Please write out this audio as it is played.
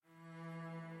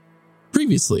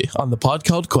Previously on the pod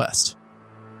called Quest.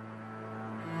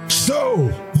 So,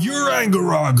 you're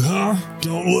Angarog, huh?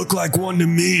 Don't look like one to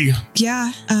me.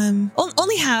 Yeah,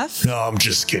 only half. No, I'm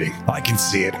just kidding. I can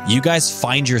see it. You guys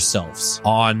find yourselves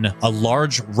on a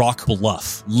large rock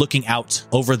bluff looking out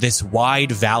over this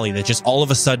wide valley that just all of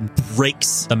a sudden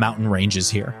breaks the mountain ranges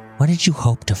here. What did you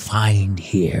hope to find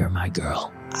here, my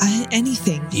girl?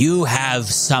 Anything. You have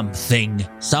something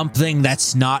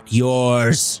that's not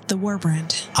yours. The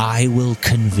Warbrand. I will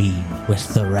convene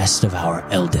with the rest of our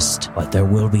eldest, but there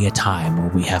will be a time where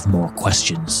we have more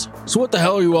questions. So what the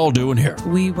hell are you all doing here?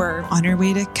 We were on our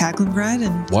way to Kaklingrad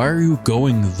and Why are you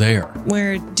going there?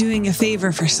 we're doing a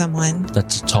favor for someone.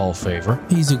 That's a tall favor.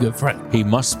 He's a good friend. He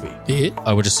must be. Yeah,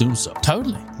 I would assume so.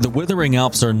 totally. The Withering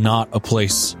Alps are not a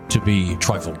place to be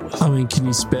trifled with. I mean, can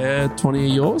you spare 20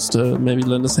 of yours to maybe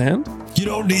lend us a hand? You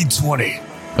don't need 20.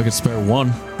 I could spare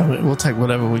one. I mean, we'll take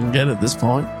whatever we can get at this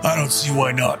point. I don't see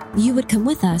why not. You would come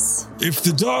with us. If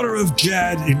the daughter of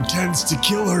Jad intends to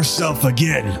kill herself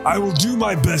again, I will do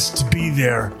my best to be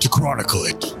there to chronicle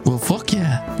it. Well, fuck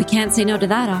yeah. We can't say no to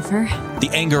that offer. The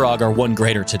Angarog are one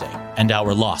greater today, and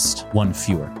our lost one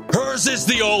fewer. Hers is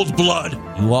the old blood.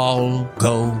 You all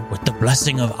go with the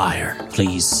blessing of iron.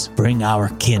 Please bring our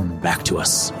kin back to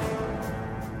us.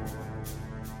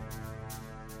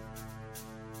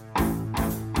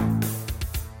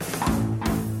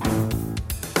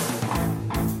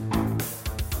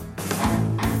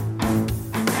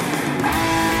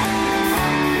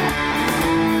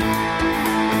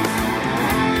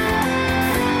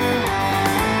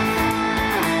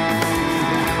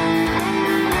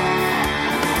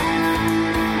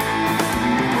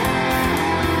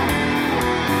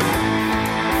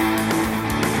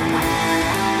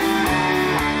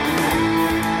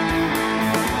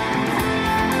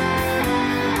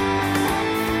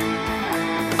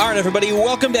 All right, everybody,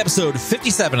 welcome to episode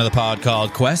 57 of the pod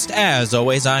called Quest. As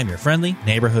always, I'm your friendly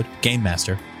neighborhood game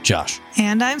master, Josh.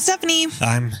 And I'm Stephanie.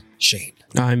 I'm Shane.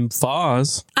 I'm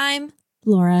Foz. I'm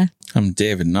Laura. I'm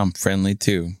David, and I'm friendly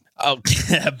too. Oh,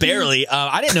 barely.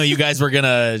 I didn't know you guys were going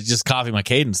to just copy my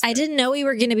cadence. I didn't know we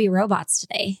were going to be robots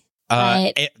today.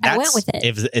 But I went with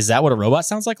it. Is that what a robot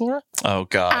sounds like, Laura? Oh,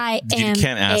 God. You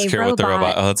can't ask a her what the robot.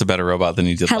 robot... Oh, that's a better robot than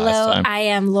you did last Hello, time. I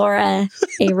am Laura,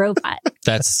 a robot.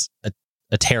 That's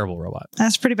a terrible robot.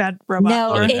 That's pretty bad, robot.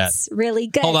 No, Really it's really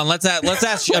good. Hold on, let's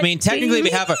ask. I mean, technically we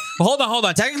have a. Hold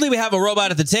on. Technically we have a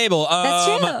robot at the table.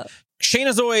 That's true.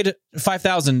 Shaynazoid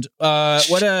 5000.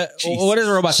 What does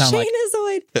a robot sound like?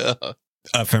 Shaynazoid.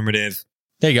 Affirmative.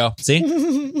 There you go.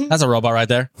 See, that's a robot right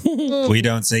there. We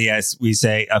don't say yes, we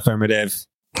say affirmative.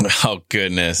 Oh,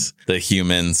 goodness. The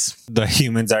humans. The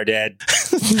humans are dead.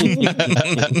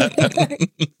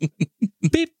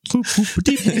 Beep boop boop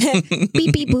deep.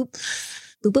 Beep, beep, boop.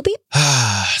 Boop, boop, beep.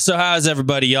 So how's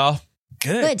everybody, y'all?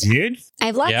 Good. Dude. I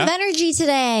have lots Yeah? of energy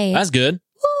today. That's good.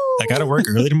 Woo. I got to work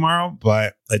early tomorrow,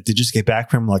 but I did just get back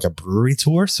from like a brewery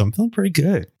tour, so I'm feeling pretty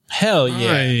good. Hell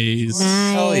yeah. Nice.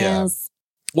 Hell yeah. Nice.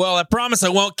 Well, I promise I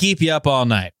won't keep you up all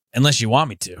night unless you want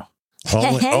me to.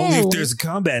 Only if there's a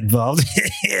combat involved.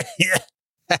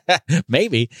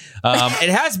 Maybe. It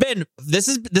has been. This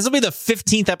will be the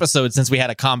 15th episode since we had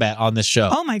a combat on this show.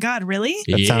 Oh my god, really?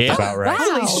 That sounds Yeah. about right.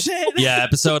 Wow. Holy shit. Yeah,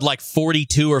 episode like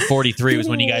 42 or 43 was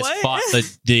when you guys What?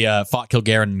 fought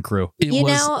Kilgaren and crew. It You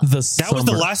was know- the That was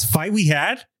the summer. last fight we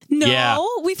had? No, Yeah.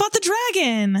 we fought the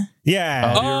dragon.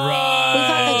 Yeah. Oh, We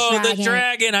fought the the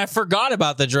dragon. I forgot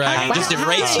about the dragon. Wow. Just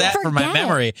erased that from my Forget.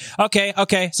 memory.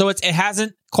 Okay. So it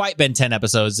hasn't quite been 10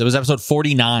 episodes. It was episode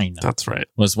 49 That's right.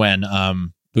 was when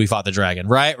we fought the dragon.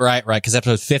 Right. Because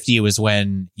episode 50 was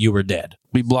when you were dead.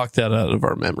 We blocked that out of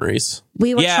our memories.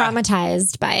 We were Yeah.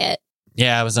 traumatized by it.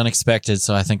 Yeah, it was unexpected,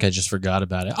 so I think I just forgot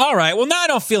about it. All right, well, now I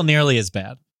don't feel nearly as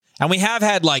bad. And we have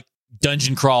had, like,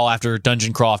 dungeon crawl after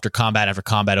combat after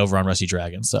combat over on Rusty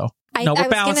Dragon, so I we're was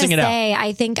balancing gonna it say,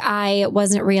 I think I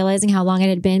wasn't realizing how long it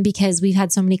had been because we've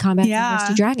had so many combats Yeah. in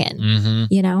Rusty Dragon. out. Mm-hmm.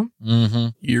 You know? Mm-hmm.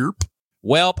 Yerp.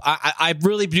 Well, I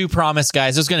really do promise,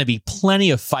 guys, there's going to be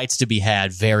plenty of fights to be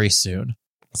had very soon.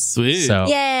 Sweet. So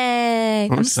Yay!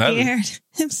 I'm I'm excited. scared.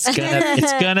 I'm it's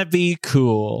scared. gonna be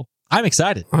cool. I'm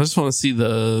excited. I just want to see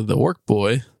the orc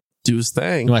boy do his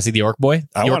thing. You want to see the orc boy?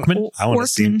 I The want orcman? to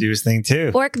see him do his thing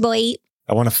too. Orc boy.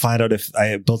 I want to find out if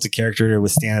I built a character to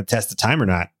withstand the test of time or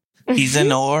not. He's an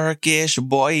orcish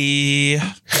boy.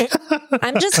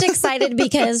 I'm just excited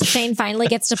because Shane finally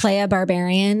gets to play a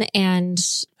barbarian, and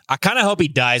I kind of hope he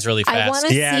dies really fast. I want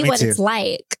to Yeah, see me what too. it's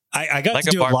like. I got Like to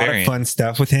a do a lot of barbarian. fun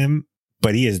stuff with him,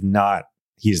 but he is not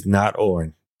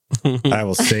Orn. I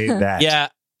will say that. Yeah,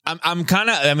 I'm kind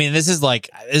of. I mean, this is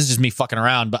just me fucking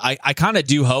around, but I kind of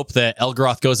do hope that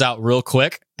Elgaroth goes out real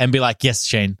quick and be like, yes,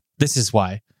 Shane, this is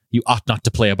why you ought not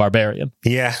to play a barbarian.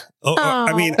 Yeah.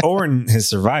 I mean, Orin has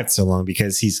survived so long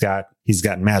because he's got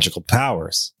magical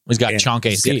powers. He's got And chonk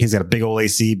AC. He's got a big old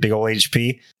AC, big old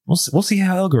HP. We'll see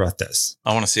how Elgaroth does.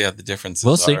 I want to see how the differences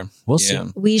We'll see. are. We'll see.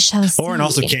 We shall see. Orin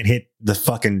also can't hit the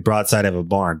fucking broadside of a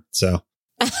barn. So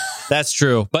That's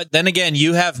true. But then again,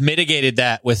 you have mitigated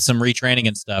that with some retraining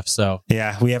and stuff. So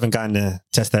yeah, we haven't gotten to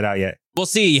test that out yet. we'll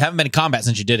see. You haven't been in combat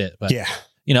since you did it. But Yeah.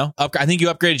 you know, I think you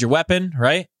upgraded your weapon,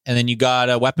 right? And then you got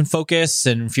a weapon focus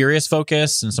and furious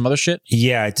focus and some other shit.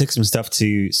 Yeah, I took some stuff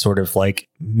to sort of like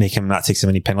make him not take so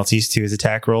many penalties to his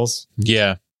attack rolls.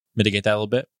 Yeah. Mitigate that a little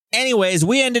bit. Anyways,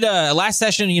 we ended last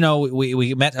session, you know,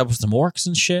 we met up with some orcs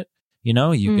and shit. You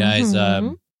know, you guys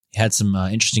had some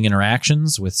interesting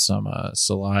interactions with some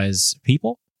Salai's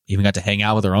people. Even got to hang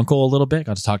out with her uncle a little bit,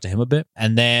 got to talk to him a bit.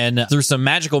 And then through some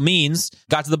magical means,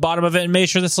 got to the bottom of it and made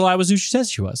sure that Salai was who she says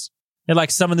she was. They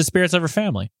like summoned the spirits of her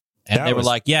family. And That they were was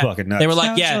like, yeah. fucking nuts. They were That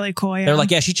like, was yeah. really cool. Yeah. They were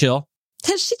like, yeah, she chill.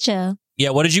 She chill. Yeah,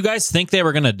 what did you guys think they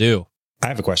were going to do? I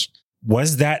have a question.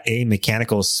 Was that a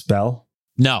mechanical spell?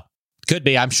 No. Could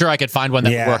be. I'm sure I could find one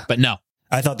that Yeah. would work, but no.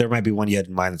 I thought there might be one you had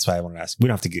in mind. That's why I wanted to ask. We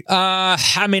don't have to get.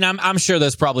 I mean, I'm sure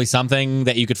there's probably something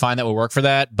that you could find that would work for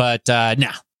that, but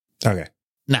nah. Okay.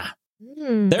 Nah.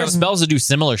 Hmm. There are spells that do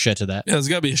similar shit to that. Yeah, there's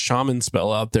got to be a shaman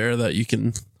spell out there that you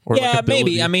can. Or Yeah, like ability.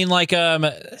 maybe. I mean, like,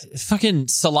 fucking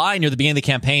Salai near the beginning of the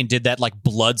campaign did that, like,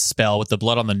 blood spell with the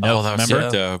blood on the nose. Oh, that was remember?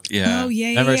 so dope. Yeah. Oh, yeah.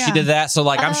 Remember, yeah. she did that? So,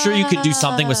 like, I'm sure you could do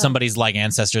something with somebody's, like,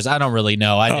 ancestors. I don't really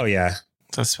know. Oh, yeah. Is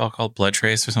that a spell called Blood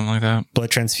Trace or something like that?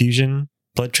 Blood transfusion,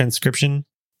 blood transcription.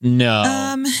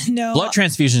 No. No. Blood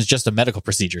transfusion is just a medical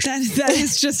procedure. That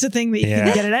is just a thing that you Yeah.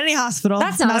 can get at any hospital.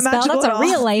 That's not a spell. magical That's at a all.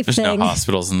 real life There's thing. no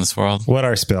hospitals in this world. What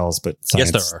are spells? But Yes,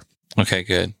 science. there are. Okay,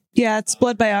 good. Yeah, it's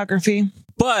blood biography.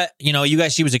 But, you know, you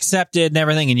guys, she was accepted and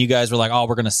everything, and you guys were like, oh,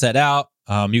 we're going to set out.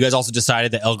 You guys also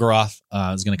decided that Elgaroth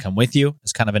is going to come with you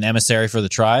as kind of an emissary for the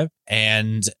tribe.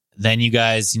 And then you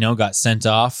guys, you know, got sent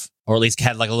off, or at least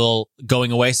had like a little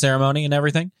going away ceremony and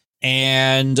everything.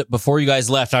 And before you guys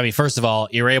left, I mean, first of all,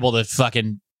 you're able to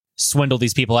fucking swindle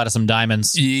these people out of some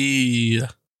diamonds Yeah.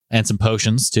 and some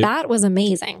potions too. That was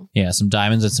amazing. Yeah, some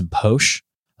diamonds and some posh.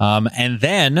 And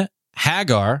then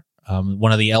Hagar,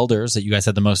 one of the elders that you guys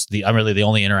had I'm really the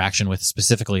only interaction with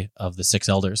specifically of the 6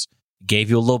 elders, gave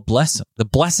you a little blessing. The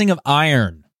blessing of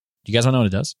iron. Do you guys want to know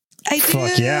what it does? I do.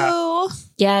 Fuck yeah.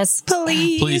 Yes.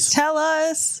 Please tell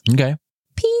us. Okay.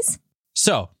 Peace.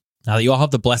 So now that you all have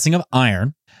the blessing of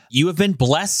iron, you have been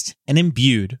blessed and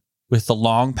imbued with the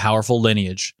long, powerful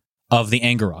lineage of the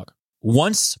Angarog.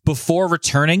 Once before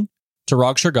returning to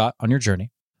Rog Shergot on your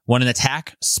journey, when an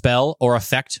attack, spell, or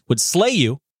effect would slay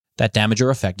you, that damage or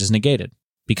effect is negated.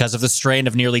 Because of the strain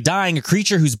of nearly dying, a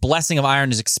creature whose blessing of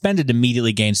iron is expended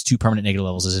immediately gains 2 permanent negative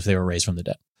levels as if they were raised from the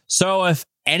dead. So if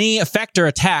any effect or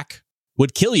attack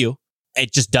would kill you,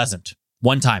 it just doesn't.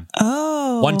 One time.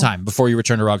 Oh. One time before you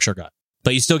return to Rog Shergot.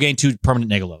 But you still gain 2 permanent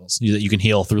negative levels that you can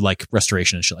heal through like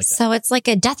restoration and shit like that. So it's like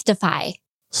a death defy.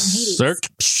 Circ.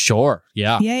 Sure.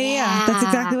 Yeah. Yeah. That's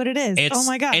exactly what it is. It's- oh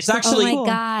my gosh. it's that's actually- Oh cool.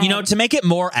 my God. You know, to make it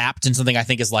more apt and something I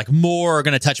think is like more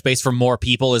going to touch base for more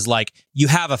people is like you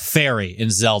have a fairy in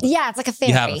Zelda. Yeah, it's like a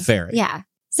fairy. You have a fairy. Yeah.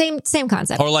 Same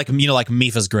concept. Or like, you know, like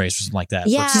Mifa's Grace or something like that.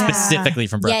 Yeah. Specifically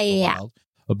from Breath of the Yeah. Wild.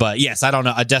 But yes, I don't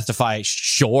know. A Death Defy,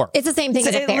 sure. It's the same thing So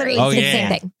as a it fairy. literally- Oh, It's the yeah.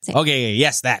 same thing. Same. Okay,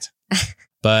 yes, that.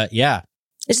 But yeah.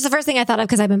 It's just the first thing I thought of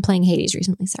because I've been playing Hades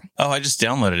recently. Sorry. Oh, I just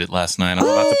downloaded it last night. I'm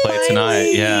about to play it tonight.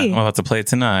 Yeah, I'm about to play it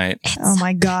tonight. Oh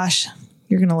my gosh.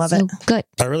 You're going to love So it. good.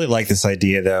 I really like this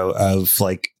idea though of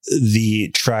like the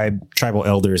tribal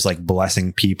elders like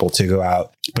blessing people to go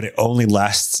out, but it only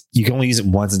lasts. You can only use it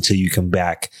once until you come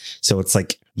back. So it's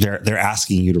like they're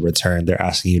asking you to return. They're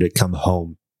asking you to come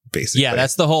home. Basically, Yeah,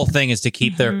 that's the whole thing is to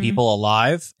keep their people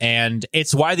alive. And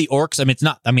it's why the orcs,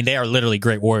 they are literally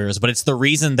great warriors, but it's the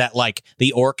reason that like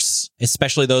the orcs,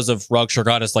 especially those of Rog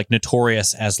Shergot, is like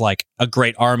notorious as like a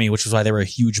great army, which is why they were a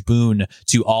huge boon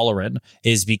to Olorin,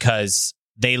 is because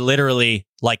they literally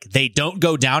like they don't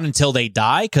go down until they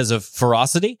die because of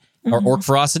ferocity or orc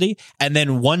ferocity. And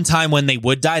then one time when they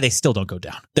would die, they still don't go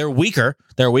down. They're weaker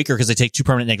because they take 2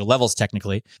 permanent negative levels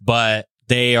technically, but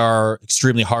they are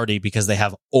extremely hardy because they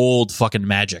have old fucking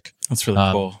magic. That's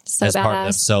really cool. So as part of them.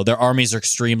 badass. So their armies are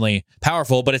extremely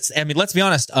powerful, but let's be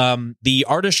honest.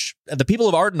 The people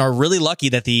of Arden are really lucky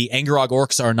that the Angarog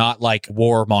orcs are not like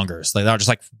warmongers. They're not just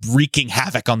like wreaking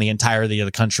havoc on the entirety of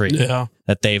the country. Yeah.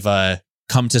 That they've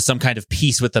come to some kind of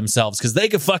peace with themselves because they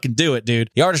could fucking do it, dude.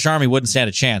 The Ardish army wouldn't stand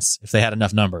a chance if they had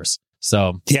enough numbers.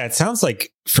 So yeah, it sounds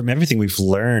like from everything we've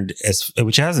learned,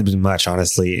 which hasn't been much,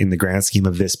 honestly, in the grand scheme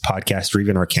of this podcast or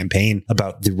even our campaign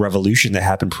about the revolution that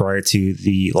happened prior to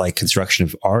the like construction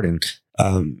of Arden.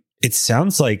 It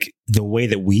sounds like the way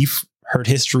that we've heard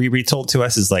history retold to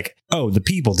us is like, oh, the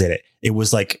people did it. It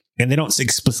was like, and they don't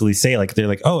explicitly say like, they're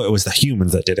like, oh, it was the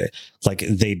humans that did it. Like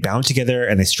they bound together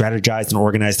and they strategized and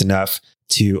organized enough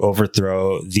to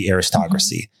overthrow the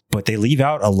aristocracy. But they leave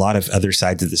out a lot of other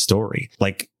sides of the story,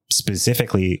 like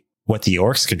specifically what the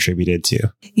orcs contributed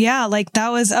to. Yeah, like that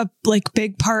was a like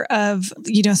big part of,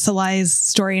 you know, Salai's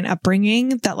story and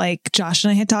upbringing that like Josh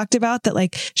and I had talked about, that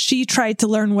like she tried to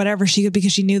learn whatever she could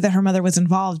because she knew that her mother was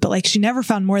involved, but like she never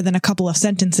found more than a couple of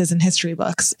sentences in history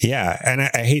books. Yeah. And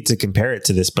I hate to compare it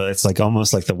to this, but it's like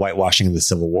almost like the whitewashing of the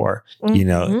Civil War. Mm-hmm. You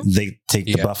know, they take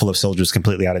the Buffalo Soldiers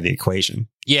completely out of the equation.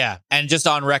 Yeah. And just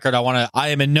on record, I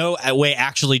am in no way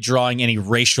actually drawing any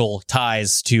racial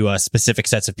ties to specific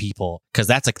sets of people, because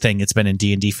that's a thing that's been in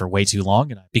D&D for way too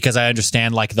long. And because I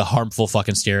understand like the harmful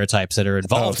fucking stereotypes that are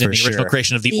involved in the original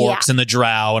creation of the orcs and the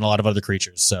drow and a lot of other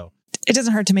creatures. So it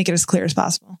doesn't hurt to make it as clear as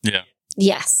possible. Yeah.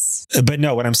 Yes. But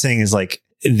no, what I'm saying is like,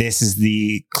 this is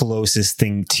the closest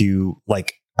thing to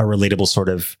like a relatable sort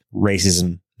of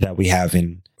racism that we have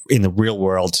in the real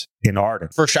world in Arden.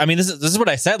 For sure. I mean, this is what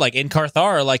I said. Like in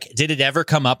Carthar, like, did it ever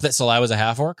come up that Salai was a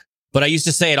half-orc? But I used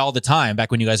to say it all the time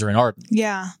back when you guys were in Arden.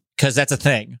 Yeah. Because that's a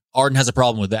thing. Arden has a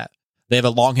problem with that. They have a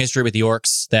long history with the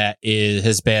orcs that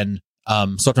has been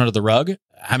swept under the rug.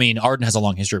 I mean, Arden has a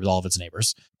long history with all of its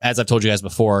neighbors. As I've told you guys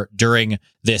before, during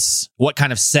this, what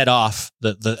kind of set off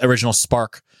the original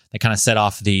spark that kind of set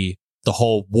off the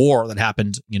whole war that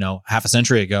happened, you know, half a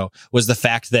century ago, was the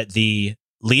fact that the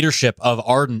leadership of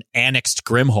Arden annexed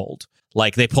Grimhold.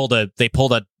 Like they pulled a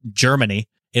Germany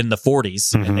in the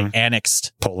 40s and they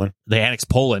annexed Poland. They annexed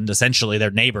Poland, essentially their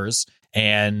neighbors,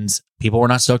 and people were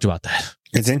not stoked about that.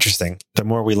 It's interesting. The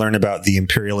more we learn about the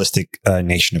imperialistic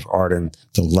nation of Arden,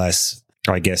 the less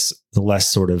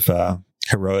sort of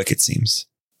heroic it seems.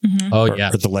 Mm-hmm. Or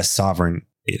the less sovereign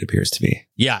it appears to be.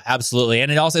 Yeah, absolutely.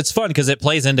 And it's fun because it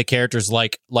plays into characters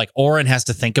like Oren has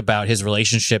to think about his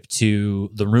relationship to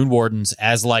the Rune Wardens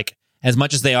as like, as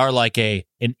much as they are like an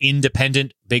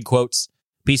independent, big quotes,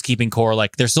 peacekeeping corps,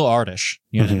 like they're still Ardish.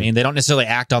 You know what I mean? They don't necessarily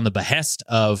act on the behest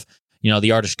of, you know, the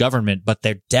Ardish government, but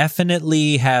they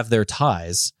definitely have their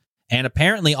ties. And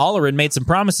apparently Olerin made some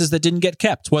promises that didn't get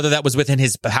kept. Whether that was within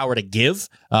his power to give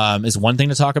is one thing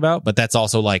to talk about, but that's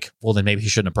also like, well, then maybe he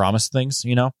shouldn't have promised things,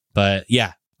 you know? But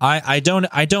yeah, I don't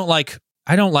like,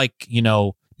 you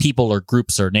know, people or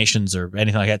groups or nations or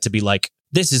anything like that to be like,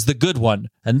 this is the good one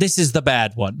and this is the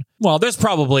bad one. Well,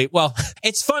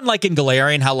 it's fun like in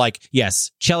Galarian how like,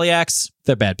 yes, Cheliacs,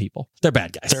 they're bad people. They're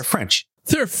bad guys. They're French.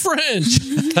 They're French.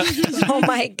 Oh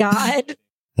my God.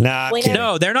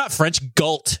 No, they're not French.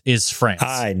 Gult is France.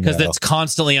 I know. Because it's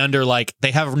constantly under like,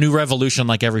 they have a new revolution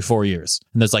like every 4 years.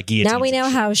 And there's like guillotines. Now we know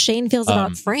how Shane feels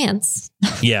about France.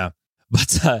 Yeah.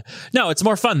 But no, it's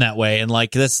more fun that way. And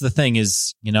like, that's the thing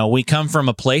is, you know, we come from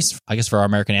a place, I guess for our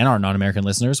American and our non-American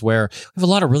listeners, where we have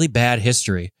a lot of really bad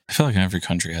history. I feel like every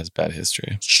country has bad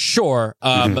history. Sure.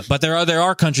 But there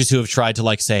are countries who have tried to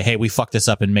like say, hey, we fucked this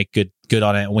up and make good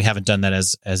on it. And we haven't done that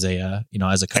as a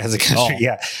country.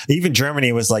 Yeah. Even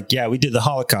Germany was like, yeah, we did the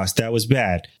Holocaust. That was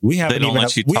bad. We haven't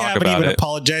even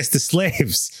apologized to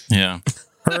slaves. Yeah.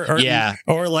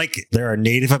 Or like there are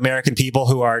Native American people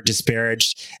who are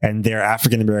disparaged and there are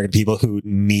African American people who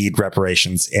need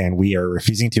reparations, and we are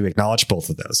refusing to acknowledge both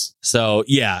of those. So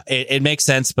yeah, it makes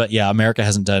sense, but yeah, America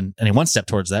hasn't done any one step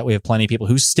towards that. We have plenty of people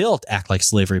who still act like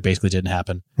slavery basically didn't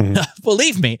happen. Mm-hmm.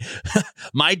 Believe me,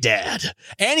 my dad.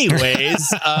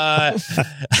 Anyways,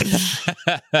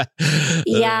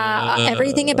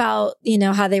 everything about, you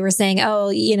know, how they were saying,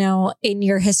 oh, you know, in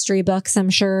your history books,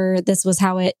 I'm sure this was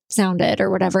how it sounded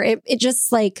or whatever. It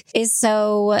just like is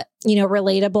so, you know,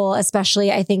 relatable,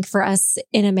 especially I think for us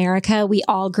in America. We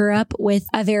all grew up with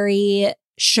a very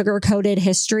sugar-coated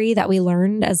history that we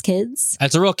learned as kids.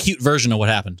 That's a real cute version of what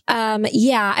happened.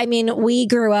 Yeah. I mean, we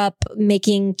grew up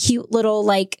making cute little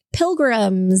like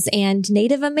pilgrims and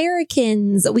Native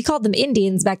Americans. We called them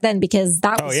Indians back then because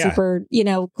that was super, you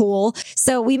know, cool.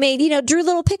 So we made, you know, drew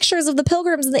little pictures of the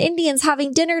pilgrims and the Indians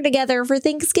having dinner together for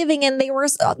Thanksgiving, and they were,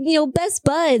 you know, best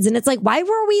buds. And it's like, why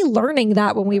were we learning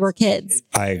that when we were kids?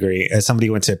 I agree. As somebody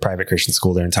who went to a private Christian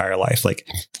school their entire life, like,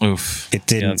 it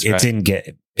didn't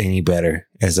get any better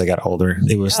as I got older.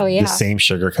 It was the same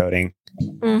sugarcoating.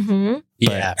 Mm-hmm.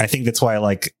 Yeah, I think that's why I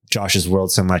like Josh's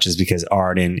world so much, is because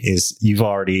Arden is, you've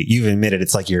admitted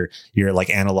it's like your like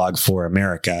analog for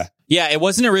America. Yeah, it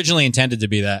wasn't originally intended to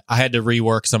be that. I had to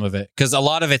rework some of it because a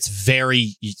lot of it's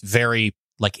very, very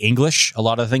like English, a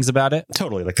lot of things about it.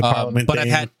 Totally, like the Parliament but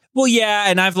thing. I've had, well, yeah,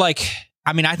 and I've like,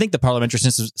 I mean, I think the parliamentary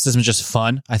system is just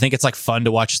fun. I think it's like fun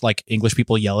to watch like English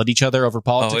people yell at each other over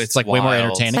politics. It's like way more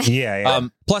entertaining. Yeah.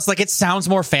 Plus, like it sounds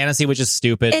more fantasy, which is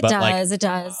stupid. It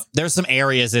does. There's some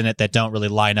areas in it that don't really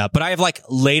line up. But I have like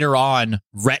later on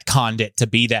retconned it to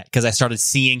be that because I started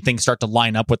seeing things start to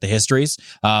line up with the histories,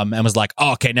 and was like,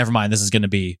 oh, okay, never mind. This is going to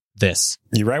be this.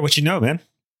 You write what you know, man.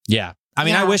 Yeah. I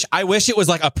mean, I wish it was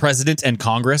like a president and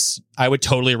Congress. I would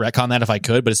totally retcon that if I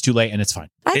could, but it's too late and it's fine.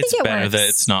 I think it's it better works. that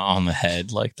it's not on the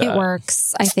head like that. It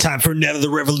works. I think. Time for another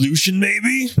revolution,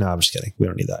 maybe? No, I'm just kidding. We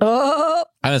don't need that. Oh,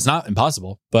 I mean, it's not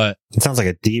impossible, but It sounds like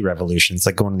a de-revolution. It's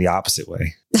like going the opposite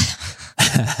way.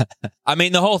 I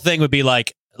mean, the whole thing would be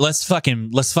like, let's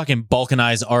fucking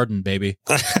balkanize Arden, baby.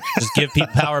 Just give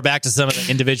people power back to some of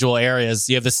the individual areas.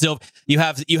 You have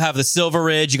the Silver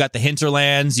Ridge, you got the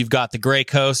Hinterlands, you've got the Grey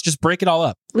Coast. Just break it all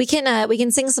up. we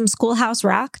can sing some Schoolhouse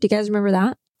Rock. Do you guys remember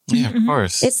that? Yeah, of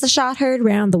course. It's the shot heard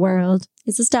round the world.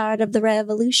 It's the start of the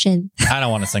revolution. I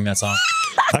don't want to sing that song.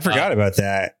 I forgot about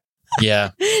that.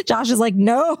 Yeah. Josh is like,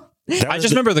 no. I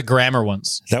just remember the grammar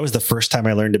ones. That was the first time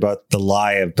I learned about the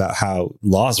lie about how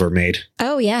laws were made.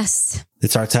 Oh, yes.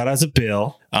 It starts out as a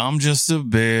bill. I'm just a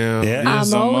bill. Yeah.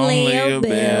 Yes, I'm I'm only only a a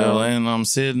bill. bill, and I'm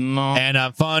sitting on. And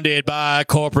I'm funded by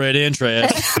corporate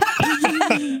interest.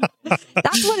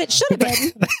 That's what it should have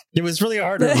been. It was really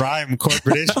hard to rhyme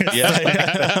corporate interest.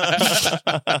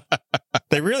 Yeah.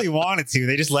 They really wanted to.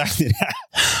 They just left it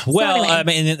out. Well, anyway. I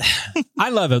mean, I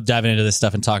love diving into this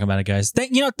stuff and talking about it, guys.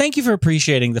 Thank you for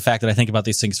appreciating the fact that I think about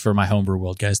these things for my homebrew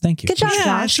world, guys. Thank you. Good job, Yeah,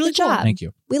 Josh. it's really Good job. Thank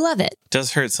you. We love it.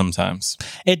 Does hurt sometimes.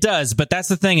 It does, but that's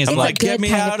the thing is It's like, good Get me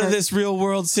kind of out of hurt. this real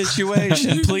world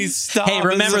situation. Please stop. hey,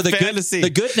 remember This is the a fantasy.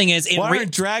 good thing is Why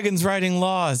aren't dragons writing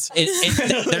laws?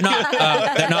 they're not.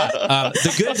 They're not.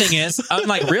 The good thing is,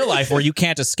 unlike real life where you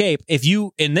can't escape, if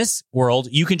you in this world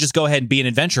you can just go ahead and be an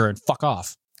adventurer and fuck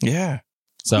off. Yeah.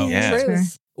 So Yeah.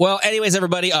 Truth. Well, anyways,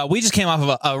 everybody, we just came off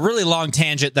of a really long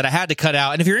tangent that I had to cut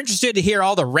out. And if you're interested to hear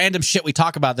all the random shit we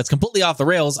talk about that's completely off the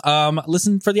rails,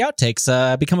 listen for the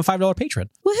outtakes. Become a $5 patron.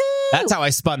 Woohoo! That's how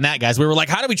I spun that, guys. We were like,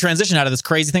 how do we transition out of this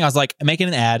crazy thing? I was like, making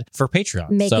an ad for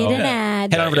Patreon. Make So it an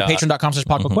ad. head on over to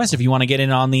patreon.com/PodQuest if you want to get in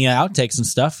on the outtakes and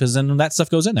stuff, because then that stuff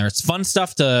goes in there. It's fun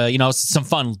stuff to, some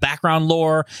fun background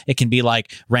lore. It can be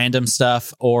like random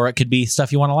stuff, or it could be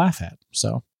stuff you want to laugh at.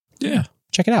 So yeah,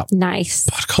 check it out. Nice.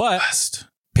 Podcast.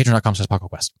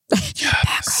 Patreon.com/PodQuest.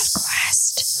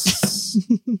 Yes.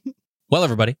 Well,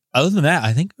 everybody, other than that,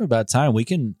 I think we're about time. We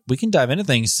can dive into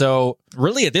things. So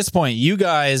really at this point, you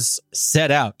guys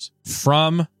set out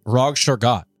from Rog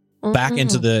Shorgot back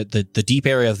into the deep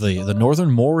area of the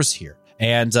northern moors here.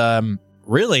 And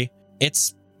really,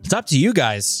 it's up to you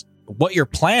guys what your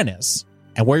plan is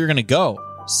and where you're going to go.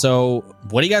 So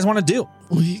what do you guys want to do?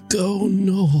 We go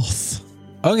north.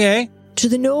 Okay. To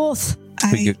the north.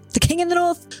 The king in the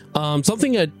north.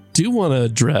 Something I do want to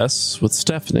address with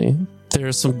Stephanie. There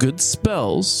are some good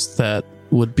spells that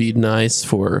would be nice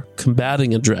for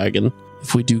combating a dragon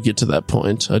if we do get to that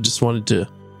point. I just wanted to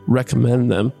recommend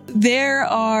them. There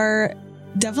are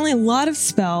definitely a lot of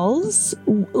spells.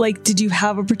 Like, did you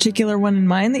have a particular one in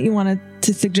mind that you wanted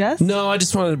to suggest? No, I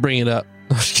just wanted to bring it up.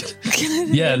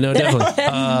 Yeah, no,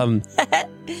 definitely.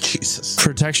 Jesus.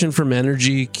 Protection from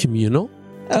energy communal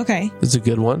Okay. is a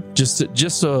good one. Just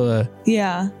so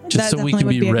Yeah. Just so we can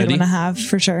would be a ready. good one to have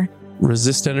for sure.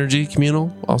 resist energy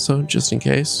communal also, just in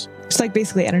case. It's like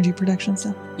basically energy protection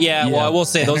stuff. Yeah, well, Yeah. I will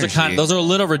say those Energy. are a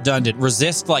little redundant.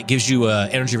 Resist gives you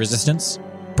energy resistance.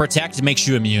 Protect makes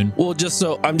you immune. Well,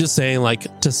 I'm just saying,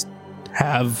 just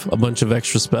have a bunch of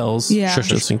extra spells, Yeah. Sure.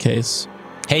 just in case.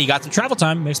 Hey, you got some travel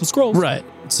time. Make some scrolls. Right.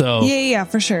 So, Yeah,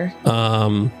 for sure.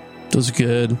 those are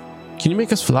good. Can you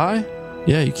make us fly?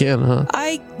 Yeah, you can, huh?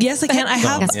 Yes, I can. I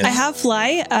have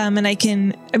fly. And I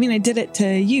did it to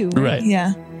you. Right.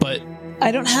 Yeah. But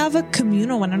I don't have a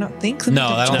communal one. I don't think. No,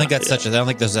 I don't No. think that's I don't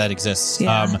think that exists.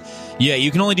 Yeah.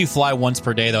 You can only do fly once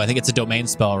per day, though. I think it's a domain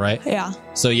spell, right? Yeah.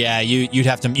 So yeah, you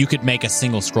could make a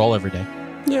single scroll every day.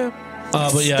 yeah.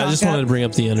 But yeah, I just wanted to bring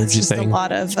up the It's energy just thing. a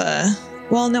lot of.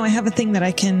 Well, no, I have a thing that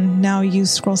I can now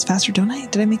use scrolls faster, don't I?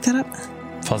 Did I make that up?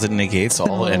 Positive negates been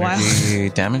a all little energy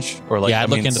damage, or Yeah, I'd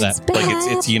look into that. Like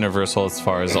it's universal as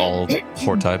far as all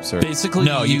 4 types, or Basically,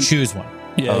 No, you choose one.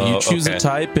 Yeah, Oh, you choose okay. a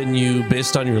type, and you,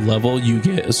 based on your level, you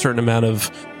get a certain amount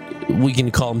of, we can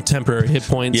call them temporary hit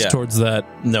points Yeah. towards that.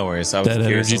 no worries. I was That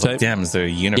curious. energy I was like, type? damn, is there a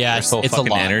universal it's a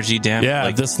fucking lot. energy damage? Yeah,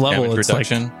 like, this level, damage it's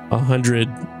reduction. like 100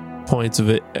 points of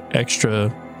it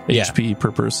extra Yeah. HP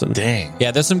per person. Dang. Yeah,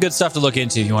 there's some good stuff to look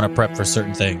into if you want to prep for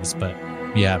certain things. But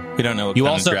Yeah. We don't know what You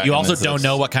kind of also dragon this don't is.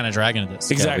 know what kind of dragon it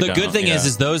is. Exactly. The good thing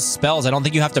is those spells, I don't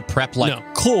think you have to prep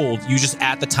cold. You just,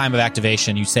 at the time of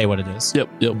activation, you say what it is.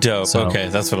 Yep. Dope. So- Okay,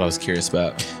 that's what I was curious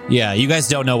about. Yeah, you guys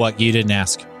don't know what you didn't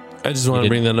ask. I just want to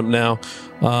bring that up now.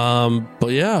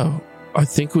 But yeah, I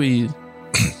think we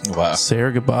Wow. say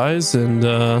our goodbyes and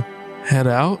head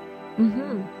out.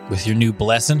 With your new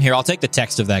blessing. Here, I'll take the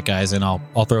text of that, guys, and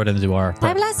I'll throw it into our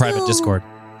I bless private you. Discord.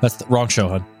 That's the wrong show,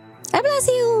 hon. I bless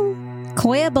you.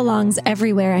 Koya belongs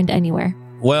everywhere and anywhere.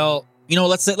 Well,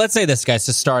 let's say this, guys,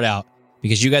 to start out,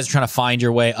 because you guys are trying to find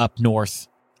your way up north.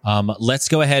 Let's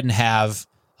go ahead and have,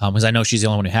 because I know she's the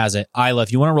only one who has it. Isla,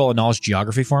 if you want to roll a knowledge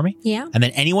geography for me. Yeah. And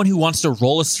then anyone who wants to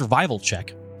roll a survival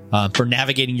check for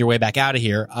navigating your way back out of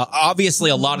here.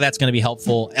 Obviously, a lot of that's going to be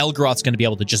helpful. Elgaroth's going to be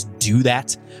able to just do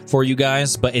that for you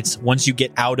guys. But it's once you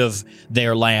get out of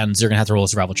their lands, you're going to have to roll a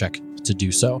survival check to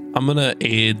do so. I'm going to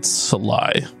aid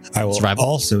Salai. I will Survival.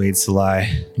 also aid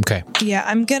Salai. Okay. Yeah,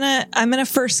 I'm gonna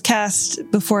first cast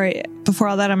before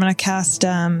all that. I'm gonna cast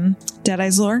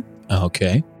Deadeye's Lore,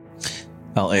 Okay.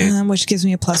 I'll aid. which gives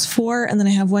me a +4, and then I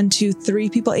have 1, 2, 3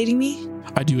 people aiding me.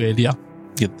 I do aid, yeah.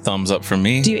 Get the thumbs up from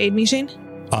me. Do you aid me, Shane?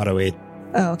 Auto aid.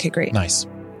 Oh, okay, great. Nice.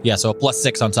 Yeah, so a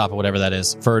 +6 on top of whatever that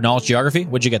is. For knowledge geography,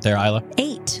 what'd you get there, Isla?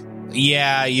 8.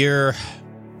 Yeah, you're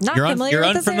Not you're familiar with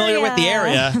this unfamiliar with the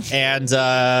area. area,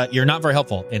 and you're not very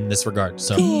helpful in this regard.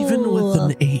 So Even with Cool.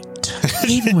 an 8.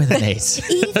 even with an 8.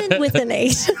 Even with an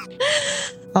 8.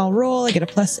 I'll roll. I get a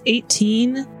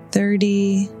 +18,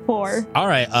 34. All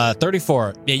right,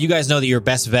 34. Yeah, you guys know that your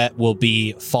best bet will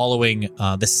be following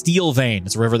the Steel Vein.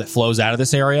 It's a river that flows out of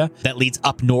this area that leads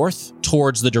up north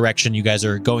towards the direction you guys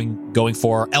are going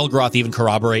for. Elgaroth even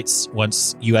corroborates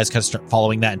once you guys kind of start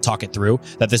following that and talk it through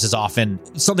that this is often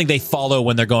something they follow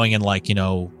when they're going in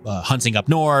hunting up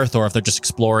north, or if they're just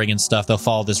exploring and stuff. They'll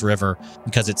follow this river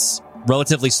because it's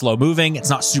relatively slow moving. It's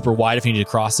not super wide if you need to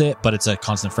cross it, but it's a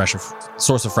constant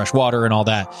source of fresh water and all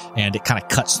that. And it kind of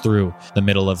cuts through the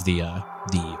middle of the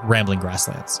rambling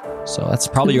grasslands. So that's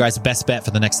probably your guys' best bet for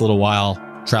the next little while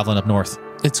traveling up north.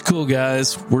 It's cool,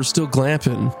 guys. We're still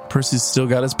glamping. Percy's still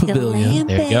got his pavilion.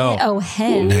 There you go. Oh,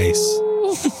 hey. Nice.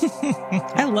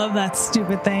 I love that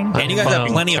stupid thing. And you guys have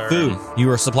plenty of food. You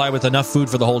were supplied with enough food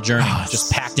for the whole journey,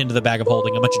 just packed into the bag of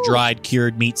holding, a bunch of dried,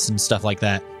 cured meats and stuff like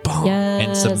that.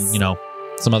 Yes. And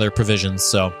some other provisions.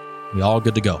 So we all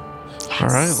good to go. All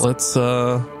right, let's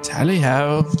tally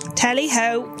ho. Tally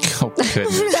ho. Oh,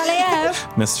 goodness.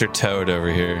 Mr. Toad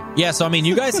over here. Yeah, so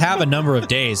you guys have a number of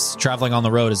days traveling on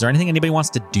the road. Is there anything anybody wants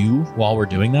to do while we're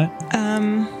doing that?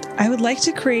 I would like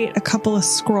to create a couple of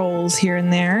scrolls here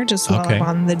and there, just while Okay. I'm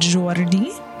on the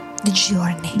journey. The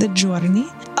journey. The journey.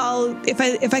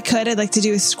 If I could, I'd like to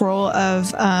do a scroll of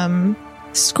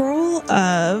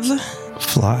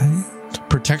Fly.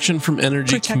 Protection from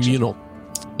energy communal.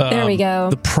 There we go.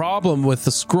 The problem with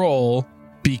the scroll,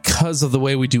 because of the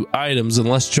way we do items,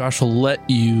 unless Josh will let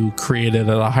you create it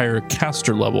at a higher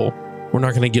caster level, we're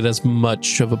not going to get as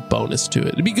much of a bonus to it.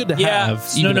 It'd be good to have.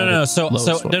 No. even at its So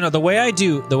lowest one. no. The way I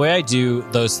do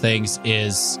those things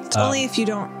is it's only if you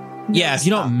don't. if you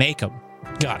don't make them.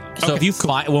 Got it. So if you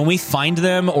when we find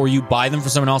them or you buy them for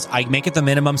someone else, I make it the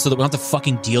minimum so that we don't have to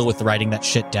fucking deal with writing that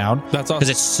shit down. That's awesome. Because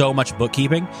it's so much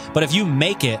bookkeeping. But if you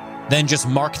make it, then just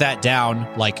mark that down.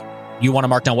 Like you want to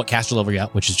mark down what caster level you're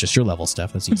at, which is just your level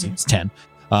stuff. That's easy. It's 10.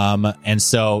 And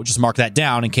so just mark that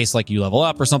down in case like you level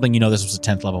up or something, this was a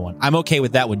 10th level one. I'm okay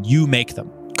with that when you make them.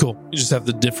 Cool. You just have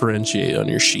to differentiate on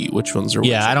your sheet which ones are.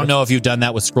 Yeah, I don't know if you've done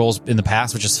that with scrolls in the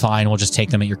past, which is fine. We'll just take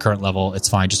them at your current level. It's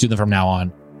fine. Just do them from now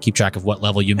on. Keep track of what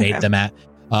level you made them at.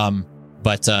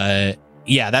 But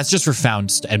that's just for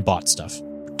found and bought stuff.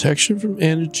 Protection from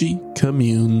energy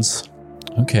communes.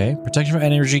 Okay. Protection from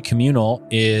energy communal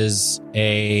is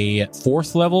a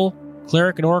 4th level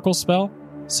cleric and oracle spell.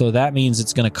 So that means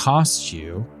it's going to cost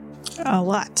you A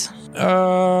lot.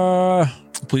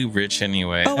 We rich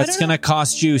anyway. Oh, that's going to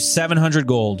cost you 700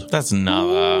 gold. That's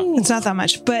not. It's not that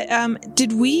much. But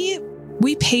did we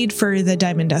paid for the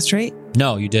diamond dust, right?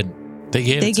 No, you didn't. They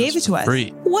gave it to us.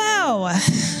 Free. Wow.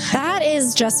 That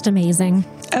is just amazing.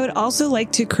 I would also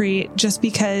like to create, just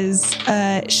because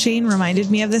Shane reminded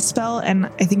me of this spell, and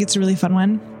I think it's a really fun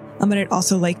one. But I'd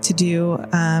also like to do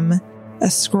a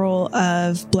scroll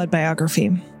of blood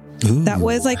biography. Ooh. That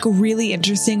was like really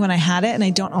interesting when I had it, and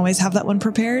I don't always have that one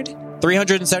prepared.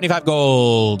 375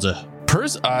 gold.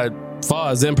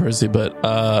 Foz and Percy, but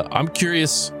I'm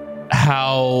curious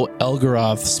how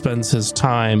Elgaroth spends his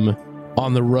time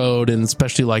on the road, and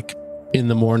especially like in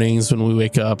the mornings when we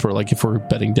wake up, or like if we're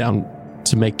bedding down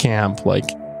to make camp. Like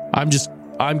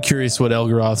I'm curious what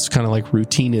Elgaroth's kind of like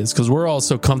routine is, because we're all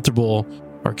so comfortable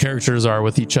our characters are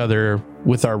with each other,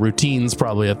 with our routines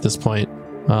probably at this point.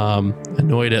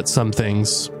 Annoyed at some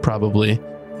things probably,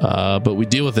 but we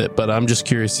deal with it. But I'm just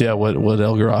curious, what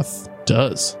Elgaroth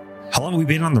does. How long have we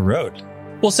been on the road?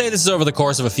 We'll say this is over the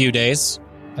course of a few days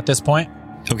at this point.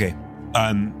 Okay.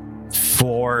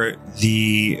 For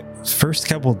the first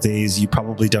couple of days, you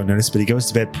probably don't notice, but he goes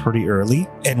to bed pretty early.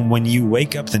 And when you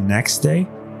wake up the next day,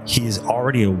 he is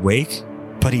already awake,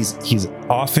 but he's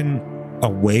often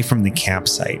away from the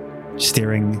campsite,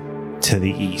 staring to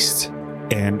the east.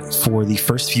 And for the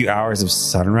first few hours of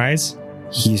sunrise,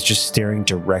 he's just staring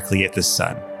directly at the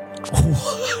sun.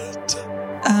 What?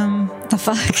 The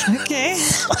fuck? Okay.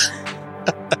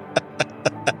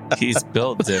 He's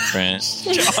built different.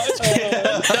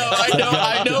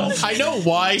 I know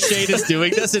why Shane is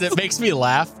doing this, and it makes me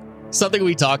laugh. Something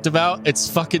we talked about. It's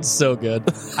fucking so good.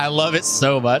 I love it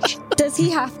so much. Does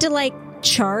he have to like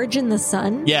charge in the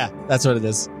sun? Yeah, that's what it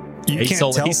is. You can't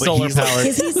tell, he's solar powered.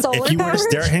 Is he solar if you were to powered?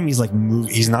 stare at him, he's like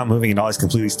he's not moving at all. He's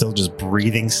completely still, just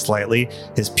breathing slightly.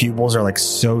 His pupils are like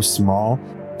so small,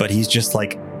 but he's just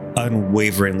like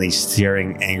unwaveringly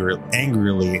staring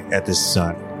angrily at the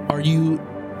sun. Are you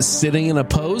sitting in a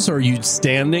pose or are you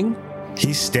standing?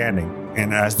 He's standing,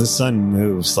 and as the sun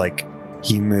moves, like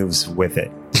he moves with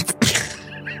it.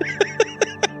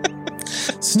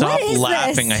 Stop What is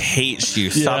laughing. this? I hate you.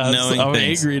 Stop knowing I'm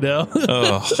things. angry now.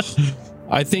 Ugh.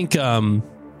 I think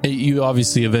you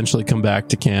obviously eventually come back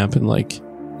to camp and like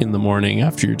in the morning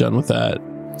after you're done with that.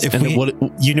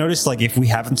 You notice, like, if we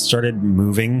haven't started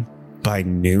moving by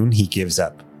noon, he gives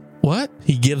up. What?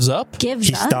 He gives up? He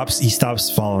stops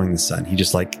following the sun. He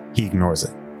just he ignores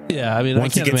it. Yeah, I mean,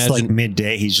 Once I it can't gets imagine. like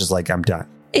midday, he's just like, I'm done.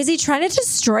 Is he trying to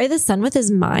destroy the sun with his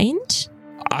mind?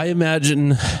 I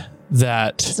imagine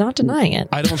that. He's not denying it.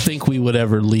 I don't think we would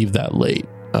ever leave that late.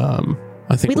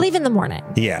 I think We leave in the morning.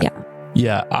 Yeah.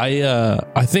 Yeah,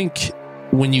 I think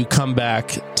when you come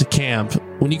back to camp,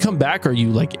 are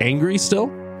you like angry still?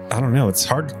 I don't know. It's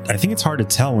hard. I think it's hard to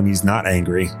tell when he's not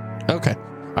angry. Okay.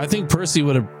 I think Percy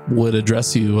would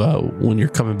address you when you're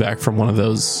coming back from one of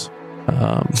those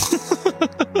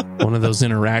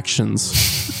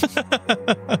interactions.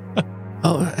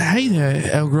 Oh, hey there,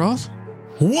 Elgroth.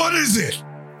 What is it?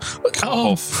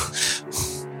 Oh,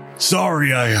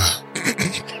 Sorry,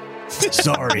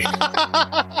 Sorry.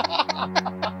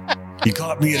 You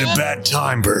caught me at a bad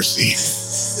time, Percy.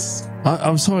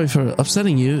 I'm sorry for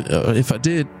upsetting you. If I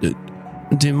did,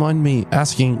 do you mind me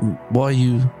asking why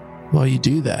you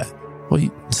do that? Why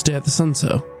you stay at the sun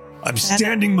so? I'm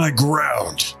standing my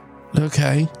ground.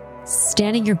 Okay.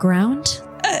 Standing your ground?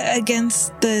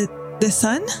 Against the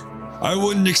sun? I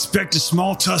wouldn't expect a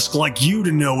small tusk like you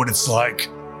to know what it's like.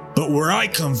 But where I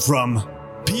come from,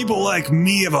 people like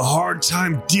me have a hard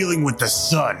time dealing with the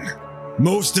sun.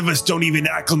 Most of us don't even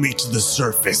acclimate to the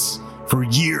surface for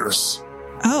years.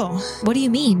 Oh. What do you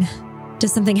mean?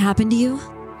 Does something happen to you?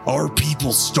 Our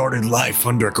people started life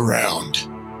underground.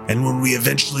 And when we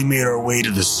eventually made our way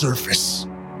to the surface,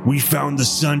 we found the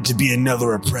sun to be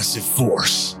another oppressive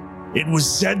force. It was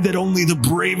said that only the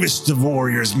bravest of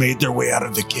warriors made their way out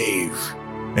of the cave.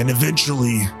 And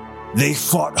eventually, they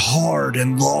fought hard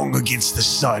and long against the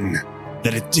sun,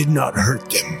 that it did not hurt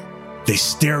them. They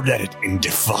stared at it in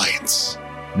defiance.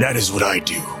 That is what I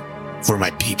do for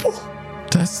my people.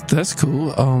 That's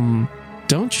cool.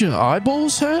 Don't your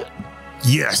eyeballs hurt?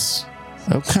 Yes.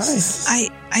 Okay.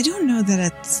 I don't know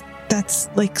that that's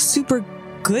like super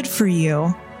good for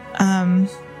you.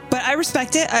 But I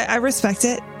respect it. I respect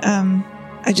it.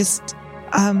 I just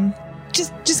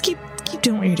keep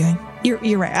doing what you're doing.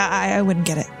 You're right. I wouldn't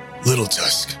get it. Little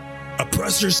Tusk,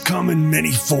 oppressors come in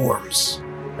many forms,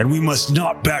 and we must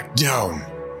not back down,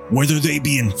 whether they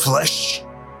be in flesh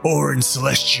or in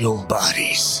celestial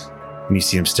bodies. And you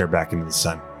see him stare back into the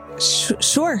sun.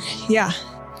 Sure. Yeah.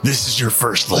 This is your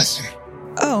first lesson.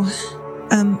 Oh.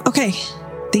 Okay.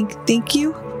 Thank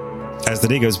you. As the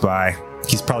day goes by,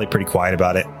 he's probably pretty quiet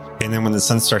about it. And then when the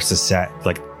sun starts to set,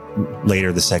 like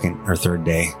later the second or third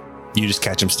day, you just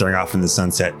catch him staring off in the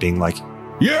sunset, being like,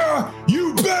 Yeah,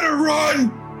 you better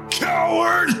run,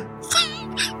 coward!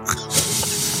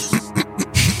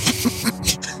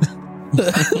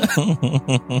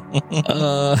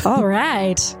 All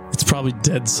right. It's probably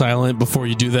dead silent before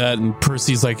you do that, and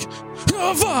Percy's like,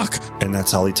 "Oh fuck!" and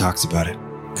that's all he talks about it.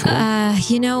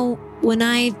 When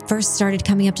I first started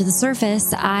coming up to the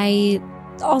surface, I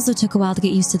also took a while to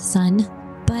get used to the sun,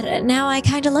 but now I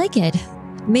kind of like it.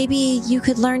 Maybe you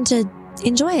could learn to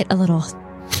enjoy it a little.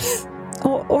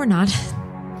 Or not.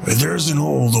 There's an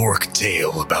old orc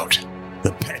tale about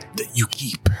the pet that you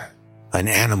keep. An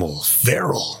animal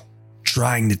feral,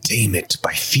 trying to tame it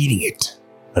by feeding it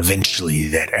eventually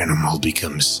that animal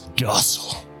becomes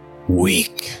docile,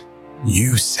 weak.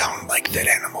 You sound like that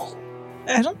animal.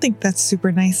 I don't think that's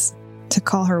super nice to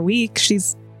call her weak.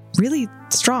 She's really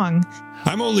strong.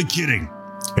 I'm only kidding.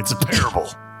 It's a parable.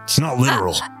 It's not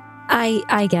literal.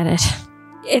 I get it.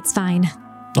 It's fine.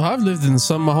 I've lived in the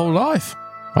sun my whole life.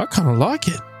 I kind of like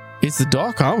it. It's the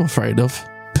dark I'm afraid of.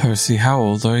 Percy, how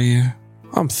old are you?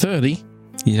 I'm 30.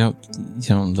 You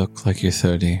don't look like you're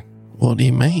 30. What do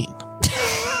you mean?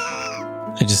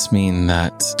 I just mean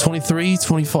that 23,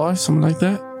 25, something like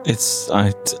that.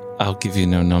 I'll give you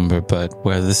no number, but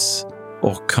where this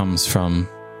all comes from,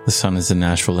 the sun is a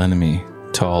natural enemy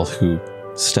to all who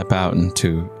step out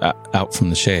from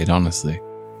the shade, honestly.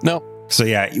 No. So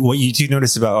yeah, what you do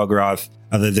notice about Elgaroth,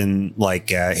 other than like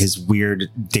his weird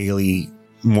daily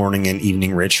morning and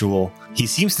evening ritual, he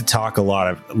seems to talk a lot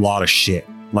of shit.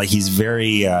 Like he's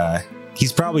very,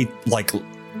 he's probably like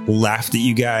laughed at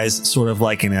you guys sort of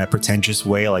like in a pretentious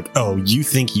way. Like, oh, you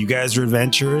think you guys are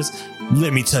adventurers?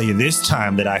 Let me tell you this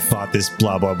time that I fought this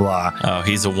blah, blah, blah. Oh,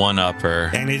 he's a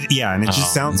one-upper. And it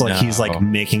just sounds like he's like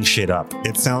making shit up.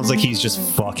 It sounds like he's just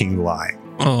fucking lying.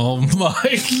 Oh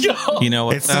my God. You know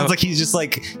what? It sounds like he's just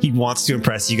like, he wants to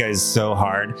impress you guys so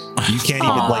hard. You can't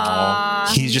even like,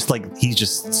 he's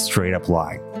just straight up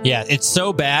lying. Yeah, it's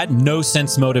so bad, no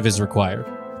sense motive is required.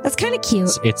 That's kind of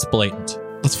cute. It's blatant.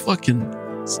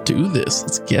 Let's do this.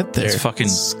 Let's get there. Let's fucking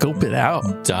scope it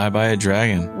out. Die by a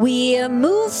dragon. We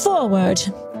move forward.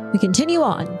 We continue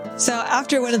on. So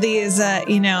after one of these, a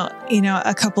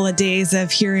couple of days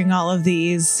of hearing all of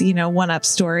these, one-up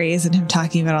stories and him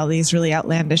talking about all these really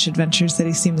outlandish adventures that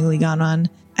he's seemingly gone on,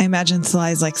 I imagine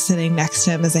Salai's like sitting next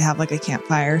to him as they have like a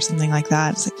campfire or something like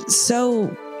that. It's like,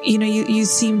 so, you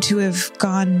seem to have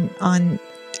gone on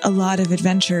a lot of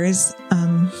adventures.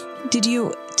 Did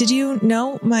you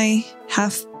know my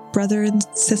half brother and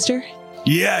sister?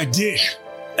 Yeah, I did.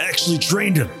 I actually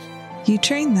trained him. You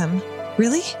trained them?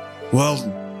 Really?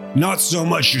 Well, not so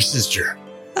much your sister.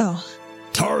 Oh.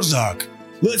 Tarzog.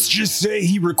 Let's just say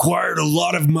he required a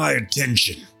lot of my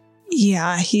attention.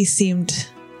 Yeah, he seemed,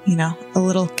 a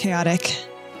little chaotic.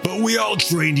 But we all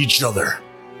trained each other.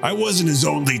 I wasn't his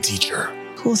only teacher.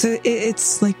 Cool, so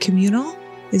it's like communal?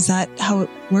 Is that how it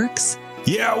works?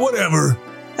 Yeah, whatever.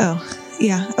 Oh,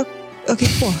 yeah. Okay,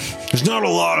 cool. There's not a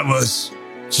lot of us,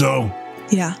 so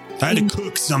yeah. I had to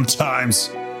cook sometimes.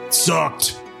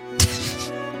 Sucked.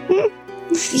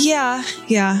 Yeah.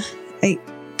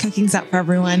 Cooking's not for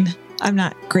everyone. I'm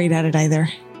not great at it either.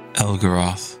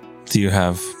 Elgaroth, do you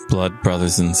have blood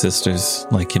brothers and sisters,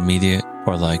 like immediate,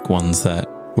 or like ones that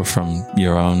were from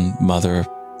your own mother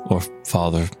or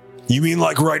father? You mean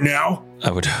like right now?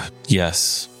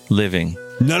 Yes, living.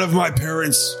 None of my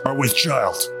parents are with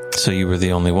child. So you were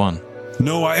the only one?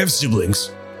 No, I have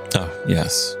siblings. Oh,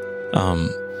 yes.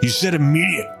 You said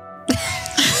immediate.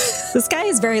 This guy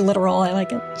is very literal. I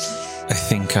like it. I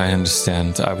think I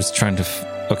understand. I was trying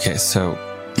to... Okay, so...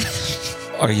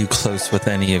 Are you close with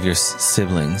any of your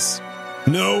siblings?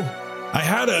 No, I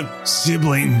had a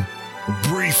sibling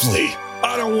briefly.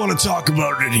 I don't want to talk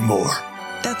about it anymore.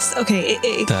 That's okay.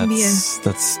 It can be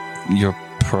That's your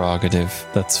prerogative.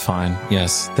 That's fine.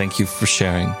 Yes. Thank you for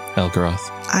sharing, Elgaroth.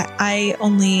 I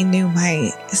only knew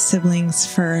my siblings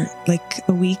for like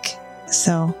a week,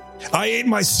 so... I ate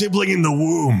my sibling in the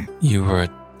womb. You were...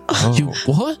 You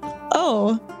what?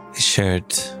 Oh. Shared...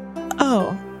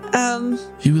 Oh.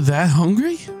 You were that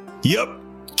hungry? Yep.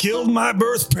 Killed my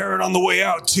birth parent on the way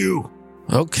out, too.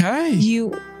 Okay.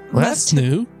 Well, that's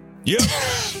new. Yep.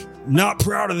 Not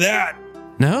proud of that.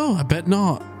 No, I bet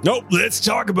not. Nope. Let's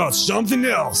talk about something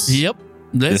else. Yep.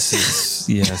 This is...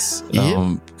 Yes.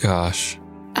 Yep. Gosh.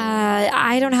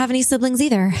 I don't have any siblings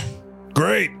either.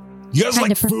 Great. You guys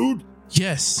like food?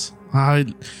 Yes.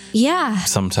 Yeah.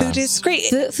 Sometimes. Food is great.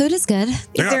 Food is good.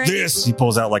 I got this. He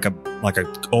pulls out like a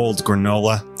old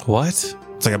granola. What? It's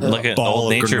like an ball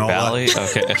old of Nature granola. Valley?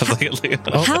 Okay.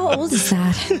 How old is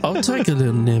that? I'll take a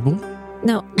little nibble.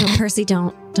 No, Percy,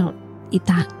 don't eat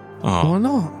that. Why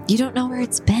not? You don't know where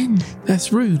it's been.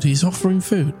 That's rude. He's offering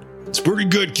food. It's pretty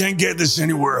good. Can't get this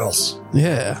anywhere else.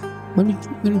 Yeah. Let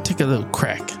me take a little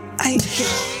crack.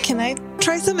 Can I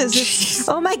try some? Is this...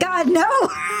 Oh my God, no!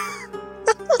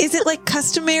 Is it like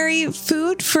customary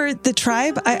food for the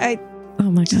tribe?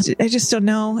 Oh my God. I just don't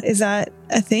know. Is that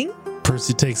a thing?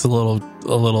 Percy takes a little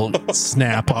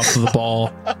snap off of the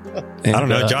ball. And, I don't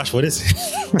know, Josh. What is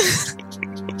it?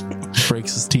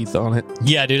 breaks his teeth on it.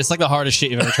 Yeah, dude, it's like the hardest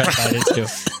shit you've ever tried to bite into.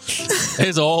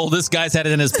 It's old. This guy's had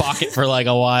it in his pocket for like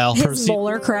a while. His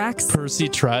molar cracks. Percy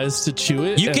tries to chew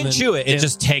it. You can chew it. It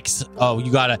just takes.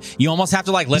 You almost have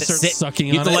to like let it sit. Sucking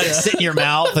you have on to let it it sit in your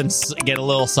mouth and get a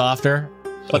little softer.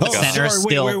 But the center is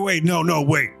still... Wait. No,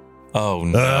 wait. Oh,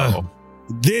 no.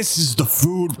 This is the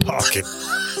food pocket.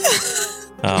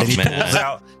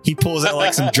 Oh, He pulls out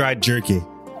like some dried jerky.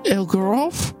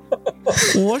 Elgaroth?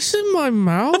 What's in my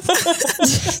mouth?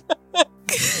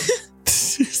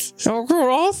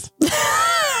 Elgaroth?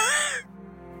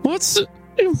 What's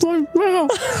in my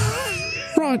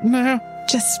mouth right now?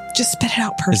 Just spit it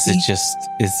out, Is Percy. it just...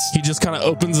 He just kind of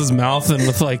opens his mouth and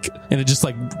it just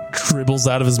like dribbles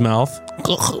out of his mouth.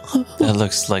 That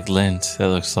looks like lint. That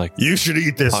looks like... You should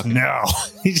eat this now.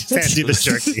 He just hands you the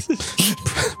jerky.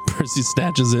 Percy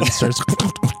snatches it and starts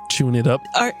chewing it up.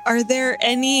 Are there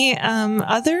any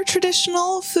other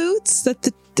traditional foods that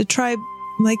the tribe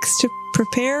likes to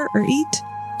prepare or eat?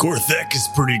 Gorthek is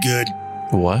pretty good.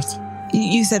 What?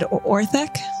 You said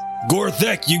Orthek?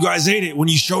 Gorthek, you guys ate it when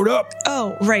you showed up.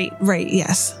 Oh, right,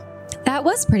 yes. That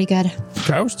was pretty good.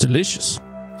 That was delicious.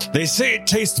 They say it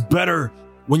tastes better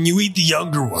when you eat the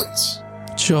younger ones.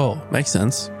 Sure, makes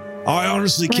sense. I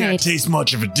honestly can't Right. taste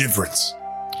much of a difference.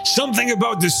 Something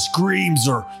about the screams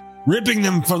or ripping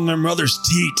them from their mother's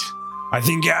teat, I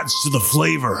think adds to the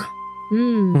flavor.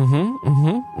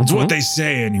 It's what they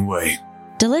say anyway.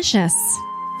 Delicious.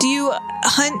 Do you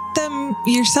hunt them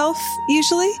yourself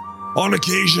usually? On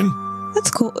occasion, That's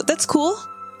cool.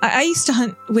 I used to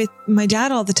hunt with my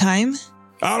dad all the time.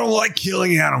 I don't like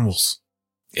killing animals.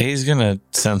 He's gonna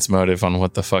sense motive on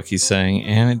what the fuck he's saying,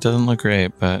 and it doesn't look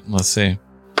great, but let's see.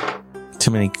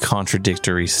 Too many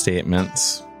contradictory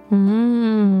statements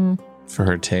for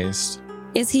her taste.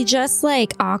 Is he just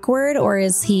like awkward or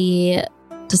is he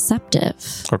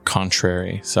deceptive? Or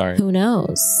contrary, sorry. Who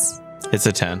knows? It's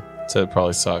a 10, so it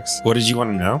probably sucks. What did you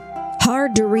want to know?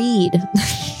 Hard to read.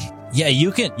 Yeah,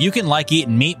 you can like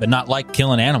eating meat, but not like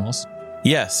killing animals.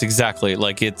 Yes, exactly.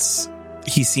 Like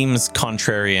he seems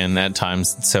contrarian at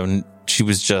times, so she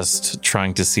was just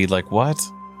trying to see like, what?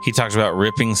 He talked about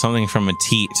ripping something from a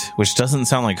teat, which doesn't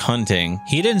sound like hunting.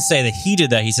 He didn't say that he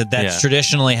did that. He said that's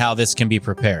traditionally how this can be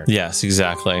prepared. Yes,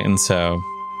 exactly. And so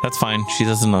that's fine. She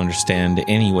doesn't understand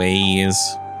anyways.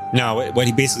 No, what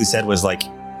he basically said was like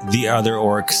the other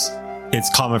orcs, it's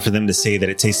common for them to say that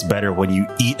it tastes better when you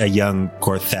eat a young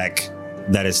Gorthek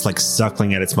that is like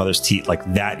suckling at its mother's teat, like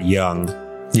that young.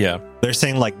 Yeah. They're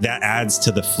saying like that adds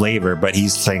to the flavor, but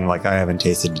he's saying like, I haven't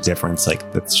tasted the difference.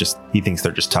 Like that's just, he thinks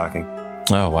they're just talking.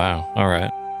 Oh, wow. All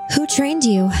right. Who trained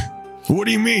you? What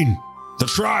do you mean? The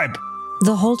tribe.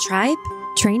 The whole tribe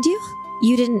trained you?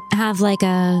 You didn't have like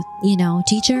a,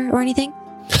 teacher or anything?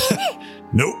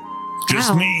 Nope. Just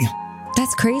Wow. me.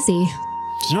 That's crazy.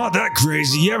 It's not that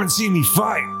crazy. You haven't seen me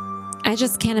fight. I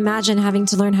just can't imagine having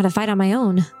to learn how to fight on my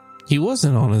own. He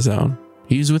wasn't on his own.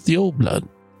 He's with the old blood.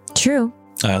 True.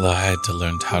 I had to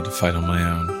learn how to fight on my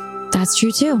own. That's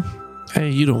true too. Hey,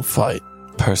 you don't fight.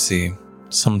 Percy,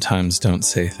 sometimes don't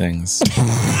say things.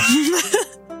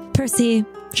 Percy,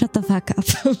 shut the fuck up.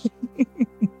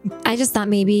 I just thought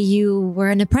maybe you were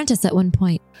an apprentice at one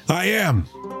point. I am.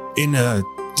 In a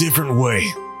different way.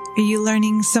 Are you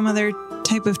learning some other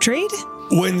type of trade?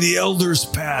 When the elders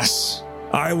pass,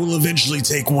 I will eventually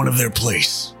take one of their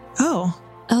place. Oh,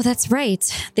 Oh, that's right.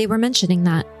 They were mentioning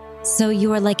that. So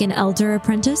you are like an elder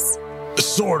apprentice?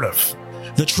 Sort of.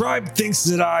 The tribe thinks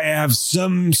that I have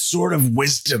some sort of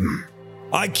wisdom.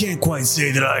 I can't quite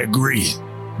say that I agree,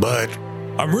 but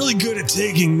I'm really good at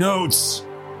taking notes,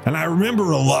 and I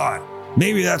remember a lot.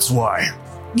 Maybe that's why.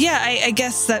 yeah, I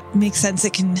guess that makes sense.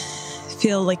 It can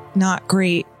feel like not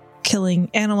great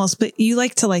killing animals, but you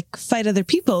like to like fight other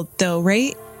people though,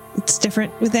 right? It's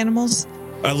different with animals.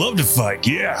 I love to fight,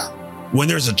 yeah. When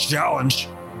there's a challenge.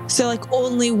 So like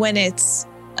only when it's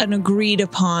an agreed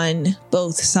upon,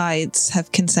 both sides have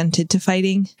consented to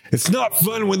fighting. It's not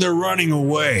fun when they're running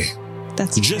away.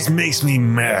 That's It just fair. makes me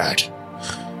mad.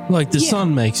 Like the Yeah.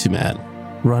 sun makes you mad,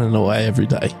 running away every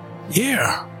day.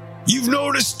 Yeah. You've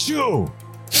noticed too.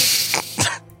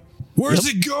 Where's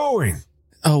it going?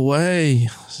 Away.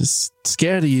 Just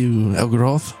scared of you,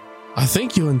 Elgaroth. I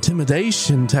think your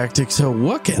intimidation tactics are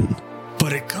working.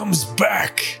 But it comes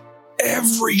back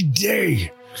every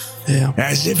day Yeah,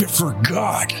 as if it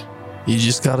forgot. you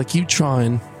just gotta keep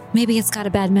trying. Maybe it's got a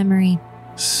bad memory.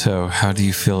 So, how do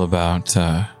you feel about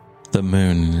the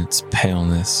moon and its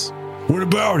paleness? What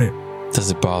about it? Does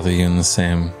it bother you in the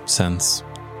same sense?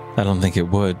 I don't think it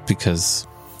would, because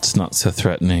it's not so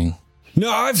threatening. No,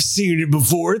 I've seen it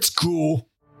before. It's cool.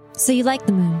 So you like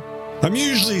the moon? I'm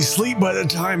usually asleep by the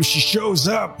time she shows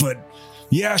up, but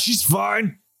yeah, she's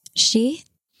fine. She?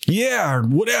 Yeah, or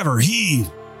whatever. He.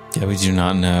 Yeah, we do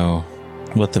not know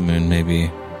what the moon may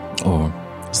be. Or,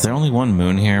 is there only one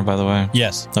moon here, by the way?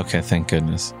 Yes. Okay, thank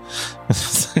goodness.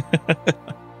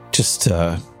 Just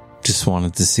Just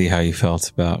wanted to see how you felt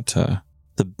about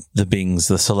the beings,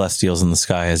 the celestials in the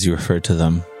sky, as you referred to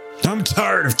them. I'm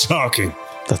tired of talking.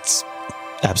 That's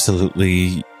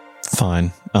absolutely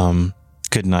fine.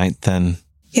 Good night, then.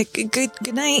 Yeah,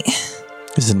 good night.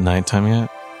 Is it nighttime yet?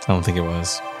 I don't think it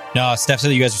was. No, Steph said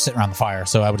that you guys were sitting around the fire,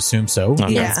 so I would assume so.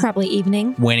 Okay. Yeah, it's probably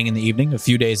evening. Waning in the evening, a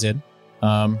few days in.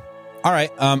 All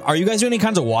right. Are you guys doing any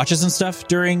kinds of watches and stuff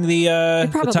during the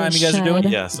time you guys are doing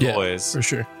it? Yes, always. For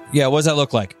sure. Yeah, what does that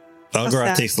look like?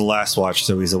 Elgaroth takes the last watch,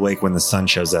 so he's awake when the sun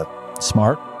shows up.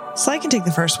 Smart. So I can take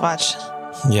the first watch.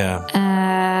 Yeah.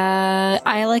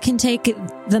 Isla can take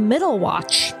the middle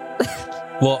watch.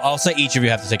 Well, I'll say each of you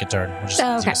have to take a turn. Which is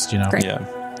Okay. just, you know. Great. Yeah.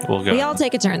 We'll go. We all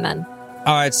take a turn then.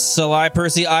 All right, Salai,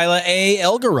 Percy, Isla, A,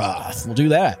 Elgaroth. We'll do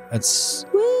that. That's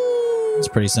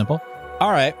pretty simple.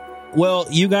 All right. Well,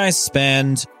 you guys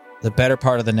spend the better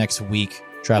part of the next week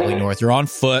traveling north. You're on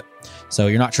foot, so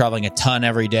you're not traveling a ton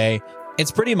every day. It's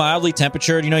pretty mildly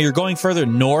temperatured. You know, you're going further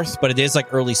north, but it is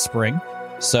like early spring,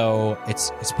 so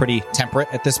it's pretty temperate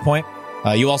at this point.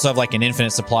 You also have like an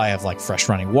infinite supply of like fresh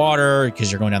running water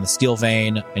because you're going down the steel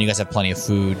vein, and you guys have plenty of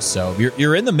food. So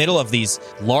you're in the middle of these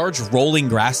large rolling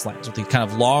grasslands with these kind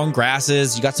of long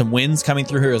grasses. You got some winds coming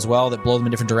through here as well that blow them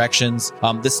in different directions.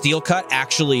 The steel cut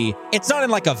actually, it's not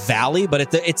in like a valley,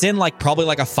 but it's in like probably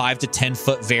like a 5 to 10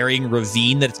 foot varying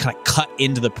ravine that it's kind of cut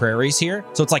into the prairies here.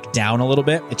 So it's like down a little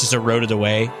bit. It just eroded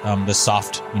away. The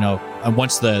soft, and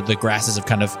once the grasses have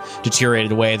kind of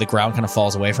deteriorated away, the ground kind of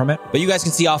falls away from it. But you guys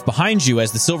can see off behind you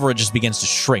as the silver just begins to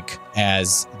shrink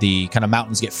as the kind of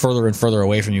mountains get further and further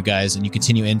away from you guys, and you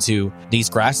continue into these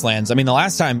grasslands. I mean, the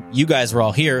last time you guys were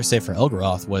all here, save for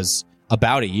Elgaroth, was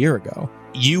about a year ago.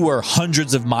 You were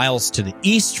hundreds of miles to the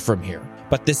east from here,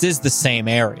 but this is the same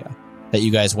area that you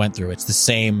guys went through. It's the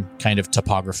same kind of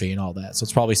topography and all that. So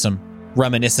it's probably some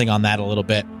reminiscing on that a little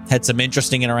bit. Had some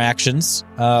interesting interactions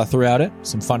throughout it,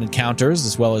 some fun encounters,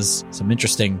 as well as some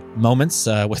interesting moments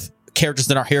with characters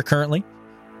that aren't here currently.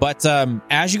 But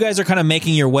as you guys are kind of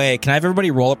making your way, can I have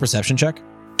everybody roll a perception check?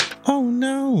 Oh,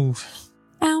 no.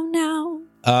 Oh, no.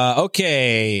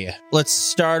 Okay. Let's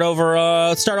start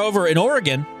over in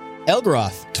Oregon.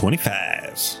 Elgaroth.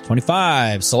 25.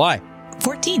 25. Salai.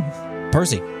 14.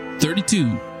 Percy. 32.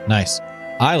 Nice.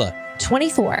 Isla.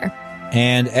 24.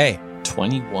 And A.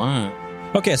 21.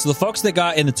 Okay, so the folks that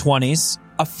got in the 20s,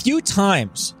 a few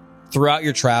times throughout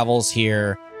your travels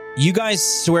here, you guys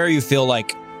swear you feel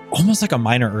like almost like a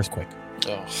minor earthquake.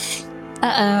 Oh.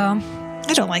 Uh-oh.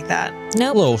 I don't like that. A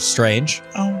Nope. little strange.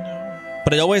 Oh, no.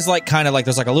 But it always like kind of like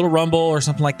there's like a little rumble or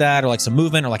something like that, or like some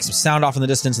movement or like some sound off in the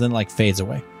distance and then like fades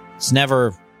away. It's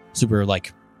never super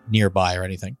like nearby or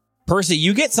anything. Percy,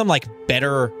 you get some like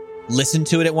better listen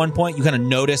to it at one point. You kind of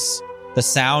notice the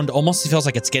sound almost feels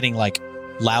like it's getting like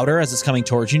louder as it's coming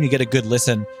towards you, and you get a good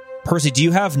listen. Percy, do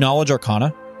you have Knowledge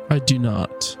Arcana? I do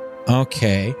not.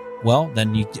 Okay. Well,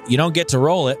 then you don't get to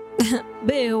roll it.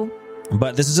 Boo.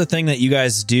 But this is a thing that you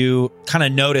guys do kind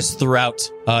of notice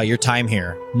throughout your time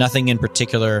here. Nothing in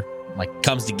particular like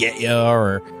comes to get you,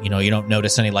 or you don't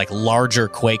notice any like larger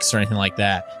quakes or anything like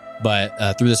that.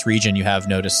 But through this region, you have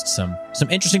noticed some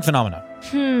interesting phenomena.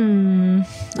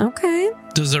 Okay.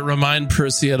 Does it remind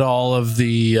Percy at all of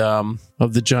the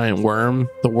giant worm,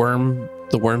 the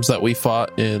worms that we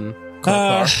fought in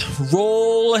Kothar?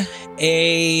 Roll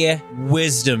a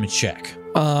wisdom check.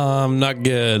 Not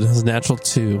good. It's a natural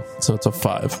 2, so it's a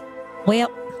 5.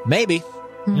 Well, Maybe.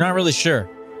 You're not really sure.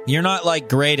 You're not like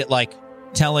great at like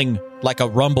telling like a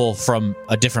rumble from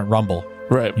a different rumble.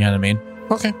 Right. You know what I mean?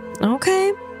 Okay.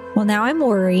 okay. Well, now I'm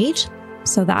worried.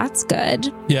 So that's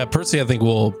good. Yeah, Percy, I think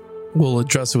we'll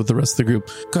address it with the rest of the group.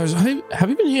 Guys, have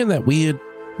you been hearing that weird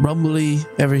rumbly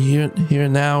ever here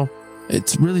and now?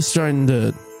 It's really starting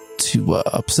to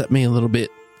upset me a little bit.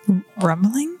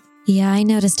 Rumbling? Yeah, I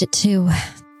noticed it too.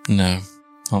 No,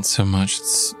 not so much.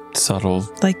 It's subtle.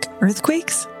 Like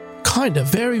earthquakes? Kind of,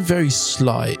 very, very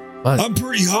slight. But I'm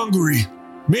pretty hungry.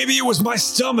 Maybe it was my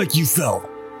stomach you felt.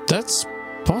 that's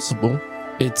possible.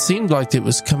 It seemed like it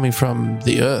was coming from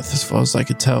the earth, as far as I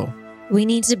could tell. We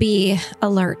need to be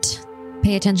alert.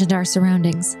 Pay attention to our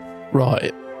surroundings.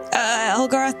 Right.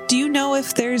 Elgaroth, do you know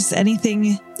if there's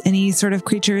any sort of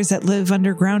creatures that live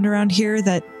underground around here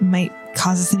that might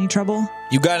cause us any trouble?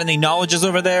 You got any knowledges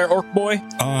over there, Orc Boy?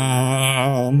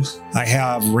 I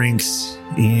have ranks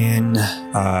in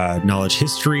knowledge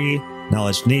history,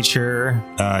 knowledge nature,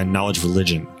 knowledge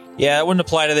religion. Yeah, it wouldn't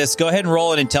apply to this. Go ahead and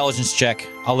roll an intelligence check.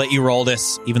 I'll let you roll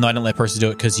this, even though I didn't let Percy do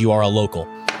it because you are a local.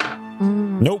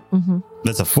 Nope. Mm-hmm.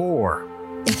 That's a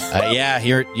 4. Yeah,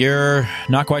 you're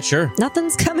not quite sure.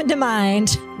 Nothing's coming to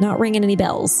mind. Not ringing any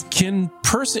bells. Can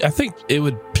Percy, I think it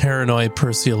would paranoid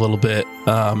Percy a little bit,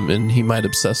 and he might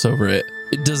obsess over it.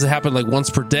 Does it happen like once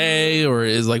per day, or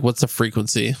is like, what's the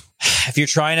frequency? If you're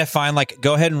trying to find, like,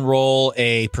 go ahead and roll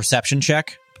a perception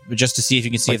check just to see if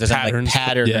you can see Like if there's any like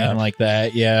pattern or anything like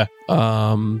that. Yeah.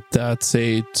 That's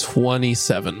a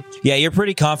 27. Yeah, you're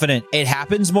pretty confident. It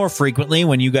happens more frequently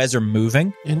when you guys are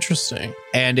moving, Interesting.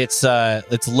 and it's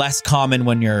less common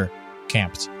when you're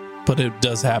camped. But it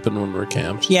does happen when we're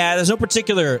camped. Yeah, there's no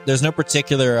particular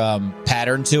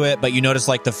pattern to it, but you notice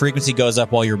like the frequency goes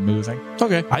up while you're moving.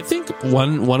 Okay. I think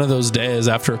one of those days,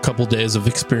 after a couple days of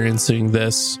experiencing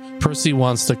this, Percy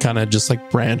wants to kind of just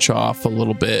like branch off a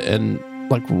little bit and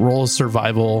like roll a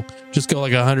survival, just go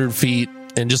like 100 feet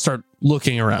and just start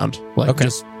looking around, like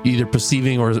just either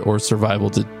perceiving or survival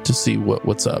to see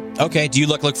what's up. Okay. Do you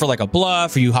look for like a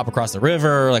bluff, or you hop across the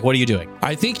river? Like, what are you doing?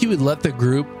 I think he would let the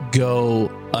group go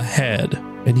ahead,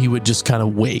 and he would just kind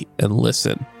of wait and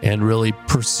listen and really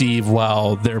perceive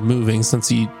while they're moving, since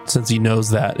he knows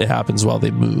that it happens while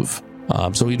they move.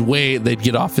 So he'd wait, they'd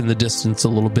get off in the distance a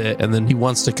little bit, and then he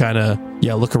wants to kind of,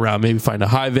 look around, maybe find a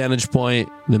high vantage point,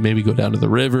 and then maybe go down to the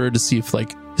river to see if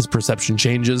like his perception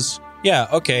changes. Yeah,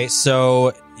 okay.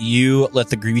 So you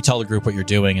tell the group what you're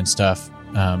doing and stuff,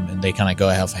 and they kind of go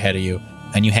ahead of you,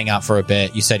 and you hang out for a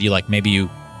bit. You said maybe you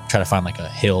try to find like a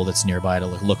hill that's nearby to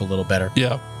look a little better.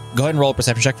 Yeah. Go ahead and roll a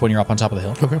perception check when you're up on top of the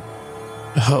hill. Okay.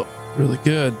 Oh, really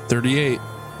good. 38.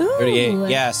 38.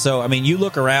 Yeah. So, I mean, you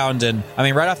look around, and I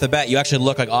mean, right off the bat, you actually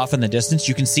look like off in the distance.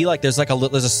 You can see like there's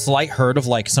a slight herd of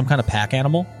like some kind of pack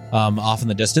animal off in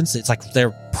the distance. It's like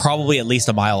they're probably at least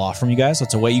a mile off from you guys. So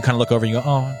it's a way you kind of look over and you go,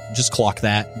 oh, just clock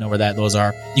that, know where those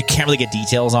are. You can't really get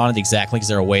details on it exactly because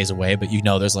they're a ways away, but you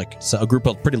know there's like a group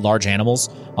of pretty large animals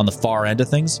on the far end of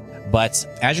things. But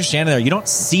as you're standing there, you don't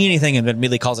see anything that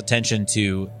immediately calls attention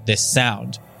to this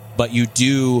sound, but you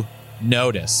do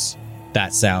notice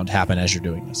that sound happen as you're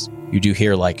doing this. You do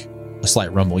hear like a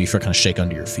slight rumble. You feel kind of shake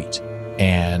under your feet,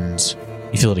 and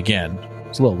you feel it again.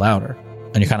 It's a little louder,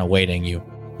 and you're kind of waiting. You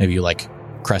like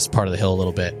crest part of the hill a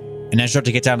little bit, and as you start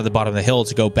to get down to the bottom of the hill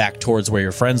to go back towards where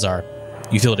your friends are,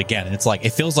 you feel it again, and it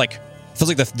feels like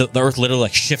the earth literally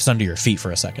like shifts under your feet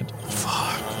for a second.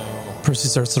 Fuck. Percy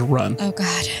starts to run. Oh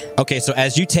God. Okay, so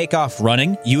as you take off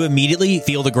running, you immediately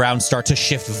feel the ground start to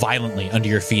shift violently under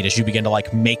your feet as you begin to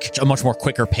like make a much more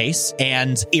quicker pace,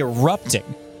 and erupting,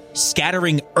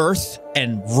 scattering earth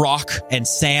and rock and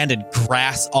sand and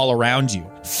grass all around you.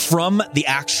 From the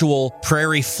actual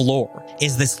prairie floor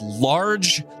is this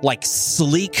large, like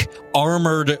sleek,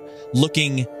 armored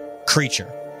looking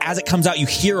creature. As it comes out, you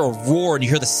hear a roar and you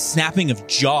hear the snapping of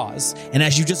jaws. And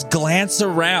as you just glance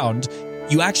around,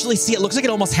 you actually see it looks like it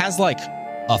almost has like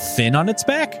a fin on its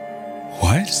back.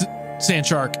 What? Sand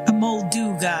shark. A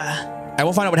Molduga. And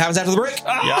we'll find out what happens after the break.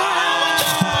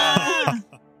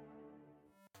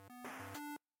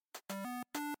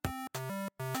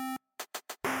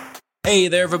 Hey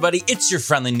there, everybody. It's your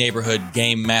friendly neighborhood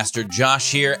game master,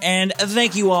 Josh here, and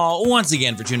thank you all once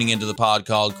again for tuning into the pod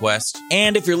called Quest.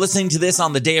 And if you're listening to this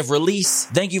on the day of release,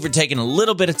 thank you for taking a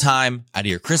little bit of time out of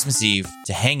your Christmas Eve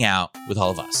to hang out with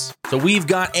all of us. So we've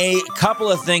got a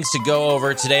couple of things to go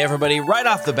over today, everybody. Right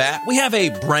off the bat, we have a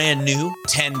brand new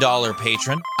 $10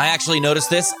 patron. I actually noticed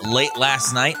this late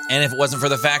last night, and if it wasn't for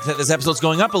the fact that this episode's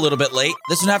going up a little bit late,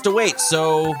 this would have to wait.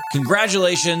 So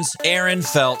congratulations, Aaron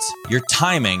Felt. Your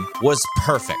timing was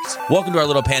perfect. Welcome to our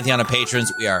little pantheon of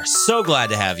patrons. We are so glad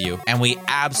to have you, and we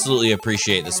absolutely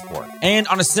appreciate the support. And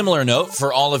on a similar note,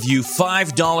 for all of you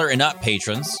 $5 and up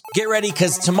patrons, get ready,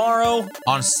 because tomorrow,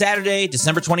 on Saturday,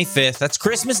 December 25th, that's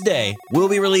Christmas Day, we'll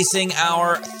be releasing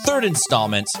our third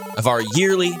installment of our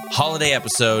yearly holiday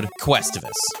episode,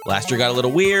 Questivus. Last year got a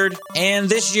little weird, and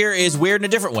this year is weird in a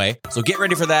different way, so get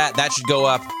ready for that. That should go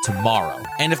up tomorrow.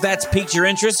 And if that's piqued your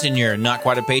interest and you're not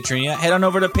quite a patron yet, head on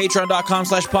over to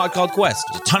patreon.com/podcalledquest.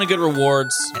 There's a ton of good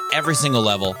rewards at every single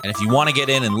level, and if you want to get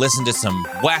in and listen to some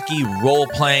wacky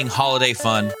role-playing holiday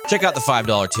fun, check out the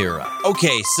 $5 tier up.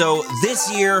 Okay, so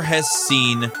this year has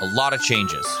seen a lot of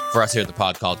changes for us here at the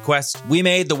Pod Called Quest. We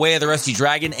made The Way of the Rusty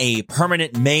Dragon a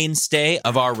permanent mainstay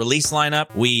of our release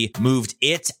lineup. We moved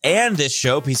it and this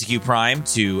show, PCQ Prime,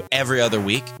 to every other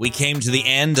week. We came to the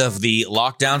end of the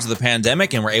lockdowns of the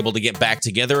pandemic and were able to get back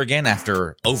together again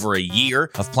after over a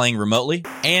year of playing remotely.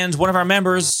 And one of our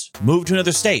members moved to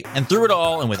another state. And through it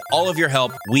all, and with all of your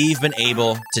help, we've been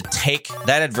able to take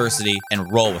that adversity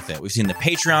and roll with it. We've seen the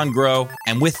Patreon grow,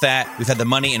 and with that, we've had the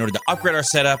money in order to upgrade our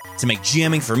setup, to make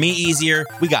GMing for me easier.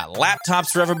 We got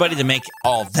laptops for everybody to make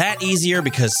all that easier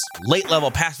because late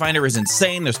level Pathfinder is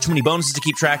insane. There's too many bonuses to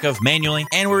keep track of manually.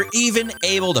 And we're even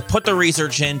able to put the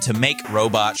research in to make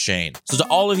Robot Shane. So to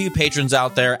all of you patrons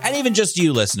out there, and even just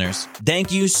you listeners,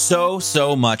 thank you so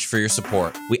much for your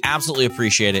support. We absolutely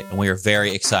appreciate it, and we are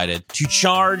very excited to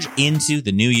charge into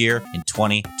the new year in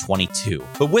 2022.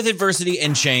 But with adversity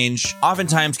and change,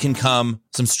 oftentimes can come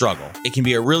some struggle. It can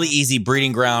be a really easy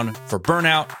breeding ground for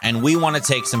burnout, and we want to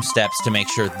take some steps to make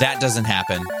sure that doesn't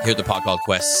happen here at the Pod Called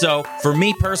Quest. So for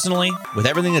me personally, with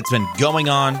everything that's been going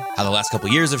on, how the last couple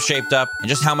years have shaped up, and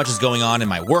just how much is going on in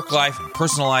my work life and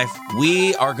personal life,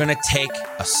 we are going to take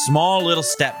a small little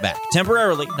step back.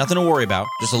 Temporarily, nothing to worry about.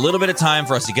 Just a little bit of time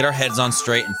for us to get our heads on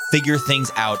straight and figure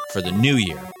things out for the new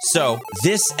year. So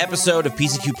this episode of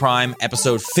PCQ Prime,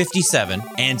 episode 57,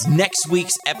 and next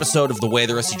week's episode of The Way of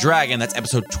the Rusty Dragon, that's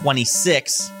episode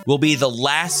 26, will be the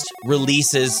last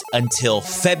releases until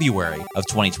February of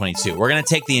 2022. We're going to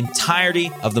take the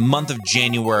entirety of the month of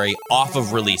January off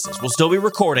of releases. We'll still be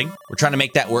recording. We're trying to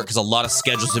make that work because a lot of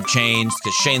schedules have changed,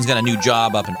 because Shane's got a new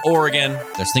job up in Oregon.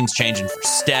 There's things changing for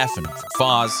Steph and for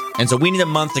Foz. And so we need a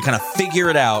month to kind of figure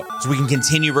it out so we can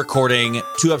continue recording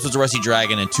 2 episodes of Rusty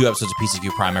Dragon and 2 episodes of PCQ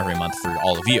Prime every month for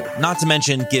all of you. Not to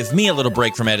mention, give me a little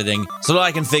break from editing so that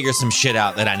I can figure some shit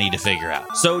out that I need to figure out.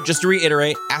 So just to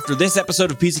reiterate, after this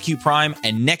episode of PCQ Prime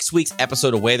and next week's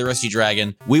episode of Way of the Rusty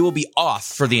Dragon, we will be off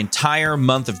for the entire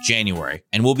month of January,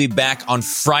 and we'll be back on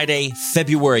Friday,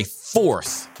 February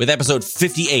 4th with episode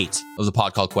 58 of the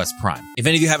Pod Called Quest Prime. If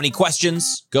any of you have any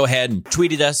questions, go ahead and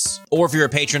tweet at us, or if you're a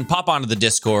patron, pop onto the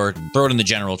Discord and throw it in the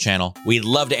general channel. We'd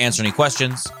love to answer any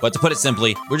questions, but to put it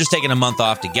simply, we're just taking a month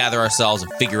off to gather ourselves and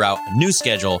figure out a new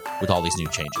schedule with all these new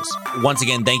changes. Once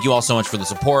again, thank you all so much for the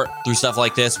support through stuff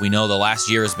like this. We know the last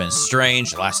year has been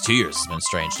strange. The last 2 years has been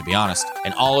strange, to be honest.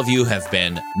 And all of you have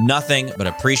been nothing but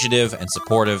appreciative and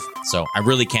supportive. So I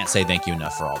really can't say thank you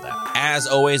enough for all that. As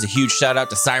always, a huge shout out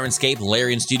to Sirenscape,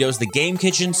 Larian Studios, The Game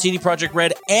Kitchen, CD Projekt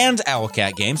Red, and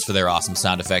Owlcat Games for their awesome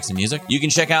sound effects and music. You can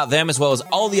check out them as well as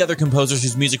all the other composers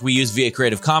whose music we use via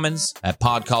Creative Commons at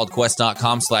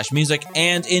podcalledquest.com/music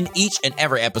and in each and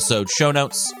every episode show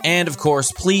notes. And of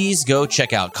course, please go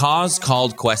check out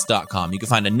causecalledquest.com. You can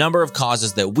find a number of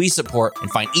causes that we support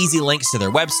and find easy links to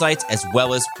their websites as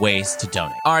well as ways to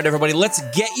donate. All right, everybody, let's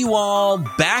get you all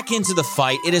back into the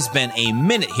fight. It has been a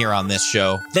minute here on this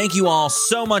show. Thank you all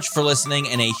so much for listening,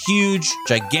 and a huge,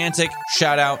 gigantic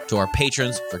shout out to our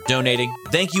patrons for donating.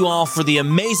 Thank you all for the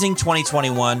amazing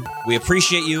 2021. We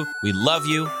appreciate you. We love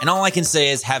you. And all I can say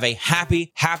is have a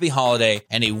happy holiday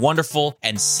and a wonderful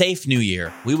and safe new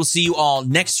year. We will see you all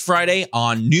next Friday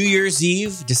on New Year's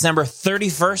Eve, December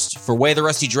 31st for Way of the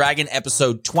Rusty Dragon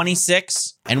episode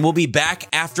 26. And we'll be back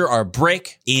after our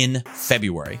break in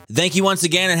February. Thank you once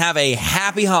again and have a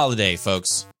happy holiday,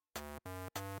 folks.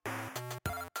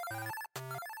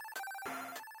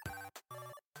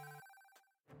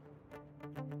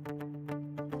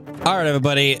 All right,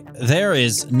 everybody, there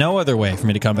is no other way for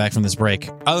me to come back from this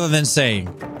break other than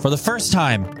saying, for the first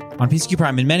time on PCQ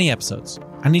Prime in many episodes,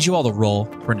 I need you all to roll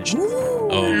for initiative.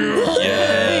 Oh,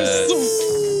 yes.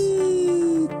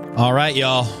 All right,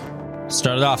 y'all.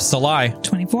 Started off, Salai.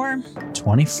 24.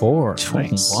 24.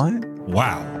 Nice. What?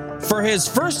 Wow. For his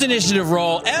first initiative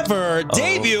roll ever,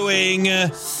 debuting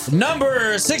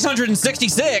number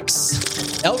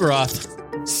 666, Elgaroth.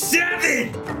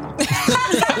 7!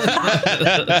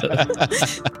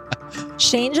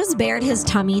 Shane just bared his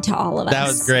tummy to all of us. That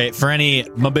was great. For any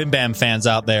Mabim Bam fans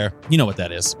out there, you know what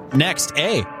that is. Next,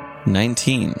 A.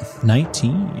 19.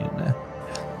 19.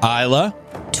 Isla.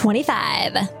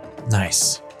 25.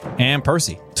 Nice. And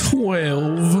Percy.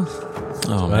 12.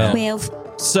 Oh, man. 12.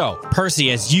 So,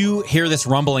 Percy, as you hear this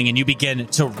rumbling and you begin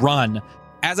to run,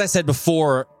 as I said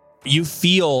before, you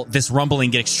feel this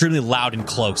rumbling get extremely loud and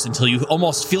close until you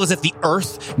almost feel as if the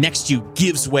earth next to you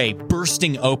gives way,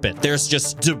 bursting open. There's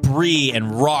just debris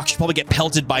and rocks. You probably get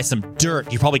pelted by some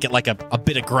dirt. You probably get like a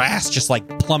bit of grass just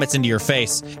like plummets into your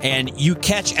face. And you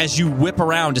catch, as you whip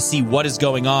around to see what is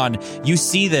going on, you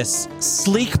see this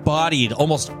sleek-bodied,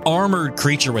 almost armored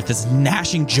creature with this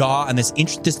gnashing jaw and this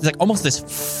like almost this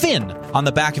fin on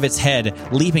the back of its head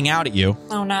leaping out at you.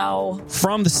 Oh, no.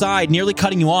 From the side, nearly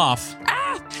cutting you off.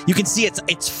 You can see it's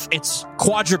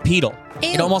quadrupedal. Ew.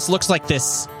 It almost looks like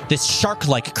this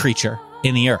shark-like creature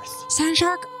in the earth. Sand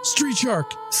shark? Street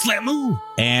shark. Slamoo!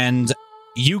 And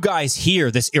you guys hear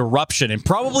this eruption and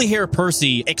probably hear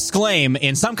Percy exclaim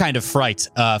in some kind of fright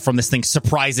from this thing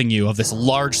surprising you, of this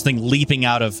large thing leaping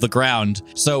out of the ground.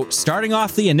 So starting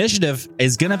off the initiative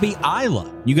is going to be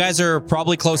Isla. You guys are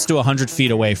probably close to 100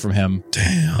 feet away from him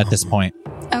at this point.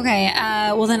 Okay,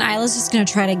 well then Isla's just going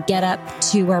to try to get up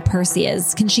to where Percy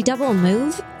is. Can she double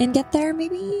move and get there,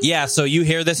 maybe? Yeah, so you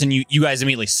hear this and you guys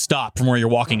immediately stop from where you're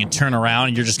walking and turn around,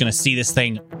 and you're just going to see this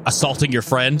thing assaulting your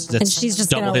friend that's and she's just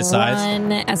double his size.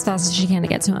 Run as fast as she can to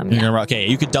get to him. Yeah. Okay,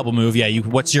 you could double move. Yeah,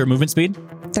 what's your movement speed?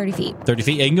 30 feet. 30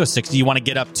 feet? Yeah, you can go 60. You want to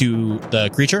get up to the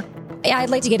creature? Yeah,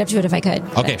 I'd like to get up to it if I could.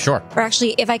 Okay, sure. Or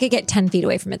actually, if I could get 10 feet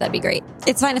away from it, that'd be great.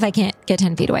 It's fine if I can't get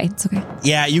 10 feet away. It's okay.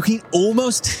 Yeah, you can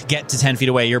almost get to 10 feet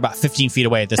away. You're about 15 feet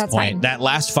away at this That's point. fine. That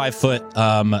last 5 foot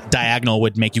diagonal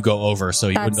would make you go over, so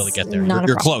you wouldn't be able to get there. not a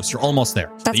You're problem. close. You're almost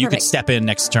there. That's you could perfect. step in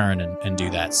next turn and do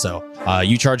that. So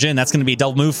you charge in. That's going to be a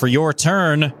double move for your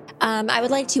turn. I would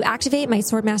like to activate my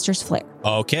Swordmaster's Flare.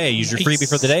 Okay, use your freebie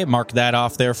for the day. Mark that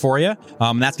off there for you.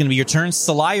 That's going to be your turn.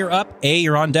 Salai, you're up. A,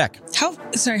 you're on deck.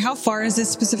 How far is this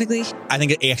specifically? I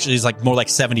think it actually is like more like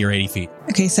 70 or 80 feet.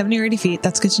 Okay, 70 or 80 feet.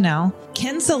 That's good to know.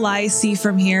 Can Salai see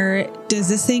from here? Does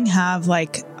this thing have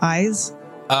like eyes? Do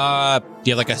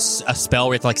you have like a spell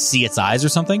where you have to like see its eyes or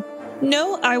something?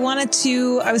 No, I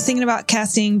was thinking about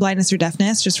casting blindness or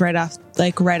deafness just right off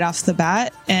the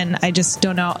bat. And I just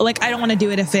don't know. Like, I don't want to do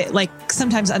it if it, like,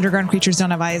 sometimes underground creatures don't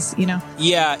have eyes, you know?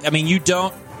 Yeah, I mean, you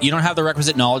don't have the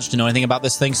requisite knowledge to know anything about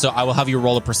this thing, so I will have you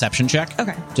roll a perception check.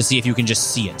 Okay. To see if you can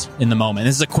just see it in the moment.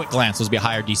 This is a quick glance, so it's be a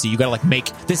higher DC. You gotta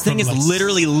this thing is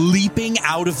literally leaping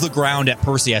out of the ground at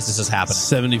Percy as this is happening.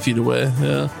 70 feet away.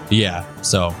 Yeah. Yeah,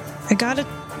 so. I got a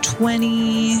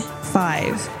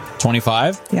 25.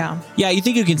 25? Yeah. Yeah, you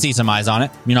think you can see some eyes on it.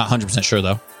 You're not 100% sure,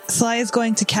 though. Sly is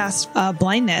going to cast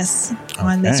blindness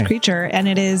on this creature, and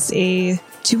it is a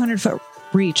 200-foot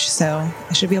reach, so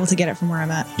I should be able to get it from where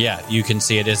I'm at. Yeah, you can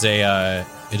see it is a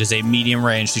medium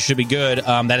range, so you should be good.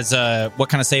 That is what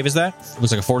kind of save is that?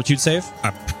 Looks like a fortitude save.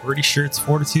 I'm pretty sure it's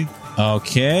fortitude.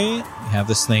 Okay, have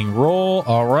this thing roll.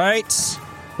 All right,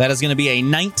 that is going to be a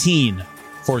 19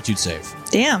 fortitude save.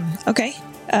 Damn. Okay.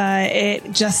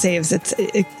 It just saves.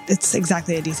 It's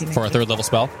exactly a DC 19. For a third level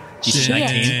spell. DC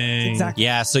 19. Exactly.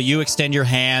 Yeah, so you extend your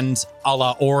hand a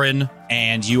la Orin,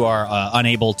 and you are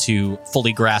unable to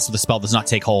fully grasp. The spell does not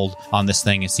take hold on this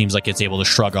thing. It seems like it's able to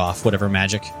shrug off whatever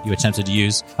magic you attempted to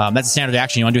use. That's a standard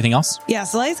action. You want to do anything else? Yeah,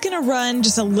 Salai's gonna run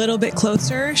just a little bit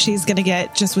closer. She's gonna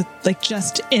get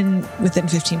within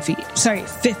 15 feet. Sorry,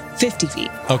 50 feet.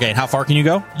 Okay, and how far can you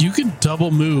go? You can double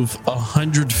move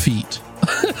 100 feet.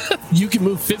 You can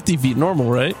move 50 feet normal,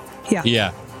 right? Yeah.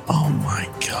 Yeah. Oh my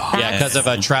god. Yeah, because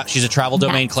of she's a travel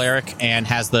domain cleric and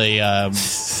has the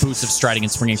boost of striding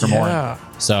and springing from Orin.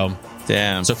 So,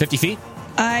 damn. So 50 feet?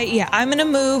 I'm gonna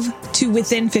move to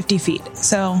within 50 feet.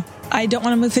 So I don't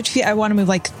want to move 50 feet. I want to move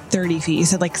like 30 feet. You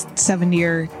said like 70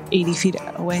 or 80 feet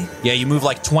away. Yeah, you move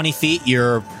like 20 feet.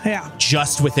 You're Yeah.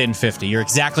 just within 50. You're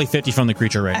exactly 50 from the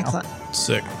creature right Excellent. now.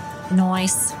 Sick.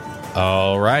 Nice.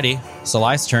 Alrighty.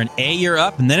 Salai's turn. A, you're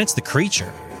up, and then it's the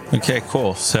creature. Okay,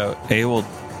 cool. So A will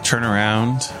turn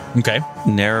around, Okay.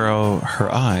 narrow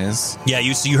her eyes. Yeah,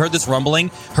 you heard this rumbling,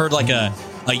 heard like a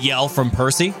yell from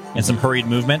Percy and some hurried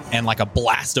movement and like a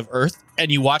blast of earth. And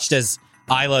you watched as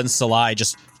Isla and Salai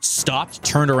just stopped,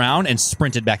 turned around, and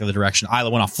sprinted back in the direction. Isla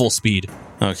went off full speed,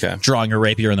 Okay. drawing her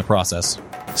rapier in the process.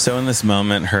 So in this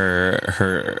moment,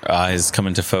 her eyes come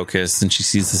into focus, and she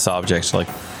sees this object like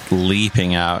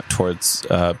leaping out towards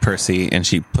Percy, and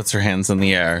she puts her hands in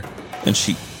the air, and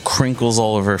she crinkles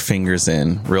all of her fingers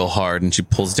in real hard, and she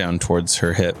pulls down towards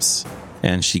her hips,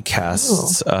 and she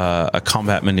casts a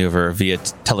combat maneuver via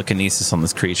telekinesis on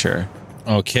this creature.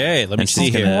 Okay, let me And see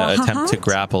she's going here. to attempt to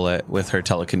grapple it with her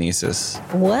telekinesis.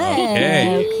 What?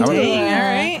 Okay. Dang, all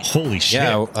right. Holy shit.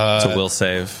 Yeah, It's a will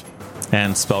save.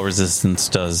 And spell resistance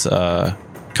does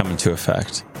come into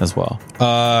effect as well.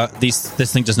 This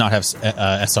thing does not have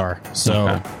SR, so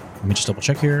Okay. let me just double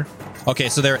check here. Okay,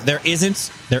 so there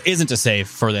isn't a save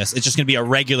for this. It's just going to be a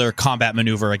regular combat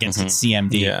maneuver against its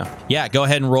CMD. Yeah. Go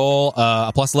ahead and roll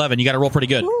a plus 11. You got to roll pretty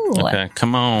good. Ooh. Okay,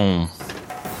 come on.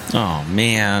 Oh,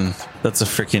 man. That's a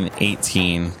freaking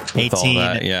 18. With all 18.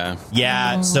 that, yeah.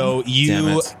 Yeah, so Damn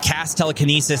you it. cast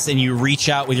telekinesis and you reach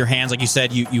out with your hands, like you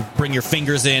said, you bring your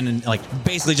fingers in and like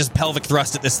basically just pelvic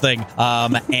thrust at this thing,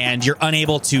 and you're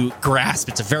unable to grasp.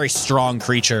 It's a very strong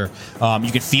creature.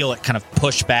 You can feel it kind of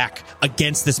push back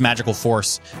against this magical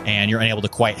force, and you're unable to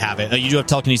quite have it. You do have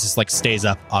telekinesis, like stays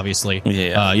up, obviously.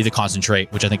 Yeah. You have to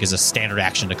concentrate, which I think is a standard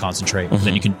action to concentrate.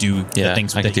 Then you can do the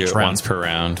things I that can do each it round. once per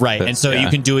round. Right, but, and so yeah. you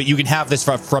can do it. You can have this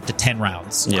for up to 10 10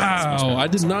 rounds. Wow, I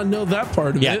did not know that part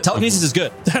of it. Yeah, telekinesis is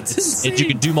good. That's insane. You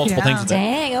can do multiple things with it.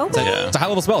 Dang, okay. It's a high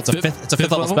level spell. It's a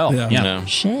fifth level spell. Yeah.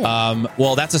 Shit.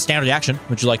 Well, that's a standard action.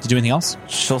 Would you like to do anything else?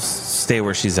 She'll stay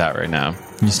where she's at right now.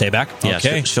 You stay back? Yeah,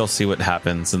 Okay. she'll see what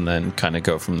happens and then kind of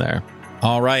go from there.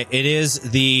 All right. It is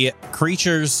the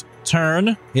creature's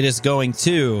turn. It is going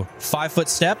to 5-foot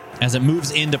step. As it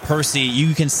moves into Percy,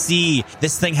 you can see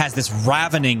this thing has this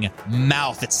ravening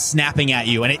mouth that's snapping at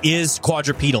you, and it is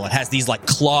quadrupedal. It has these like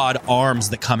clawed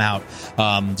arms that come out,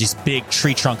 this big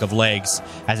tree trunk of legs,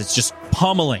 as it's just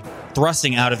pummeling,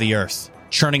 thrusting out of the earth,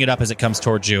 churning it up as it comes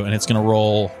towards you, and it's going to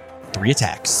roll 3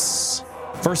 attacks.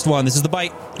 First one, this is the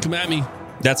bite. Come at me.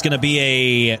 That's going to be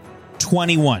a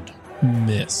 21.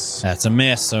 Miss. That's a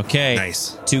miss. Okay.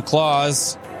 Nice. 2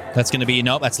 claws. That's going to be,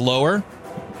 nope, that's lower.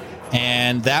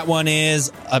 And that one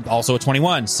is also a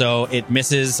 21. So it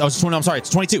misses. Oh, it's 20. I'm sorry. It's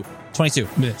 22. 22.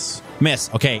 Miss.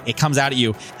 Okay. It comes out at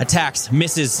you. Attacks.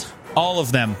 Misses. All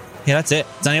of them. Yeah, that's it.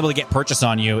 It's unable to get purchase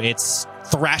on you. It's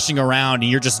thrashing around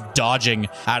and you're just dodging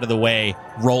out of the way,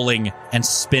 rolling and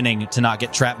spinning to not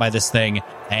get trapped by this thing.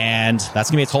 And that's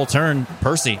going to be its whole turn.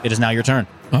 Percy, it is now your turn.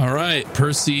 All right.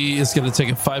 Percy is going to take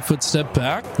a 5-foot step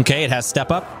back. Okay. It has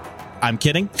step up. I'm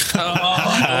kidding.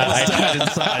 I died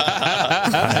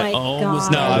inside. Oh my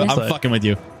God. No, I'm fucking with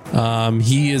you.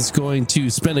 He is going to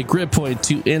spend a grit point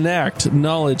to enact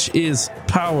knowledge is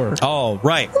power. Oh,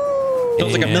 right.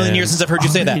 Feels like a million years since I've heard you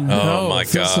say that. Oh my it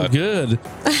feels so God. good.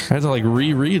 I had to like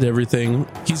reread everything.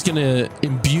 He's going to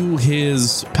imbue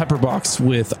his pepper box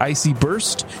with icy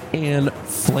burst and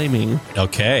flaming.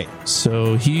 Okay.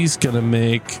 So he's going to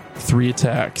make 3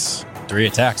 attacks 3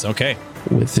 attacks. Okay.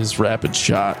 with his rapid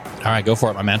shot All right, go for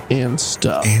it, my man. and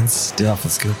stuff. And stuff.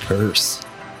 Let's go Purse.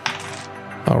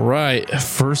 All right.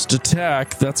 First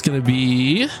attack. That's going to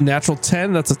be natural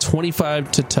 10. That's a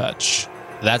 25 to touch.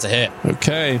 That's a hit.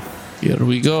 Okay. Here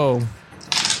we go.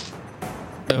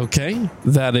 Okay.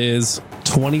 That is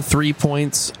 23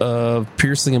 points of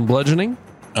piercing and bludgeoning.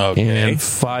 Okay. And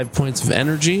 5 points of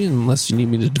energy, unless you need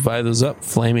me to divide those up.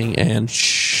 Flaming and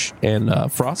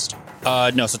frost.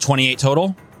 No, so 28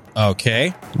 total.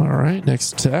 Okay. All right.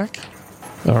 Next attack.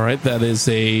 All right. That is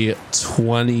a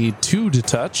 22 to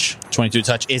touch. 22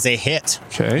 touch is a hit.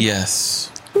 Okay.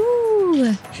 Yes.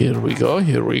 Ooh. Here we go.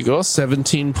 Here we go.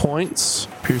 17 points.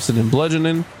 Piercing and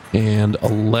bludgeoning. And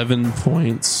 11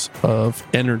 points of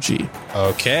energy.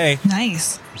 Okay.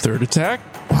 Nice. Third attack.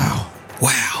 Wow.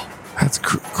 Wow. That's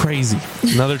crazy.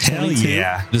 Another 22.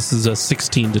 yeah. This is a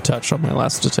 16 to touch on my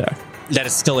last attack. That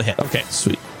is still a hit. Okay,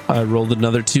 sweet. I rolled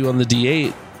another 2 on the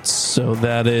D8. So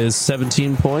that is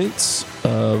 17 points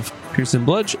of piercing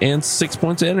bludge and 6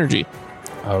 points of energy.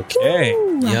 Okay.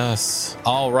 Yes.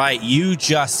 All right. You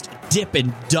just dip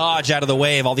and dodge out of the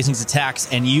way of all these things'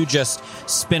 attacks, and you just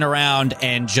spin around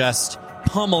and just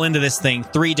pummel into this thing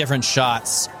 3 different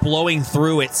shots, blowing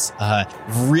through its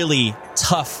really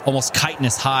tough, almost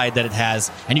chitinous hide that it has.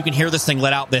 And you can hear this thing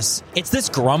let out this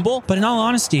grumble, but in all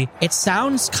honesty, it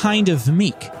sounds kind of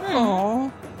meek.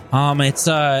 Aww.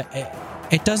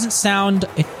 It doesn't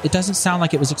sound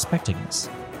like it was expecting this.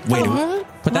 Wait, What?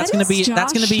 But that's What gonna be is your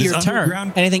This turn.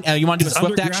 underground- Anything you want to do a this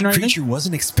swift action or underground anything? creature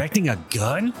wasn't expecting a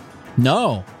gun?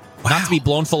 No, not Wow. to be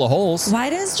blown full of holes.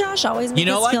 Why does Josh always make You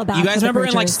know us feel what? bad? You guys for the remember in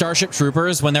like creatures? Starship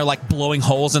Troopers when they're like blowing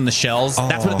holes in the shells?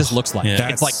 That's what this looks like. Yeah.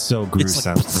 It's like so it's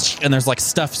like, gruesome. and there's like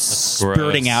stuff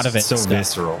spurting out of it. So and stuff.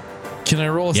 visceral. Can I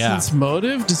roll a Yeah. sense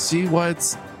motive to see why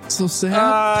it's so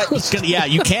sad? Yeah,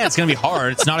 you can. It's gonna be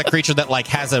hard. It's not a creature that like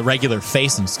has a regular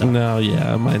face and stuff. No,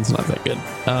 yeah, mine's not that good.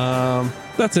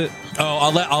 That's it.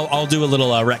 Oh, I'll do a little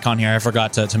retcon here. I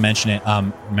forgot to mention it.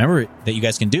 Remember that you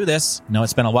guys can do this. No,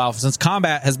 it's been a while since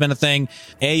combat has been a thing.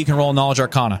 You can roll Knowledge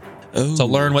Arcana. Ooh. So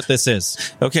learn what this is.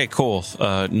 Okay, cool.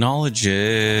 Knowledge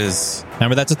is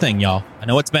Remember, that's a thing, y'all. I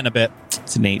know it's been a bit.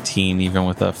 it's an 18, even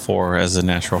with a 4 as a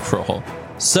natural roll.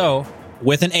 So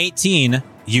with an 18,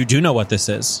 you do know what this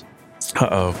is.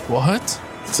 Uh-oh. What?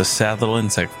 It's a sad little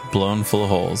insect blown full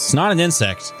of It's holes. not an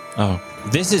insect. Oh.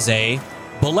 This is a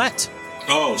bullet.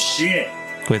 Oh, shit.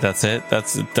 Wait, that's it?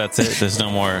 That's it? There's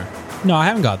no more. No, I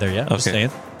haven't got there yet. Just Okay. saying.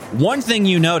 One thing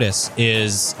you notice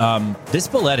is this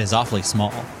bullet is awfully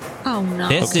small. Oh no.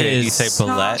 This Okay, is you say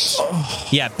bullet.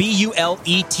 Yeah, Bullette.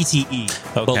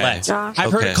 Okay. Bullet. Josh.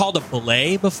 I've heard Okay. it called a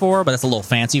bullet before, but that's a little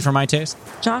fancy for my taste.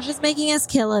 Josh is making us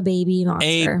kill a baby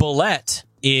monster. A bullet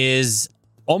is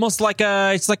almost like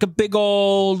a big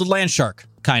old land shark,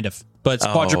 kind of, but it's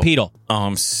quadrupedal. Oh,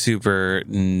 I'm super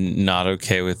not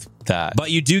okay with that. But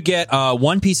you do get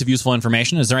one piece of useful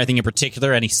information. Is there anything in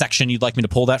particular, any section you'd like me to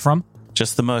pull that from?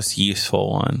 Just the most useful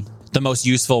one. The most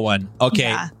useful one.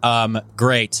 Okay. Yeah.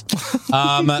 Great.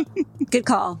 Good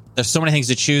call. There's so many things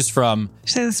to choose from.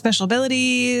 Say the special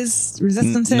abilities,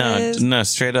 resistances. No,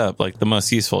 straight up. Like the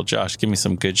most useful, Josh. Give me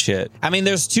some good shit. I mean,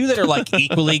 there's two that are like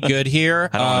equally good here.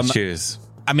 I don't want to choose.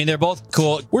 I mean, they're both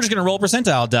cool. We're just going to roll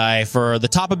percentile die. For the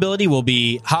top ability will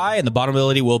be high and the bottom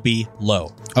ability will be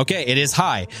low. Okay, it is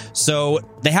high. So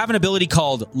they have an ability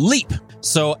called Leap.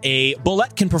 So a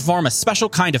bullet can perform a special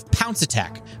kind of pounce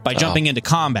attack by jumping into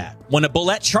combat. When a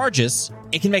bullet charges,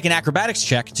 it can make an acrobatics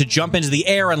check to jump into the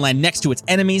air and land next to its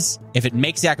enemies. If it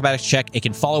makes the acrobatics check, it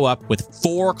can follow up with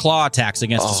 4 claw attacks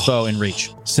against its foe in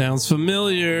reach. Sounds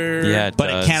familiar. Yeah, But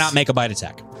it cannot make a bite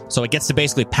attack. So it gets to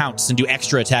basically pounce and do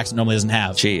extra attacks it normally doesn't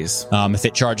have. Jeez. If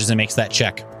it charges and makes that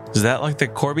check. Is that like the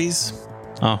Corbies?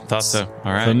 Oh, thought so.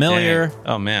 All right. Familiar. Dang.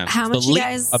 Oh, man. How The much you Leap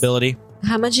guys? ability.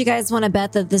 How much you guys want to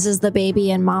bet that this is the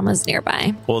baby and Mama's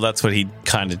nearby? Well, that's what he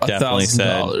kind of definitely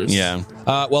said. $1,000.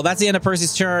 Yeah. Well, that's the end of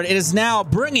Percy's turn. It is now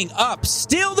bringing up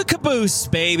Still the Caboose,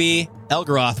 baby.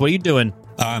 Elgaroth, what are you doing?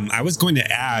 I was going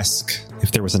to ask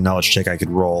if there was a knowledge check I could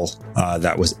roll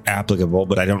that was applicable,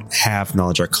 but I don't have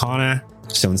knowledge arcana.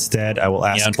 So instead, I will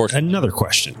ask another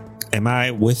question. Am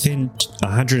I within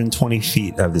 120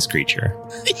 feet of this creature?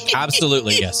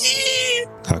 Absolutely, yes.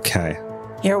 Okay.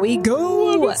 Here we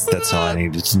go. That's all I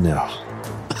needed to know.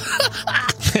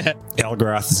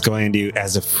 Elgaroth is going to,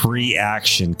 as a free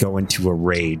action, go into a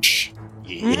rage.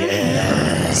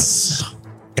 Yes.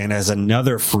 And as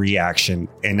another free action,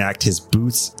 enact his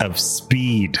Boots of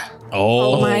Speed.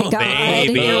 Oh my God.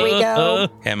 baby. Here we go.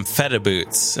 Ampheta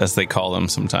boots, as they call them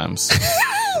sometimes.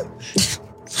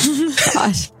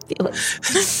 God,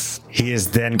 Felix. He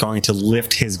is then going to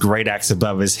lift his great axe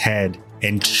above his head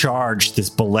and charge this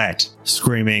bullet,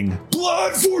 screaming,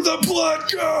 "Blood for the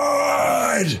blood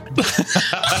god!"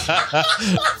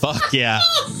 Fuck yeah.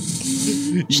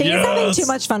 Shane's having too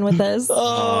much fun with this.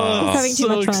 Oh, He's having too so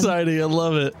much fun. exciting. I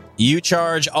love it. You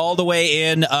charge all the way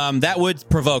in. That would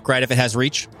provoke, right, if it has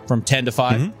reach from 10 to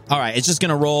 5. Mm-hmm. All right, it's just going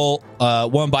to roll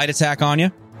 1 bite attack on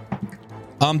you.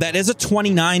 That is a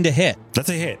 29 to hit. That's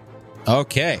a hit.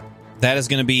 Okay. That is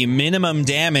going to be minimum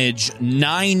damage,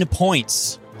 9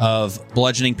 points of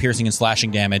bludgeoning, piercing, and slashing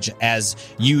damage as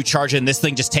you charge in. This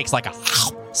thing just takes like a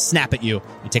snap at you.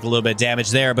 You take a little bit of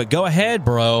damage there, but go ahead,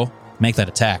 bro. Make that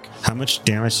attack. How much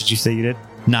damage did you say you did?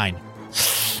 9.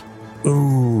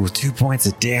 Ooh, 2 points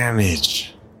of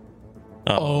damage.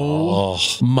 Oh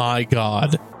my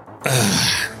God.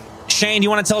 Shane, you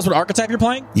want to tell us what archetype you're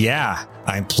playing? Yeah,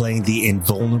 I'm playing the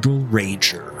Invulnerable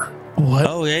Rager. What?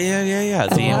 Oh, yeah.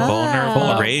 The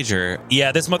invulnerable rager.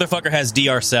 Yeah, this motherfucker has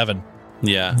DR7.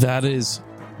 Yeah. That is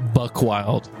buck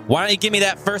wild. Why don't you give me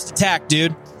that first attack,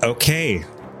 dude? Okay,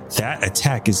 that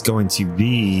attack is going to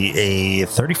be a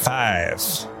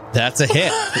 35. That's a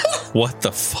hit. What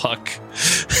the fuck?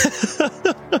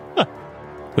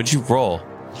 What'd you roll?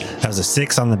 That was a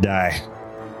 6 on the die.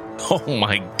 Oh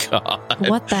my God.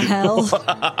 What the hell?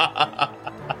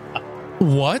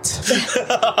 What?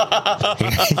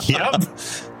 Yep.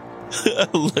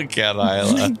 Look at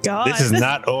Isla. God. This is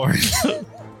not orange.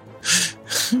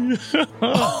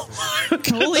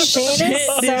 Holy Shane shit. is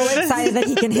so excited that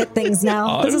he can hit things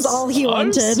now. This is all he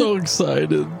wanted. I'm so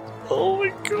excited. Oh my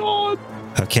God.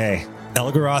 Okay,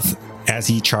 Elgaroth, as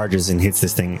he charges and hits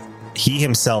this thing, he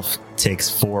himself takes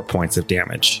 4 points of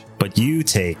damage, but you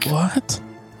take What?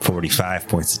 45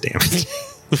 points of damage.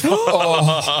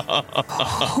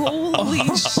 Holy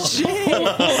shit.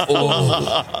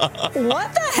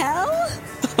 What the hell?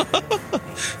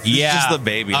 Yeah. Just the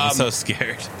baby. I'm Um, so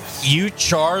scared. You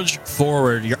charge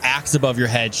forward, your axe above your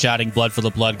head, shouting blood for the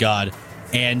blood god.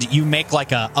 And you make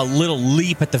like a little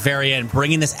leap at the very end,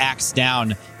 bringing this axe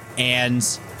down. And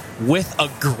with a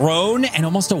groan and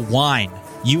almost a whine,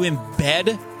 you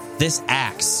embed this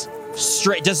axe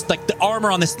straight, just like the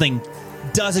armor on this thing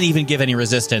doesn't even give any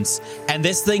resistance. And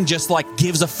this thing just like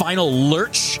gives a final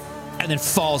lurch and then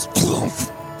falls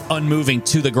unmoving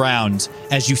to the ground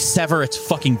as you sever its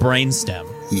fucking brainstem.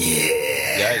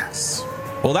 Yikes.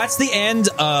 Well, that's the end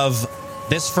of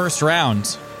this first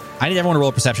round. I need everyone to roll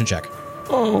a perception check.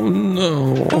 Oh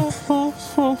no. Uh-oh.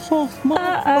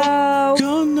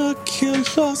 Gonna kill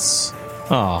us.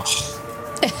 Oh,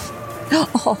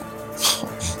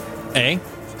 A,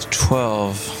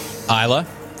 12. Isla,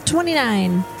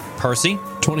 29. Percy,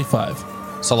 25.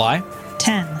 Salai,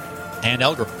 10. and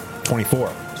Elgar.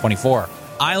 24. 24.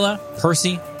 Isla,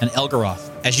 Percy, and Elgaroth.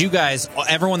 As you guys,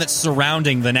 everyone that's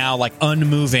surrounding the now like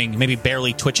unmoving, maybe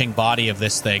barely twitching body of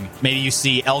this thing, maybe you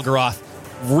see Elgaroth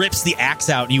rips the axe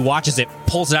out and you watch as it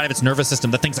pulls it out of its nervous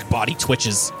system. The thing's like body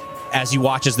twitches as you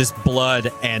watch as this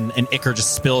blood and ichor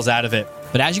just spills out of it.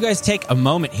 But as you guys take a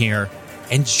moment here,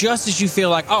 and just as you feel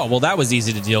like, oh, well, that was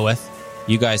easy to deal with,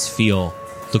 you guys feel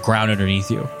the ground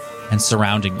underneath you and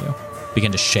surrounding you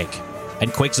begin to shake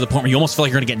and quake to the point where you almost feel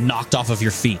like you're going to get knocked off of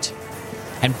your feet.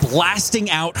 And blasting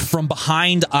out from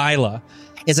behind Isla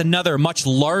is another much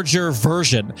larger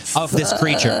version of this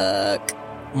creature.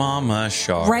 Mama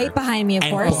shark. Right behind me, of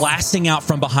And course. blasting out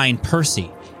from behind Percy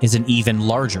is an even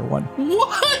larger one.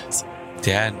 What?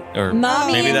 Dad, or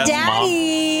Mommy maybe and that's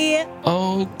Daddy.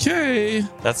 Okay.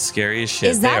 That's scary as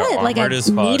shit. Is They that are like a armored as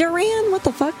fuck. Nidoran? What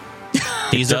the fuck?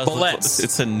 These are Does look- bullets.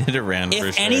 It's a Nidoran for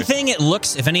If sure. anything, it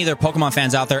looks, if any of their Pokemon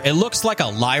fans out there, it looks like a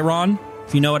Lyron,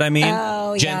 if you know what I mean.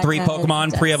 Oh, Gen yeah, 3 it does, Pokemon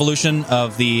it does. pre-evolution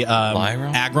of the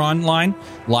Lyron? Agron line.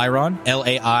 Lyron,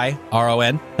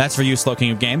 Lairon. That's for you, Slow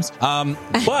King of Games. But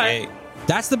Hey,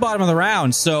 that's the bottom of the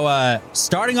round. So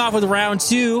starting off with round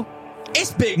 2,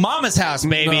 it's Big Mama's house,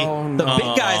 baby. No, the no.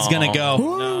 big guy's gonna go.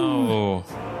 no.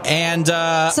 And So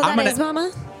I'm that gonna... is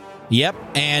Mama? Yep,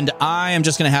 and I am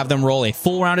just going to have them roll a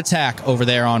full round attack over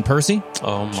there on Percy.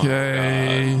 Oh my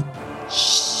Okay.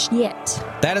 Shit.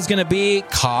 That is going to be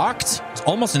cocked. It's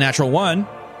almost a natural 1.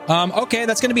 Okay,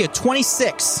 that's going to be a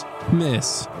 26.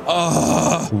 Miss.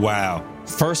 Wow.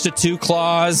 First of 2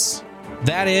 claws.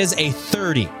 That is a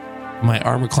 30. My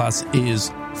armor class is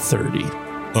 30.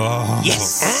 Oh.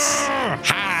 Yes.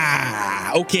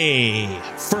 Ha! Okay.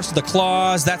 First of the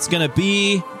claws. That's going to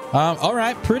be... all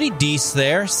right, pretty decent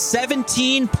there.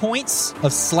 17 points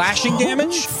of slashing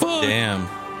damage. God. Damn.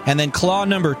 And then claw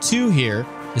number 2 here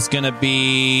is going to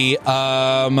be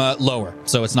lower.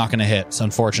 So it's not going to hit,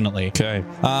 unfortunately. Okay.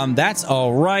 That's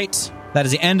all right. That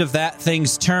is the end of that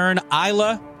thing's turn.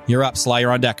 Isla, you're up. Sly,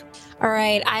 you're on deck. All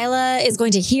right. Isla is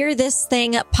going to hear this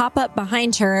thing pop up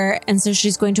behind her. And so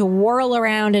she's going to whirl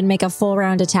around and make a full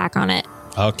round attack on it.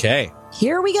 Okay.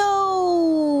 Here we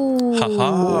go.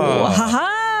 Ha-ha.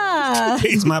 Ha-ha.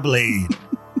 It's my blade.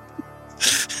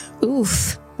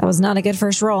 Oof. That was not a good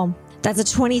first roll. That's a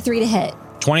 23 to hit.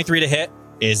 23 to hit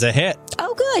is a hit.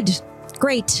 Oh, good.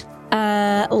 Great.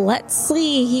 Let's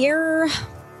see here.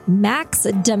 Max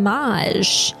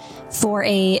damage for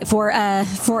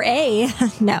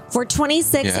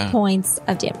 26 Yeah. points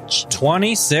of damage.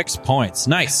 26 points.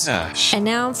 Nice. Gosh. And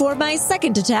now for my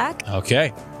second attack.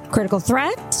 Okay. Critical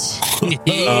threat.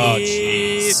 Oh,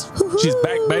 jeez. She's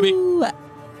back, baby. Ooh.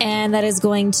 And that is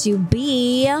going to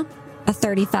be a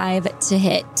 35 to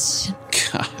hit.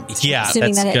 God. Yeah,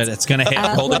 Assuming that's that good. hits. It's going to hit.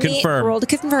 Roll to Let me confirm. Roll to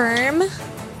confirm.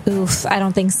 Oof, I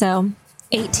don't think so.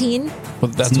 18. Well,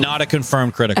 that's That's not a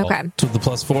confirmed critical. Okay. with the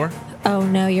 +4. Oh,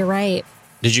 no, you're right.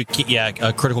 Did you keep,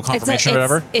 a critical confirmation or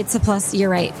whatever? It's a plus. You're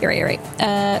right. You're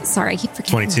right. Sorry, I keep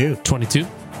forgetting. 22. 22.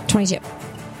 22.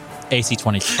 AC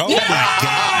 22. Oh my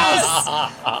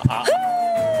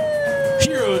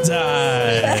Hero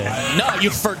die. No, you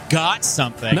forgot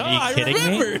something. No, Are you I kidding me?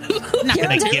 remembered. Not Hero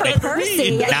gonna die give for it.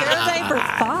 Percy. Hero die for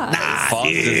Fox. Fox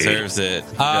deserves it.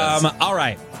 He does. All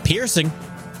right. Piercing.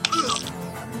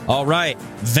 All right.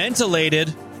 Ventilated.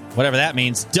 Whatever that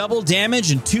means. Double damage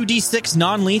and 2d6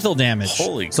 non-lethal damage.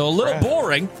 Holy So a little crap.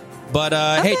 boring, but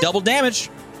hey, double damage.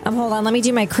 Hold on. Let me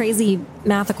do my crazy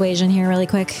math equation here really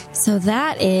quick. So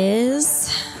that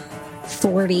is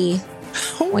 40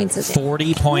 points of damage.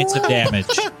 40 points of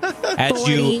damage as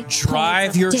 40 you drive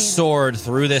points of your damage. sword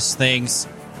through this thing's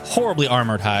horribly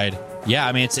armored hide. Yeah,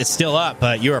 I mean it's still up,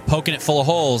 but you are poking it full of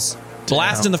holes.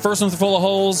 Blasting the first one full of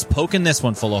holes, poking this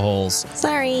one full of holes.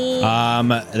 Sorry.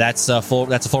 That's a full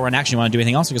run action. You want to do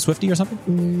anything else, like a Swifty or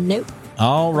something? Nope.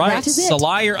 All right, That is it.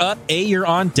 Salai, you're up. A, you're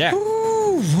on deck.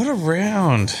 Ooh, what a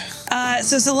round.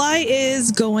 So Salai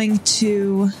is going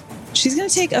to. She's going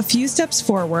to take a few steps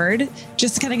forward,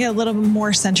 just to kind of get a little bit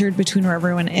more centered between where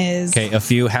everyone is. Okay, a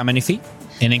few. How many feet?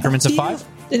 In increments of 5.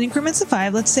 In increments of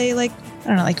 5. Let's say like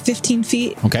 15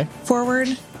 feet Okay. forward.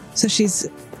 So she's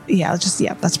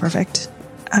that's perfect.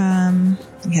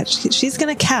 She's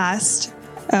going to cast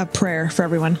a prayer for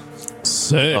everyone.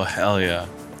 Sick. Oh, hell yeah.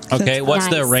 Okay, That's what's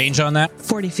the nice. range on that?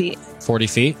 40 feet. 40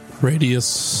 feet. Radius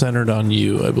centered on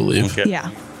you, I believe. Okay. Yeah.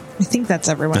 I think that's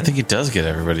everyone. I think it does get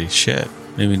everybody. Shit.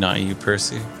 Maybe not you,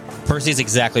 Percy. Percy's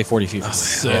exactly 40 feet.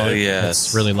 Oh, yes.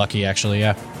 That's really lucky, actually.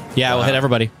 Yeah. Yeah, we'll Wow. hit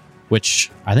everybody,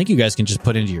 which I think you guys can just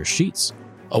put into your sheets.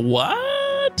 A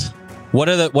what? What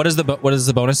does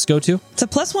the bonus go to? It's a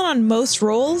 +1 on most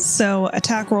rolls. So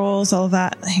attack rolls, all of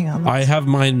that. Hang on. I have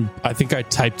mine. I think I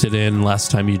typed it in last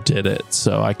time you did it,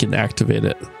 so I can activate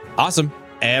it. Awesome.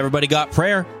 Everybody got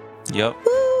prayer. Yep.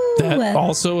 That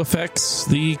also affects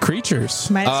the creatures.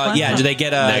 -1. Yeah, do they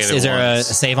get a... Negative Is there a ones.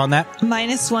 save on that?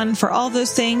 -1 for all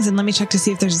those things. And let me check to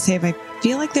see if there's a save. I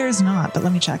feel like there is not, but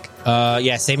let me check.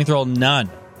 Yeah, saving throw none.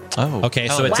 Oh, Okay,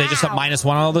 so it's just a -1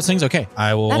 on all those things? Okay,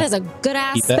 I will. That is a good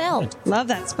ass keep that in spell. mind. Love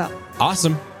that spell.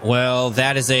 Awesome. Well,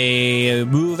 that is a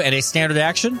move and a standard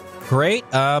action. Great.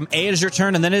 A is your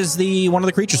turn, and then is one of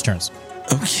the creature's turns.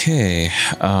 Okay.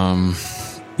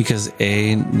 Because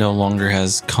A no longer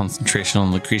has concentration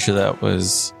on the creature that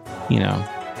was,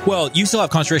 Well, you still have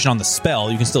concentration on the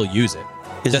spell. You can still use it.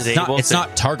 It's to-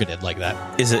 not targeted like that.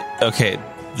 Is it okay?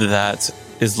 That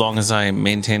as long as I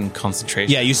maintain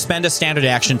concentration. Yeah, you spend a standard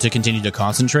action to continue to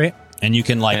concentrate, and you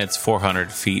can And it's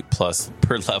 400 feet plus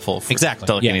per level. For exactly.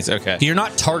 telekinesis. Yeah. Okay. You're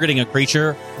not targeting a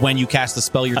creature when you cast the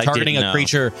spell. You're I targeting didn't a know.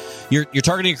 creature. You're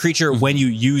targeting a creature when you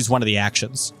use one of the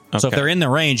actions. So if Okay. they're in the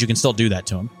range, you can still do that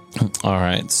to them. All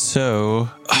right. So,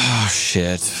 oh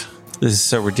shit. This is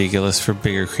so ridiculous for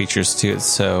bigger creatures too. It's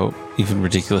so even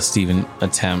ridiculous to even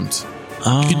attempt.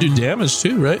 You can do damage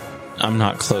too, right? I'm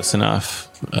not close enough.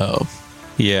 Oh.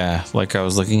 Yeah, like I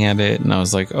was looking at it and I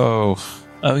was like, oh,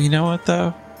 you know what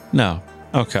though? No.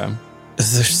 Okay.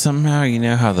 Is there somehow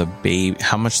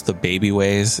how much the baby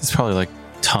weighs? It's probably like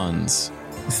tons.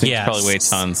 I think Yeah, it probably weighs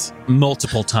tons.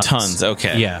 Multiple tons. Tons.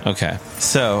 Okay. Yeah. Okay.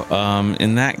 So,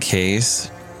 in that case,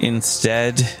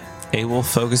 instead, A will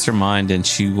focus her mind and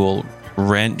she will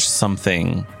wrench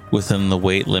something within the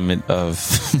weight limit of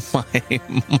my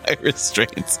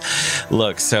restraints.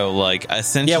 Look, so like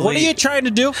essentially, Yeah, what are you trying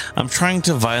to do? I'm trying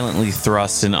to violently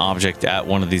thrust an object at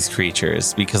one of these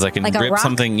creatures because I can Like a rip rock?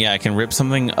 something. Yeah, I can rip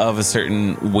something of a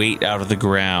certain weight out of the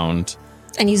ground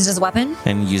And use it as a weapon?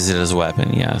 and use it as a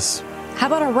weapon. Yes. How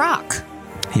about a rock?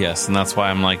 Yes, and that's why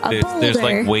I'm like, A there's boulder.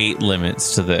 like weight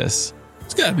limits to this.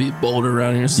 It's got to be a boulder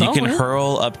around here You somewhere. can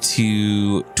hurl up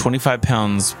to 25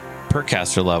 pounds per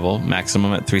caster level,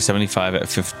 maximum at 375 at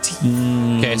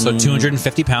 15. Okay, so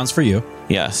 250 pounds for you.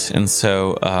 Yes, and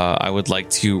so I would like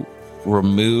to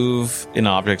remove an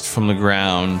object from the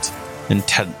ground and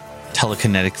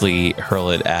telekinetically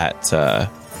hurl it at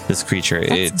this creature.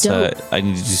 That's dope. I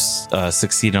need to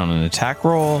succeed on an attack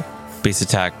roll, base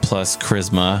attack plus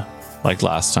charisma, like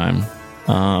last time.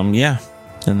 Yeah,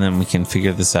 and then we can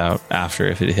figure this out after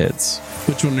if it hits.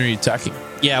 Which one are you attacking?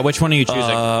 Yeah, which one are you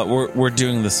choosing? We're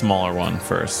doing the smaller one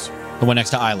first. The one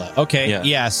next to Isla. Okay,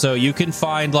 yeah. So you can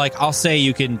find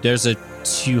there's a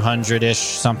 200-ish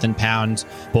something pound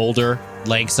boulder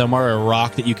laying somewhere, a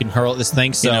rock that you can hurl at this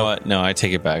thing. So you know what? No, I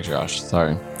take it back, Josh.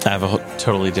 Sorry. I have a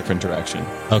totally different direction.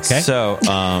 Okay. So,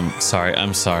 sorry.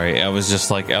 I'm sorry. I was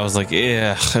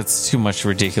yeah, that's too much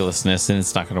ridiculousness and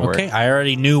it's not going to work. Okay, I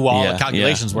already knew what all the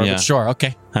calculations were, yeah. but sure,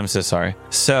 okay. I'm so sorry.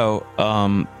 So,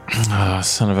 son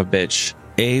of a bitch.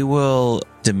 A will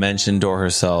dimension door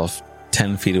herself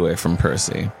 10 feet away from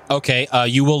Percy. Okay,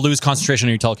 you will lose concentration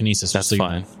on your telekinesis. That's so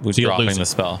fine. We're you'll dropping lose the it.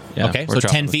 spell. Yeah, Okay, we're so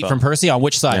dropping 10 the feet spell. from Percy, on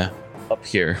which side? Yeah. Up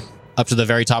here. Up to the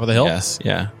very top of the hill? Yes,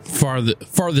 yeah.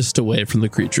 Farthest away from the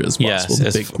creature as possible.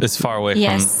 Yes, the big one. as far away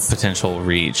Yes. from potential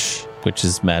reach, which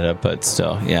is meta, but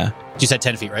still, yeah. You said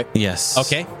 10 feet, right? Yes.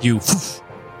 Okay, you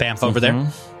bamf over there,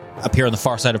 up here on the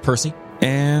far side of Percy.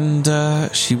 And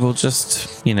she will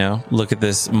just, look at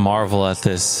this, marvel at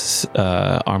this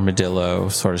armadillo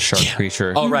sort of shark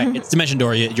creature. Oh, right. It's Dimension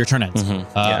Door. Your turn ends.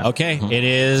 Yeah. Okay. It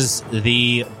is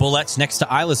the bullets next to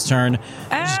Isla's turn.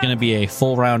 This is going to be a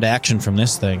full round action from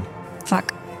this thing.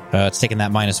 Fuck. It's taking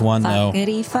that -1, though.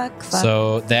 Fuckity fuck.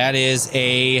 So that is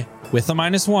with the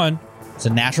 -1, it's a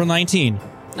natural 19.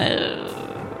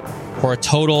 For a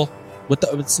total,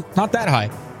 it's not that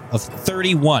high, of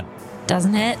 31.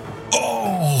 Doesn't it?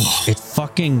 Oh, It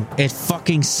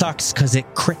fucking sucks because it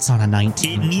crits on a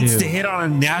 19. it needs too. to hit on a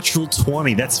natural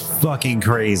 20. That's fucking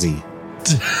crazy.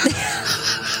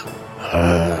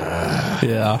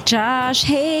 Yeah. Josh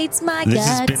hates my This guts.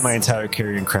 has been my entire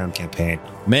Carrion Crown campaign.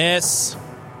 Miss.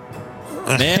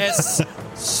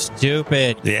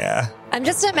 Stupid. Yeah. I'm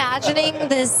just imagining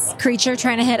this creature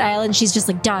trying to hit Isla, and she's just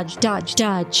like, dodge, dodge,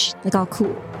 dodge. Like all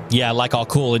cool. Yeah, like all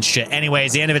cool and shit.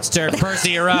 Anyways, the end of its turn.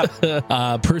 Percy, you're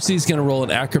up. Percy's going to roll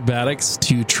an acrobatics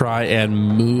to try and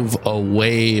move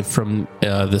away from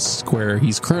the square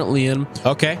he's currently in.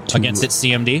 Okay. Against its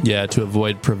CMD. Yeah, to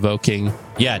avoid provoking.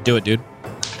 Yeah, do it, dude.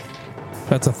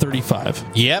 That's a 35.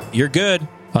 Yep, you're good.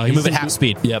 You He's move at gonna half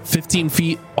speed. Yep, 15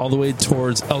 feet all the way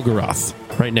towards Elgaroth,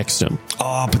 right next to him.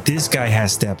 Oh, but this guy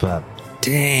has step up.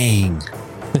 Dang.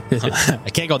 I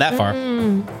can't go that far.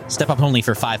 Step up only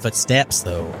for 5 foot steps,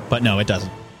 though. But no, it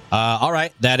doesn't. All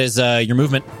right, that is your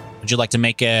movement. Would you like to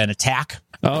make an attack?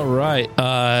 All right.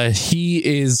 He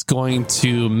is going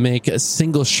to make a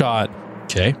single shot,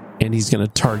 Okay. and he's going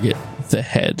to target the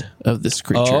head of this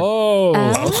creature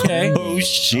Oh, okay. Oh,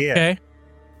 shit. Okay.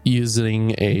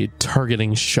 using a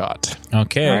targeting shot.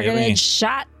 Okay. Targeted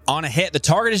shot. On a hit, the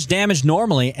target is damaged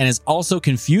normally and is also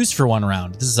confused for 1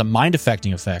 round. This is a mind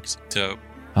affecting effect. Dope.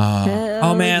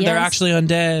 Oh man, they're yes. actually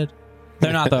undead.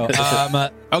 They're not though.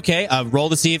 Okay, roll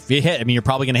to see if you hit. I mean, you're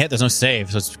probably gonna hit. There's no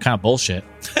save, so it's kind of bullshit.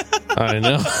 I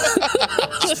know.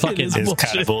 Fucking It's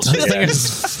kind of bullshit. Yeah.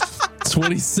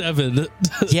 27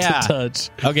 Yeah. to touch.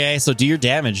 Okay, so do your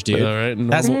damage, dude. All right.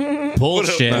 That's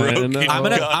bullshit. What a broken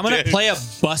I'm gonna play a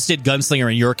busted gunslinger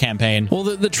in your campaign. Well,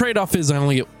 the trade-off is I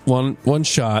only get one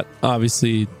shot.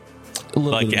 Obviously, a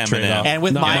little Like bit of Eminem. trade-off. And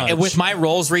with Not much. with my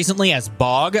rolls recently as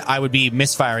Bog, I would be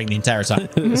misfiring the entire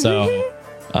time. So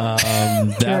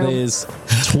that is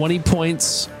 20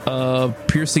 points of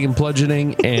piercing and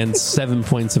bludgeoning and 7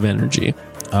 points of energy.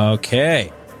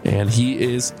 okay, And he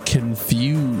is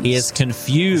confused. he is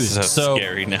confused. So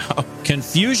scary now.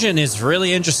 Confusion is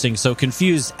really interesting. So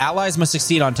confused allies must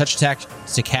succeed on touch attack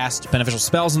to cast beneficial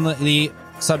spells on the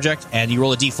subject, and you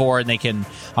roll a d4 and they can,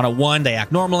 on a 1 they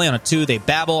act normally, on a 2 they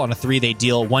babble, on a 3 they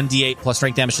deal 1d8 plus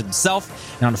strength damage to themselves,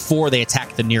 and on a 4 they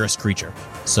attack the nearest creature.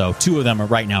 So 2 of them are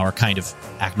right now are kind of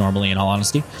act normally, in all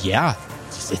honesty. Yeah,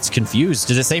 it's confused.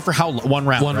 Does it say for how 1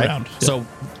 round? 1 right? round, yeah. So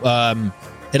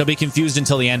it'll be confused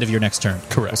until the end of your next turn.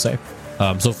 Correct. We'll say.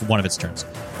 So for one of its turns.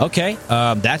 Okay,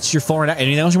 that's your full round.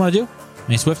 Anything else you want to do?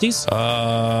 Any Swifties?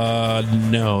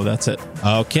 No, that's it.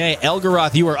 Okay,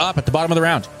 Elgaroth, you are up at the bottom of the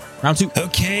round. Round 2.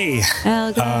 Okay.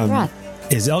 Elgaroth.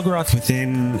 Is Elgaroth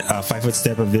within a 5-foot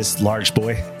step of this large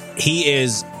boy? He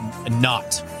is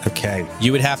not. Okay.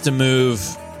 You would have to move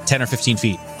 10 or 15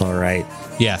 feet. All right.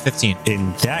 Yeah, 15.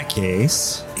 In that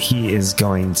case, he is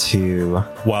going to,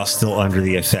 while still under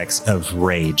the effects of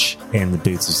rage and the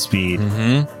boots of speed,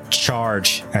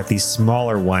 charge at the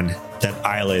smaller one that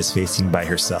Isla is facing by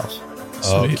herself.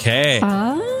 Sweet. Okay.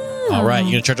 Oh. All right,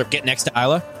 you're going to charge up, get next to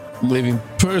Isla. Leaving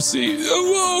Percy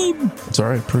alone. It's all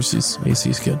right. Percy's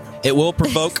AC's good. It will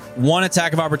provoke 1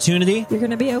 attack of opportunity You're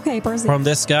gonna be okay, Percy. from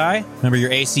this guy. Remember,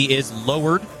 your AC is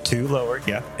lowered, 2 lower,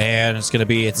 yeah. and it's going to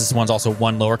be, this one's also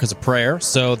 1 lower because of prayer.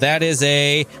 So that is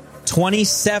a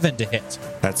 27 to hit.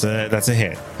 That's a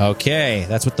hit. Okay,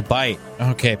 that's with the bite.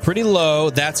 Okay, pretty low.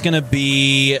 That's going to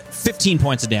be 15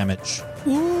 points of damage.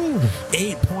 Ooh,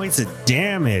 8 points of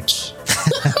damage.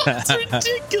 That's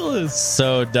ridiculous.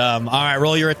 So dumb. All right,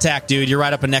 roll your attack, dude. You're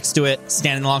right up next to it,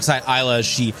 standing alongside Isla as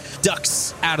she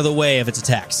ducks out of the way of its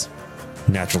attacks.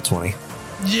 Natural 20.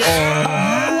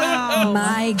 Oh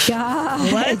my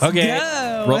god. Let's Okay,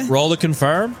 go. roll to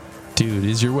confirm. Dude,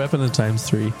 is your weapon a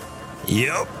 ×3?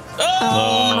 Yep.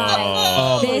 Oh my.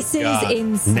 Oh my This is God.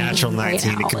 insane. Natural right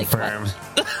 19 now. to Like, confirm.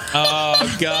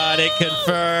 Oh god, it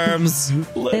confirms.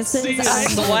 This is I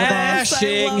love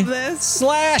Slashing, this.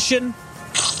 slashing.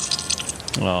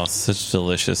 Oh, such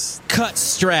delicious. Cut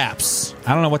straps.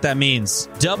 I don't know what that means.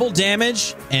 Double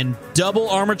damage and double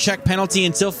armor check penalty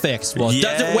until fixed. Well, it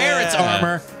doesn't wear its Yeah.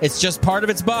 armor. It's just part of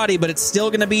its body, but it's still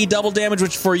going to be double damage,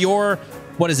 which for your,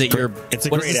 what is it? Your, It's a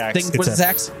what is great this axe. thing? What is this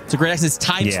axe? It's a great axe. It's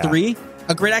times Yeah. 3.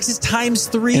 A great axe is times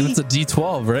 3. And it's a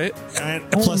D12, right? And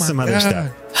Oh plus my some other God.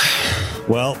 stuff.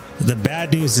 Well, the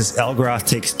bad news is Elgaroth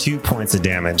takes 2 points of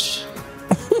damage.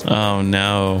 Oh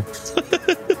no.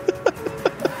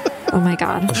 Oh my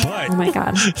god. But- Oh my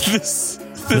god.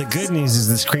 The good news is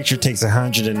this creature takes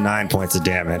 109 points of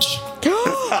damage.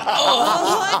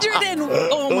 100 and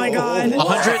oh my god.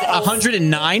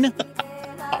 109?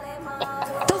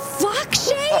 The fuck,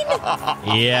 Shane?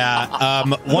 Yeah.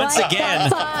 Once What again,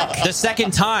 the fuck? the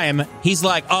second time, he's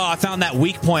like, oh, I found that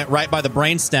weak point right by the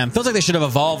brainstem. Feels like they should have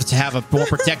evolved to have a more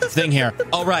protective thing here.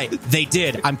 Oh, right. They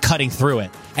did. I'm cutting through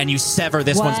it. And you sever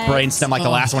this one's What brainstem like the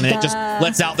last one, and it just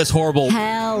lets out this horrible,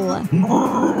 Hell.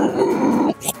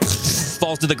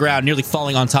 falls to the ground, nearly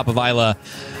falling on top of Isla.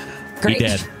 Great. He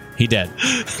dead. He dead.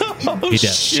 He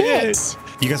dead. Shit.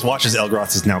 You guys watch as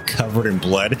Elgaroth is now covered in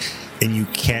blood, and you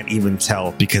can't even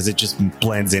tell because it just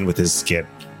blends in with his skin.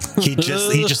 He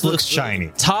just looks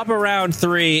shiny. Top of round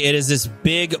 3, it is this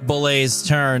big Bullet's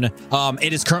turn.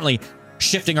 It is currently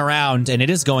shifting around, and it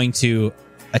is going to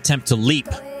attempt to leap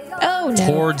Oh no.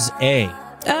 towards A.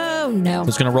 Oh no.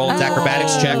 It's going to roll its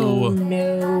acrobatics check. Oh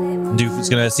no. It's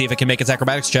going to see if it can make its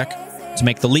acrobatics check to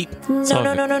make the leap. No,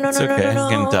 no, no, no, no, It's no, okay. no, no,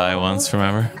 You no. can die once,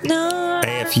 remember? No.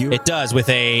 Hey, if you It does with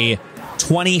a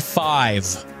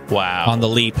 25 Wow. on the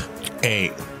leap.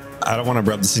 Hey, I don't want to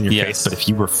rub this in your Yes. face, but if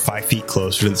you were 5 feet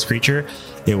closer to this creature,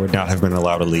 it would not have been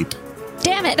allowed to leap.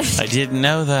 Damn it. I didn't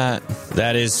know that.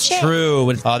 That is Shit.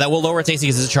 true. That will lower its AC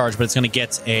because it's a charge, but it's going to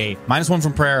get a -1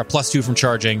 from prayer, a +2 from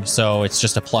charging. So it's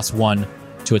just a +1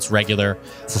 to its regular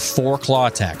for 4 claw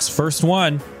attacks. First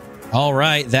one. All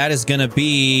right. That is going to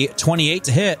be 28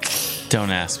 to hit. Don't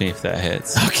ask me if that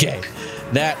hits. Okay.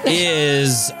 That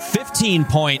is 15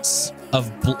 points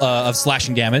of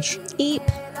slashing damage. Eep.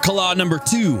 Claw number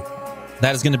 2.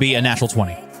 That is going to be a natural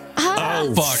 20.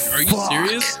 Oh, fuck. Are you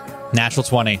serious? Natural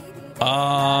 20.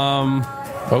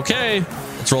 Okay.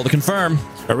 Let's roll to confirm.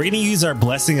 Are we going to use our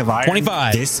blessing of iron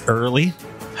 25 this early?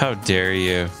 How dare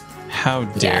you? How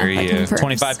dare that you? confirms.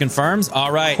 25 confirms.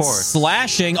 All right. Of course.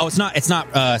 Slashing. Oh, it's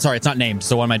not named.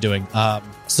 So what am I doing?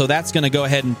 So that's going to go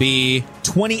ahead and be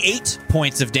 28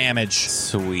 points of damage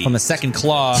Sweet. from the second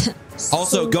claw.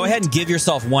 Also, go ahead and give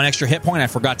yourself 1 extra hit point. I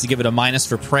forgot to give it a minus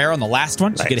for prayer on the last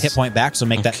one. So you get a hit point back. So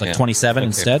make that like 27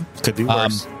 instead. Could be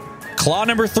worse. Claw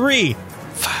number 3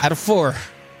 out of 4.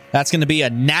 That's going to be a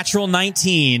natural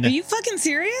 19. Are you fucking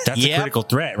serious? That's a critical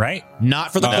threat, right?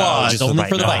 Not for the claws, just only the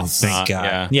for the bite. bites. Thank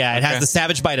God. Yeah, it has the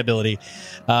savage bite ability.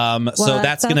 So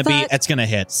that's going to be, it's going to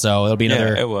hit. So it'll be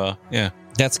another, Yeah, it will. Yeah.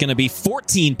 that's going to be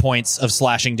 14 points of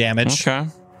slashing damage. Okay.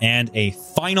 And a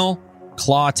final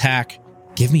claw attack.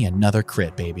 Give me another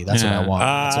crit, baby. That's what I want.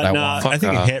 That's what I want. I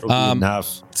think a hit would be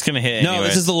enough. It's going to hit No, anyway.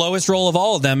 this is the lowest roll of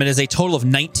all of them. It is a total of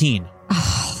 19.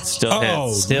 Still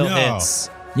hits. Still no. hits.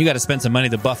 You got to spend some money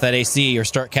to buff that AC or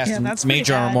start casting that's mage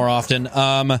pretty armor bad. more often.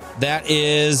 That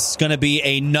is going to be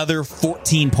another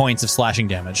 14 points of slashing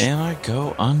damage. And I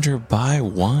go under by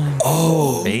 1.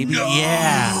 Oh, baby.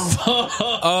 Yeah.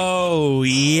 Oh,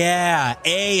 yeah.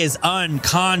 A is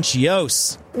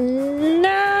unconscious.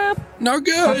 Nope. No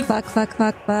good. Fuck.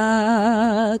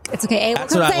 It's okay.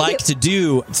 That's what I like to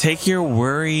do. Take your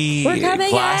worry We're coming,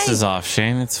 glasses eh? off,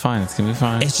 Shane. It's fine. It's going to be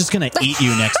fine. It's just going to eat you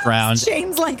next round.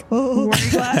 Shane's like, oh. Worry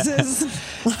glasses.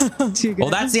 Too good. Well,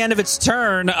 that's the end of its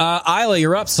turn. Isla,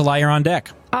 you're up. Salah, you're on deck.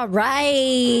 All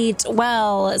right.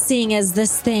 Well, seeing as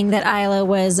this thing that Isla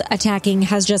was attacking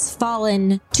has just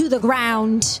fallen to the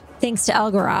ground, thanks to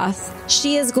Elgaroth,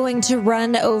 she is going to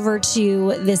run over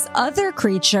to this other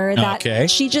creature that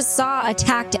she just saw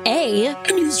attacked A.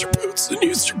 And use your boots, and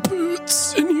use your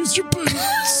boots, and use your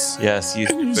boots. Yes,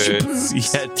 use boots. Yeah,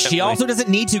 definitely. She also doesn't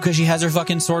need to because she has her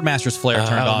fucking Swordmaster's Flare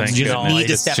turned on. So she doesn't need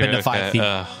to step into 5 feet.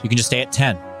 You can just stay at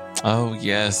 10. Oh,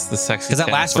 yes. The sexy Because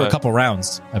that lasts for a couple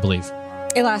rounds, I believe.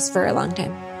 It lasts for a long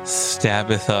time.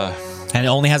 Stabitha. And it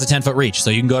only has a 10-foot reach, so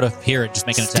you can go to here and just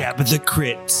make an attack. Stab the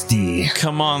Christy.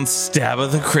 Come on,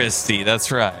 Stabitha Christie. That's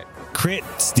right.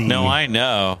 Christy. No, I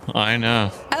know.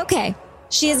 Okay.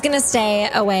 She is going to stay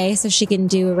away so she can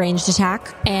do a ranged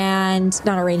attack. And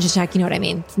not a ranged attack, you know what I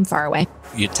mean, from far away.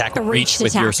 You attack A with reach reached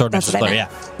with your attack. That's Swordmaster's what I Flare,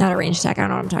 meant. Not a ranged attack. I don't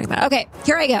know what I'm talking about. Okay,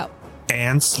 here I go.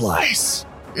 And slice.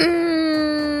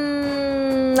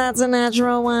 That's a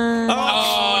natural one.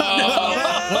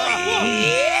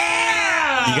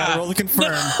 You got to roll to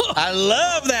confirm. I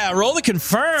love that. Roll to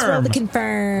confirm. Let's roll to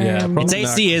confirm. Yeah, Its probably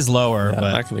AC is lower, but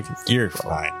not gonna confirm. You're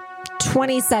fine.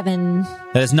 27.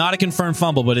 that is not a confirmed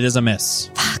fumble, but it is a miss.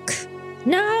 Fuck.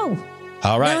 No.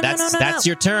 All right, No, that's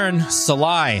your turn.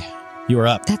 Salai, you are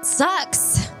up. That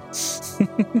sucks. Okay,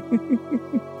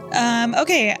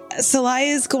 Salai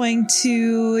is going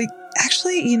to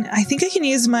actually. I think I can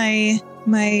use my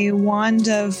wand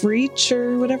of reach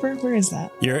or whatever. Where is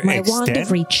that? Your My extend. wand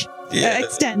of reach.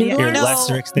 Extend. Your Yeah. Your No,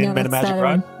 lesser extend No, meta that's magic that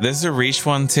rod. There's a reach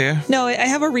one, too. no, I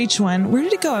have a reach one. Where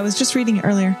did it go? I was just reading it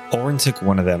earlier. Orin took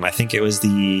one of them. I think it was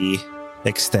the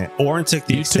extend. Orin took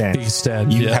the You took extend. the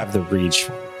extend. You yeah. have the reach.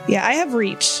 Yeah, I have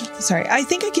reach. Sorry, I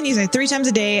think I can use it 3 times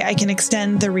a day. I can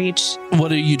extend the reach.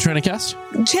 What are you trying to cast?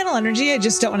 Channel energy. I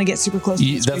just don't want to get super close. to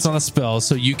this That's not a spell,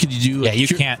 so you could do. Yeah, a you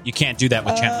cure- can't do that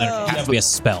with channel energy. It has to be a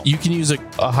spell. You can use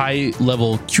a high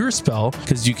level cure spell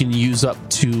because you can use up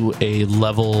to a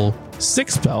level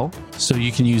 6 spell. So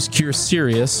you can use Cure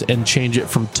Serious and change it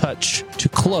from touch to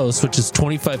close, which is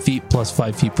 25 feet plus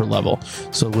 5 feet per level.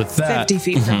 So with that, 50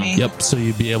 feet from me. Yep. So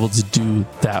you'd be able to do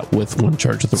that with one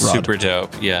charge of the rod. Super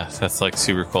dope. Yeah, that's like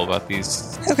super cool about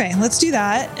these. Okay, let's do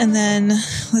that, and then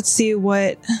let's see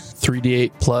what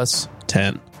 3d8 plus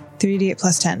 10. 3d8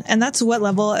 plus 10, and that's what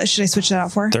level should I switch that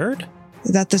out for? Third?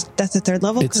 That's the third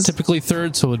level. It's 'Cause- typically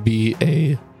third, so it would be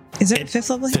a is it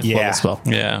 5th level? fifth Yeah. level spell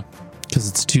Yeah. because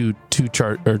it's two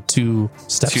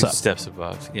steps Two up. steps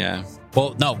above. Yeah.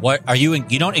 Well, no. What are you?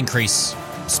 You don't increase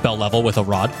spell level with a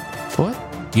rod. What?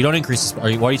 You don't increase. What are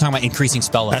you talking about? Increasing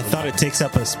spell I level? thought it takes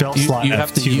up a spell You, slot. you of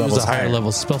have to 2 use levels a higher higher.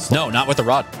 level spell slot. No, not with a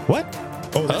rod. What?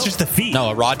 Oh, that's just the feat. No,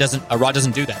 a rod doesn't. A rod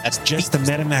doesn't do that. That's Just the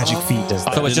meta magic feat does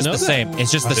that. So it's didn't just the know that. same. It's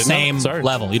just the didn't know that. same Sorry.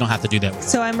 level. You don't have to do that.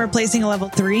 So I'm replacing a level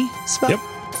 3 spell. Yep.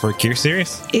 For Cure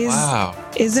Serious? Wow.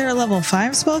 Is there a level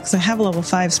 5 spell? Because I have a level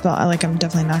 5 spell. I'm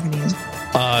definitely not going to use it.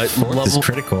 Fourth is Level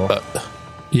critical.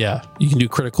 Yeah, you can do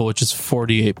critical, which is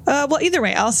 48. Well, either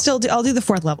way, I'll do the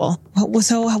 4th level.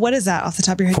 So what is that off the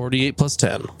top of your head? 48 plus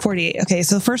 10. 48. Okay,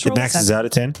 so the first It roll. maxes out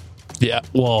at 10. Yeah,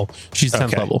 well, she's 10th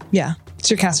Okay. level. Yeah. It's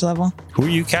your caster level. Who are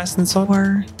you casting this on?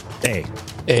 Or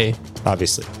A.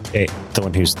 Obviously. A. The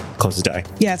one who's close to die.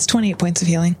 yeah, it's 28 points of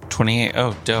healing. 28.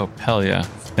 Oh, dope. Hell yeah.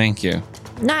 Thank you.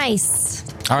 Nice.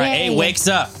 All right, Yay. A wakes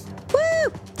up.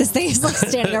 Woo! This thing is like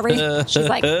standing over you. She's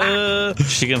like, ah.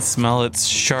 She can smell its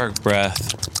shark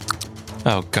breath.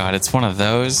 Oh, God. It's one of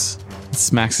those. It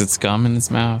smacks its gum in its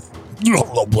mouth.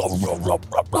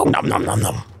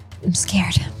 I'm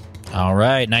scared. All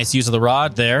right, nice use of the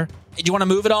rod there. Do you want to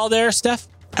move it all there, Steph?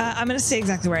 I'm going to stay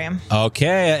exactly where I am.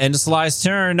 Okay, end of Sly's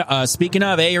turn. Speaking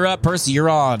of, A, you're up. Percy, you're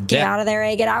on. Get out of there,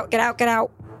 A. Get out, get out, get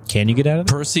out. Can you get out of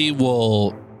there? Percy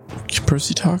will. Can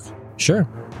Percy talk? Sure.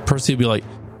 Percy will be like,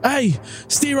 "Hey,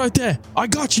 stay right there. I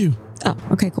got you." Oh,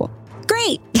 okay, cool.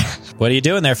 Great. What are you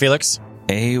doing there, Felix?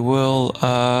 A will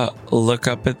look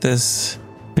up at this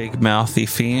big mouthy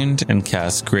fiend and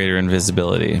cast greater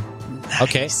invisibility.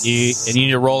 Okay, and you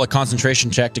need to roll a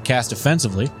concentration check to cast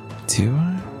offensively. Do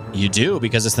I? You do,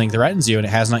 because this thing threatens you, and it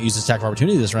has not used its attack of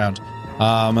opportunity this round.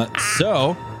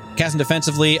 So, casting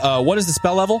defensively, what is the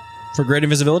spell level for Great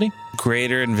Invisibility?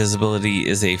 Greater invisibility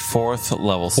is a 4th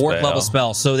level spell. 4th level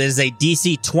spell. So, it is a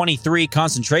DC 23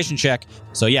 concentration check.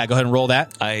 So, yeah, go ahead and roll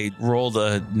that. I rolled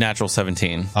a natural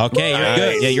 17. Okay, you're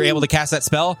good. Yeah, you're able to cast that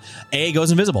spell. A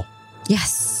goes invisible.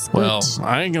 Yes. Well, Great.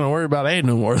 I ain't gonna worry about A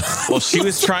no more. Well, she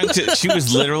was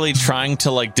literally trying to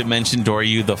like dimension door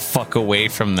you the fuck away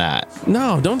from that.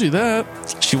 No, don't do that.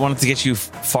 She wanted to get you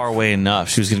far away enough.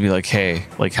 She was going to be like, hey,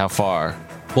 like how far?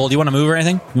 Well, do you want to move or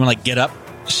anything? You want to like get up?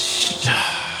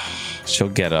 She'll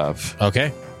get up.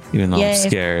 Okay. Even though Yay. I'm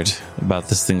scared about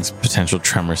this thing's potential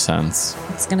tremor sense.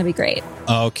 It's going to be great.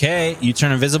 Okay, you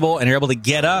turn invisible and you're able to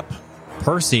get up.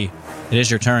 Percy, it is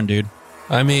your turn, dude.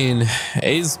 I mean,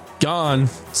 A's gone,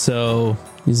 so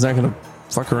he's not gonna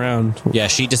fuck around. Yeah,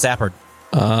 she disappeared.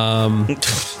 I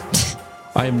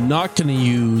am not gonna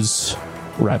use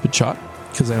rapid shot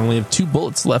because I only have 2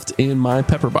 bullets left in my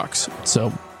pepper box.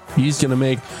 So he's gonna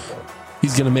make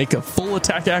a full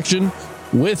attack action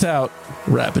without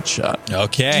rapid shot.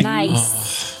 Okay.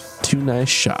 Nice. 2 nice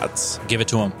shots. Give it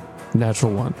to him.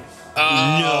 Natural 1.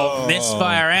 Oh, no.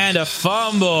 Misfire and a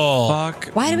fumble. Fuck.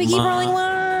 Why do we keep my- rolling ones?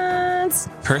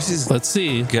 Percy's Let's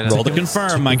see. gonna Roll to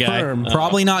confirm, my guy. confirm.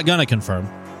 Probably not gonna confirm.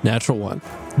 Natural 1.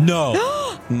 No.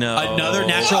 No. Another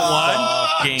natural one?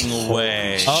 Fucking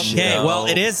way. Okay, No. well,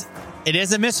 it is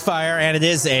a misfire and it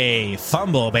is a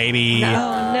fumble, baby. Oh,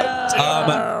 no.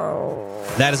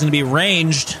 That is going to be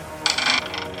ranged.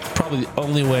 Probably the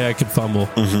only way I could fumble.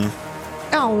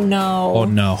 Oh, no. Oh,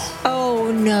 no.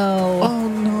 Oh, no. Oh,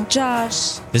 no.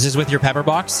 Josh. This is with your pepper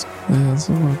box? That's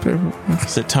on my pepper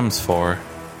box. Is it times 4?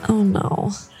 Oh,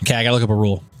 no. Okay, I got to look up a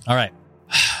rule. All right.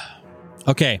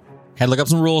 Okay, had to look up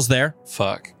some rules there.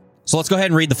 Fuck. So let's go ahead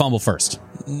and read the fumble first.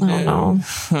 Oh,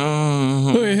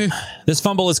 no. This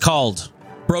fumble is called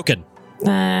Broken,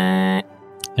 and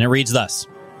it reads thus.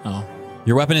 Oh.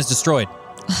 Your weapon is destroyed.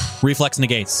 Reflex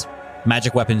negates.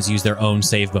 Magic weapons use their own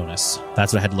save bonus.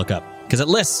 That's what I had to look up. Because it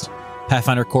lists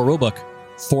Pathfinder Core Rulebook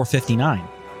 459.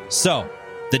 So,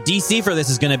 the DC for this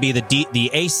is going to be the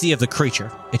AC of the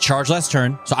creature. It charged last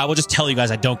turn, so I will just tell you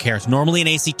guys I don't care. It's normally an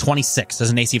AC 26.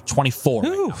 There's an AC of 24.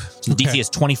 Right now. So the DC is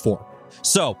 24.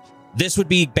 So, this would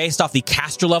be based off the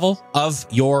caster level of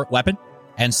your weapon.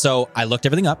 And so, I looked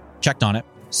everything up, checked on it.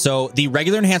 So, the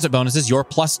regular enhancement bonus is your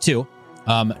 +2.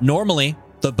 Normally,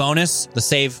 the bonus, the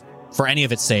save for any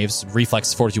of its saves,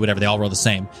 reflex, fortitude, whatever, they all roll the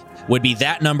same, would be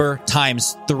that number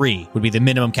times 3 would be the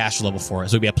minimum caster level for it.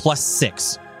 So it would be a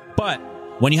 +6. But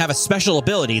when you have a special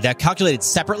ability, they're calculated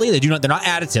separately. They're not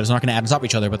additives. They're not going to add on top of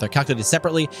each other, but they're calculated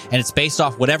separately. And it's based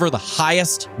off whatever the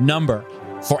highest number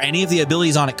for any of the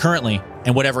abilities on it currently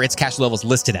and whatever its caster level is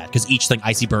listed at. Because each thing,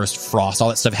 Icy Burst, Frost, all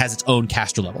that stuff has its own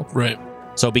caster level. Right.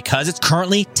 So because it's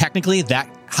currently technically that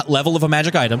level of a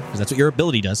magic item, because that's what your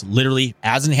ability does, literally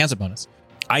as an enhancement bonus,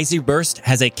 Icy Burst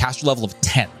has a caster level of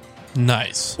 10.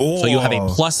 Nice. So you have a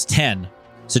 +10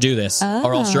 to do this,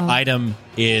 or else your item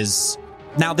is...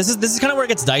 Now, this is kind of where it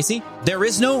gets dicey. There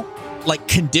is no like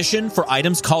condition for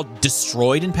items called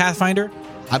destroyed in Pathfinder.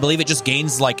 I believe it just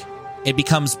gains like... It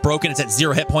becomes broken. It's at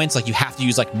 0 hit points. Like you have to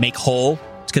use like make whole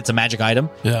because it's a magic item.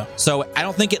 Yeah. So I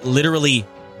don't think it literally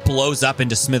blows up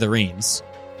into smithereens.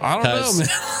 I don't know, man.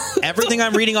 Everything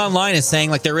I'm reading online is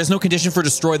saying like there is no condition for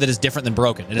destroy that is different than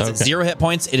broken. It is at 0 hit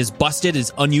points. It is busted. It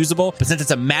is unusable. But since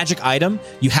it's a magic item,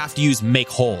 you have to use make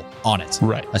whole on it.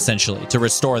 Right. Essentially to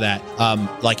restore that.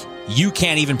 Like you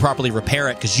can't even properly repair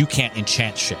it because you can't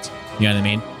enchant shit. You know what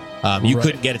I mean? You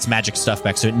couldn't get its magic stuff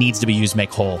back. So it needs to be used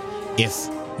make whole if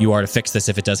you are to fix this,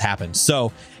 if it does happen.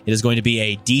 So it is going to be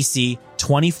a DC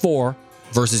 24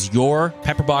 versus your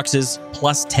pepper boxes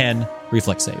 +10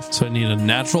 reflex save. So I need a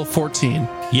natural 14.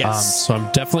 Yes. So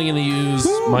I'm definitely going to use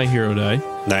my hero die.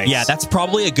 Nice. Yeah, that's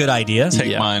probably a good idea.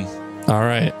 Take mine. All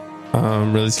right.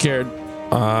 I'm really scared.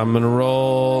 I'm going to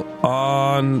roll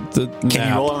on the Can map.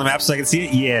 you roll on the map so I can see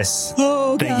it? Yes.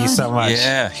 Oh, Thank you so much.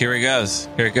 Yeah, here it goes.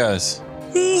 Here it goes.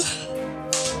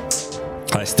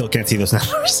 I still can't see those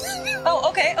numbers. Oh,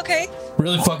 okay.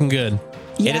 Really fucking good.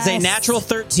 It is a natural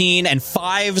 13 and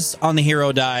 5s on the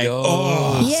hero die.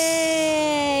 Oh.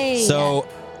 Yay! So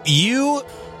you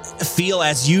feel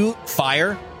as you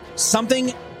fire,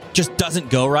 something just doesn't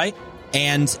go right.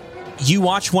 And you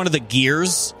watch one of the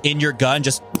gears in your gun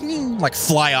just like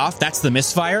fly off. That's the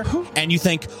misfire. And you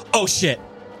think, oh shit.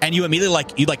 And you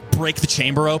immediately break the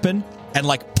chamber open and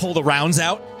like pull the rounds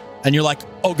out. And you're like,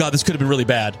 oh god, this could have been really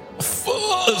bad. This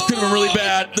could have been really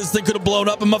bad. This thing could have blown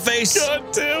up in my face. God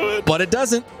damn it. But it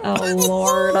doesn't. Oh,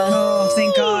 Lord. Oh,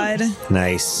 thank God.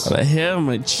 Nice. I have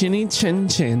my chinny chin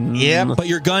chin. Yeah, but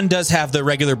your gun does have the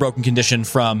regular broken condition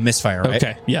from misfire, right?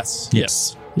 Okay.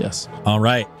 Yes. All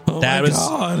right. Oh my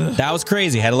God. That was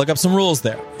crazy. Had to look up some rules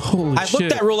there. Holy I shit.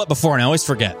 looked that rule up before and I always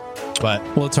forget. But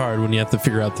Well, it's hard when you have to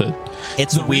figure out the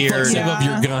it's weird. reflexive of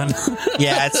your gun.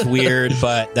 Yeah, it's weird,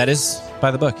 but that is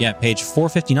by the book. Yeah, page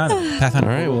 459 of Pathfinder.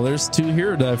 All right. Well, there's 2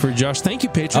 hero die for Josh. Thank you,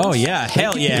 patrons. Oh, yeah.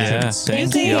 Hell yeah.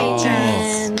 Thank you. y'all.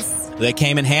 Patrons. They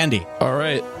came in handy. All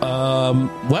right.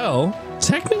 Well,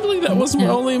 technically, that was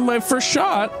only my first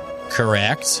shot.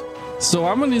 Correct. So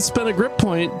I'm going to spend a grip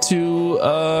point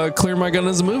to clear my gun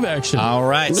as a move action. All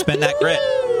right. Spend that grit.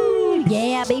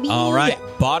 Yeah, baby. All right.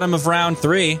 Bottom of round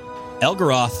 3.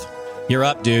 Elgaroth, you're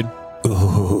up, dude.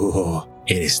 Ooh,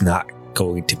 it is not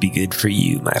going to be good for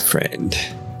you, my friend.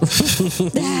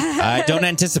 I don't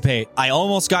anticipate. I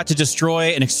almost got to destroy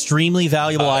an extremely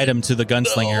valuable item to the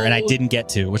gunslinger, and I didn't get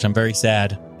to, which I'm very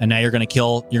sad. And now you're gonna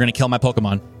kill my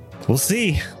Pokemon. We'll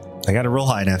see. I got to roll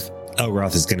high enough.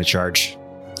 Elgaroth is going to charge,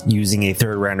 using a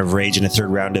 3rd round of rage and a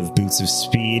 3rd round of boots of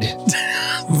speed.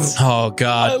 Oh I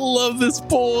god. love this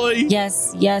boy.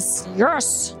 Yes. It's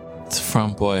a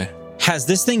front boy. Has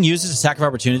this thing used its attack of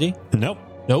opportunity? Nope.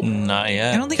 Not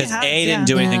yet. I don't think it Because has. A didn't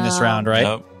do anything this No. round, right?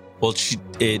 Nope. Well,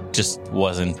 it just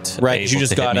wasn't Right, able you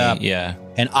just to hit got me. up. Yeah.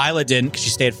 And Isla didn't because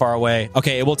she stayed far away.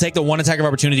 Okay, it will take the 1 attack of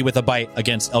opportunity with a bite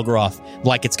against Elgaroth,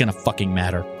 like it's gonna fucking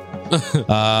matter.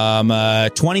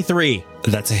 23.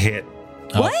 That's a hit.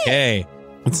 Okay.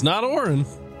 It's not Orin.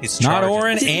 He's Not charging.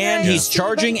 Orin, and he's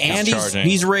charging, and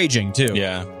he's raging too.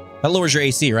 Yeah. That lowers your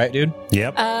AC, right, dude?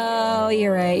 Yep. Oh,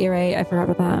 you're right. I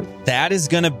forgot about that. That is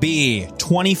going to be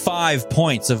 25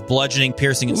 points of bludgeoning,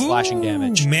 piercing, and slashing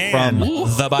damage man. from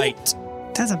the bite.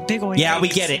 That's a big old Yeah, we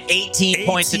get it. 18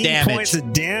 points of damage. Points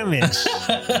of damage.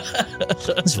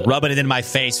 Just rubbing it in my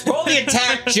face. Roll the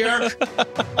attack, jerk.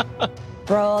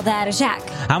 Roll that attack.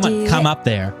 I'm going Do to come it. up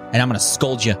there, and I'm going to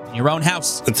scold you in your own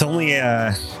house. It's only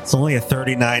a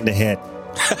 39 to hit.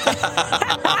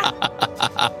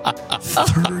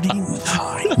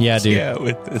 39. Yeah, dude. Yeah,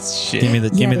 with this shit. Give me the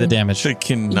dude. damage. I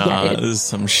cannot. Yeah, This is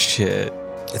some shit.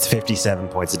 It's 57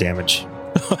 points of damage.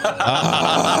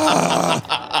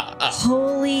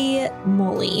 Holy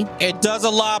moly. It does a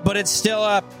lot, but it's still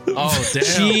up. Oh, damn.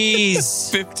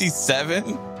 Jeez. 57?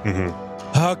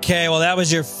 Mm-hmm. Okay, well, that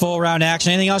was your full round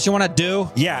action. Anything else you want to do?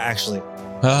 Yeah, actually.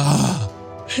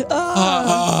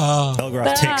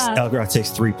 Elgaroth takes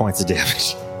 3 points of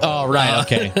damage. Oh, right.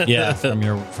 Okay. Yeah, from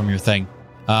your thing.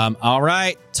 All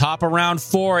right. Top of round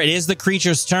 4. It is the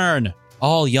creature's turn.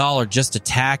 All y'all are just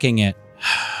attacking it.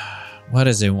 What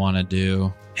does it want to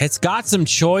do? It's got some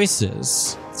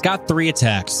choices. It's got 3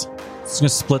 attacks. It's going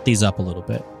to split these up a little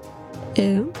bit.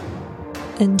 Ooh.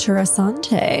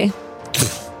 Interessante.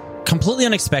 Completely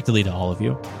unexpectedly to all of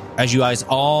you, as you guys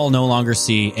all no longer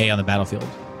see A on the battlefield.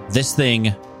 This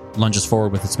thing lunges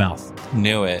forward with its mouth.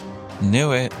 Knew it.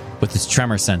 With its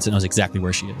tremor sense, it knows exactly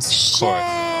where she is. Of course.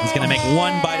 It's going to make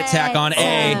 1 bite attack on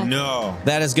A. No.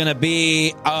 That is going to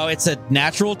be, it's a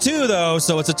natural 2, though,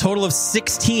 so it's a total of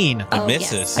 16. Oh,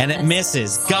 misses. yes. And it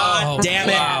misses. God Oh, damn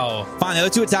it. wow. Fine, the other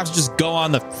 2 attacks will just go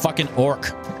on the fucking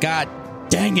orc. God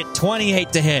dang it.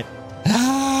 28 to hit.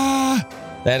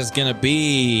 That is going to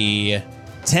be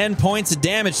 10 points of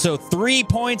damage, so 3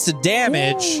 points of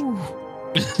damage.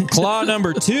 Claw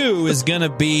number 2 is going to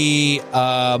be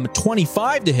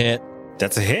 25 to hit.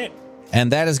 That's a hit.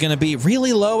 And that is going to be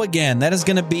really low again. That is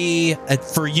going to be,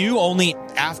 for you, only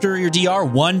after your DR,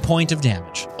 1 point of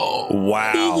damage.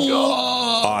 Wow.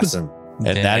 Awesome.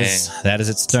 And that is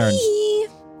its turn.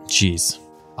 Jeez.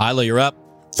 Isla, you're up.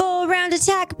 Full round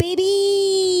attack,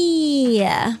 baby.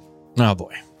 Oh,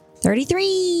 boy.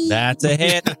 33. That's a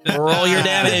hit. Roll your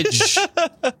damage.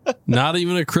 Not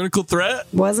even a critical threat?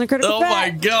 Wasn't a critical Oh threat. my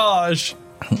gosh.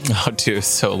 Oh, dude,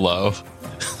 so low.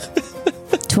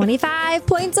 25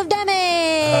 points of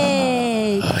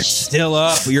damage. Still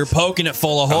up. You're poking it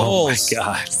full of holes. Oh my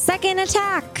god. Second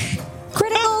attack.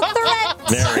 Critical threat.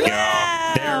 There we go.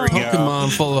 There we go.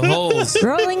 Pokemon full of holes.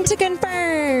 Rolling to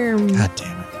confirm. God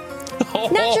damn it.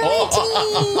 Natural 18.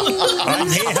 I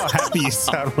hate how happy you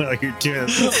sound while you're doing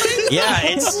this. Yeah,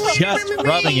 it's just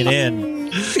rubbing it in.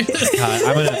 God,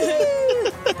 I'm gonna.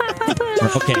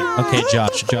 Okay,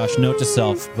 Josh. Note to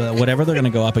self: whatever they're gonna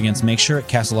go up against, make sure it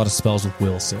casts a lot of spells with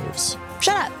will saves.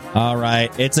 Shut up. All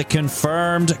right, it's a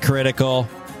confirmed critical.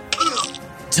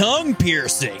 Tongue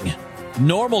piercing.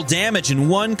 Normal damage and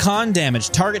 1 con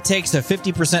damage. Target takes a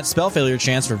 50% spell failure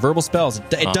chance for verbal spells.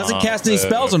 It doesn't cast any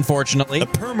spells, unfortunately. A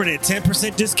permanent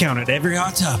 10% discount at every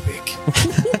hot topic.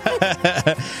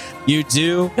 You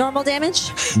do Normal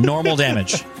damage. normal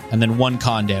damage and then 1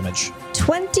 con damage.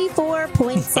 24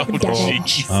 points of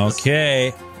damage.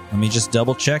 Okay. Let me just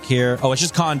double check here. Oh, it's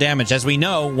just con damage. As we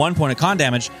know, 1 point of con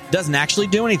damage doesn't actually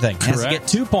do anything. It has to get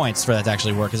 2 points for that to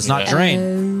actually work because it's not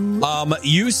drained.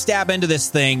 You stab into this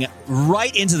thing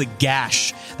right into the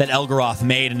gash that Elgaroth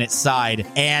made in its side,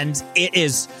 and it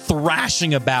is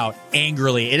thrashing about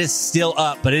angrily. It is still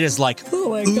up, but it is like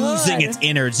oozing its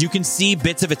innards. You can see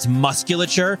bits of its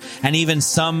musculature and even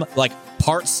some like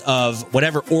parts of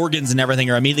whatever organs and everything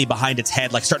are immediately behind its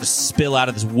head, like start to spill out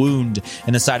of this wound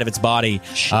in the side of its body.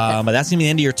 But that's going to be the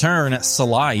end of your turn.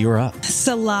 Salai, you're up.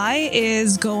 Salai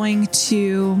is going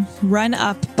to run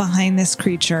up behind this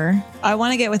creature. I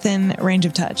want to get within range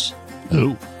of touch.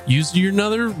 Oh, use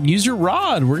your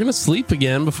rod. We're gonna sleep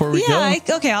again before we go.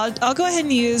 Okay. I'll go ahead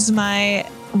and use my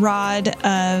rod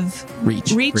of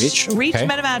Reach. Okay.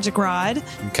 metamagic rod,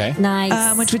 Okay.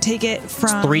 Nice. which would take it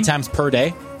from 3 times per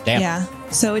day. Damn. Yeah,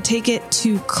 so it would take it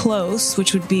to close,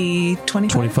 which would be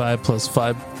 25 plus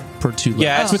 5 per 2 left.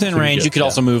 Yeah, it's within Pretty range. good, You could yeah.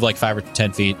 also move like 5 or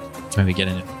 10 feet to maybe get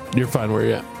in it. You're fine where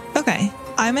you're at. Okay,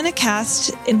 I'm gonna cast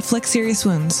inflict serious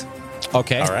wounds.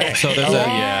 Okay. All right. So there's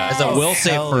a will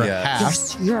save for a half.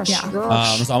 yes. Yeah.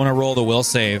 So I'm going to roll the will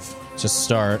save to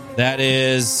start. That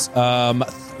is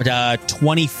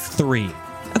 23.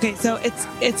 Okay, so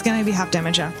it's gonna be half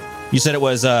damage. Yeah. You said it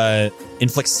was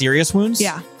inflict serious wounds?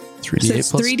 Yeah. 3d8 So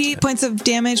it's plus 3d points of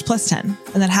damage plus 10,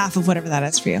 and then half of whatever that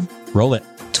is for you. Roll it.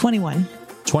 21.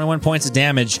 21 points of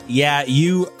damage. Yeah,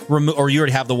 you remove, or you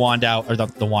already have the wand out, or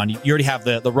the wand. You already have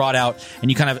the rod out,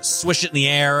 and you kind of swish it in the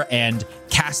air and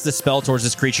cast the spell towards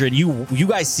this creature. And you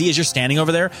guys see as you're standing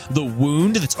over there, the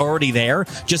wound that's already there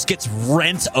just gets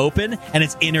rent open, and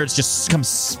its innards just come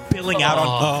spilling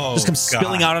out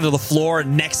spilling out onto the floor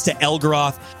next to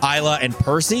Elgaroth, Isla, and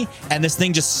Percy. And this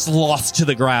thing just sloths to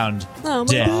the ground. Oh,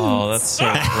 my Dead. Oh, that's so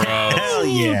gross. Hell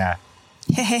yeah.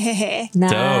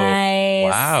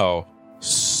 Nice. Wow.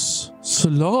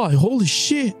 Salai, holy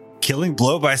shit. Killing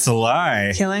blow by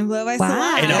Salai. Killing blow by Wow.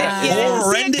 Salai. In a You didn't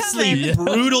see it horrendously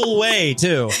coming. brutal way,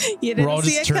 too. You We're all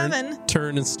didn't see just it coming.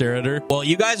 turn and stare at her. Well,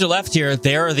 you guys are left here.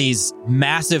 There are these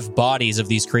massive bodies of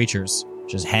these creatures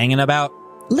just hanging about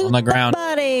on the ground.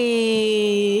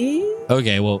 Buddy.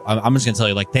 Okay, well, I'm just going to tell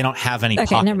you, like, they don't have any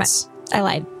Okay, never mind. pockets. I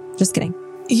lied. Just kidding.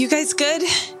 You guys good?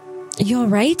 You all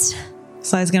right?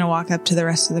 Salai's gonna walk up to the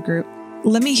rest of the group.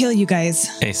 Let me heal you guys.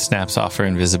 Ace snaps off her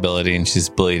invisibility and she's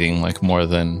bleeding like more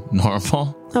than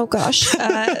normal. Oh, gosh.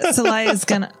 Salai is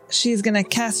she's gonna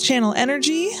cast channel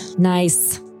energy.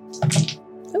 Nice.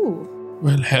 Ooh.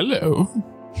 Well, hello.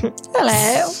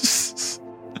 Hello.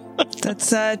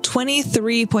 That's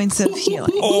 23 points of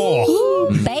healing. Oh,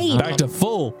 Ooh, babe. Back to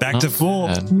full. back to full.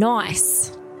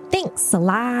 Nice. Thanks,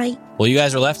 Salai. Well, you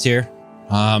guys are left here.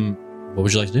 What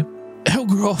would you like to do?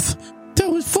 Elgaroth, that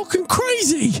was fucking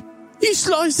crazy. You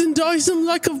sliced and diced him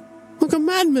like a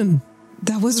madman.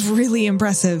 That was really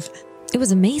impressive. It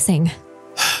was amazing.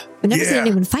 I've never seen Yeah.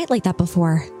 anyone fight like that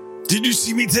before. Did you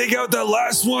see me take out that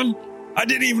last one? I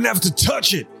didn't even have to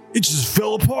touch it. It just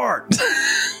fell apart.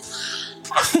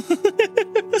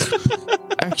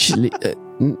 Actually,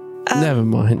 never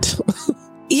mind.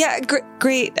 Yeah,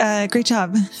 great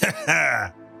job.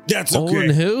 That's Owen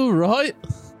okay. Hill, right?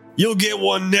 You'll get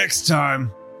one next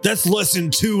time. That's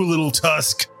lesson 2, little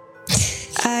Tusk.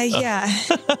 Yeah.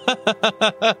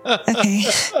 Okay.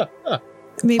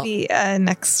 Maybe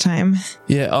next time.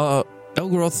 Yeah,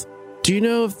 Elgaroth, do you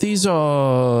know if these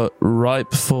are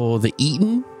ripe for the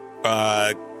eating?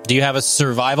 Do you have a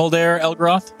survival there,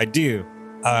 Elgaroth? I do.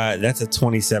 That's a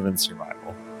 27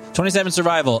 survival. 27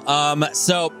 survival.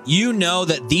 So you know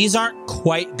that these aren't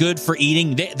quite good for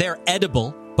eating. They're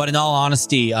edible, but in all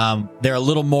honesty, they're a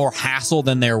little more hassle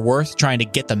than they're worth trying to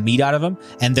get the meat out of them.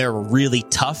 And they're really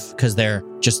tough because they're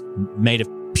just made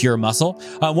of pure muscle.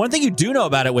 One thing you do know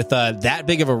about it with that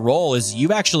big of a roll is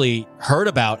you've actually heard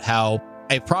about how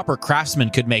a proper craftsman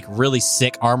could make really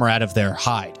sick armor out of their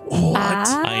hide. What?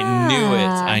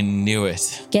 I knew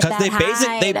it. Because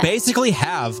they basically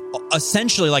have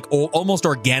essentially like almost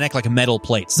organic like metal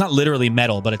plates. It's not literally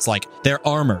metal, but it's like they're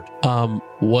armored.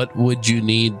 What would you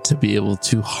need to be able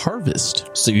to harvest?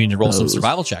 So you need to roll some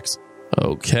survival checks.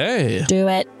 Okay. Do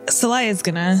it. Salaya's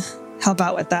gonna help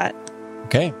out with that.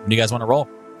 Okay. What do you guys want to roll?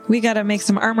 We gotta make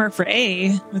some armor for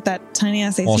A with that tiny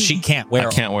ass AC. Well, she can't wear.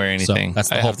 I can't wear anything.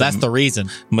 So that's the reason.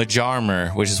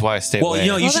 Majarmor, which is why I stay away.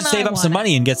 Well, you should save up some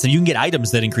money and get some. You can get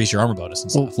items that increase your armor bonus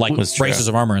and stuff, like braces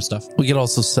of armor and stuff. We could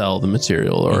also sell the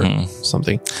material or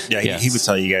something. Yeah, he would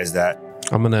tell you guys that.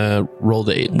 I'm gonna roll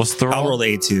the 8. What's the roll? I'll roll the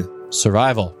 8 too.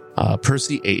 Survival.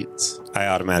 Percy 8. I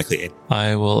automatically 8.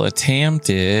 I will attempt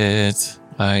it.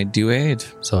 I do aid.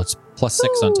 So it's plus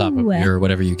 6 on top of your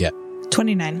whatever you get.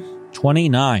 29.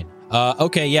 29.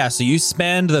 Okay, yeah. So you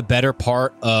spend the better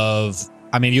part of.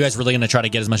 I mean, you guys really going to try to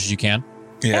get as much as you can?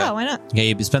 Yeah, why not? Okay,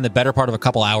 you spend the better part of a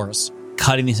couple hours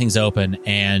cutting these things open,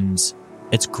 and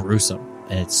it's gruesome.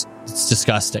 It's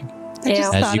disgusting.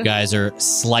 As you guys are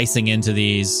slicing into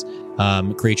these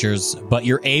creatures, but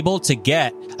you're able to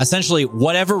get essentially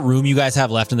whatever room you guys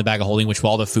have left in the bag of holding, which with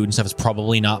all the food and stuff is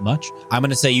probably not much. I'm going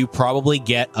to say you probably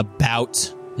get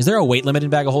about. Is there a weight limit in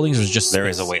bag of holdings, or is just there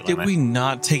is a weight limit? Did we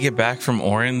not take it back from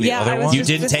Orin? The other one you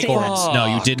didn't take Orin's. No,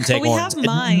 you didn't take Orin's. We have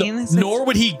mine, nor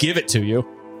would he give it to you.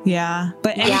 Yeah,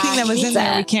 but anything that was in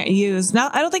there we can't use. Now,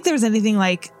 I don't think there was anything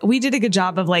like we did a good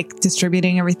job of like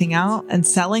distributing everything out and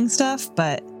selling stuff,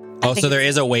 but. Oh, so there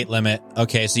is a weight limit.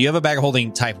 Okay, so you have a bag of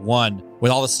holding type 1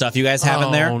 with all the stuff you guys have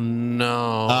in there. Oh,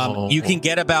 no. You can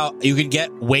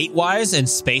get weight-wise and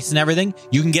space and everything,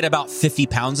 you can get about 50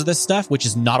 pounds of this stuff, which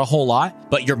is not a whole lot,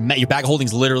 but your bag of holding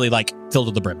is literally like filled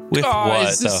to the brim. With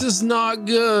Guys, this is not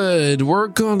good. We're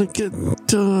gonna get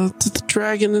to the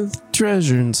dragon and the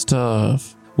treasure and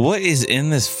stuff. What is in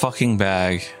this fucking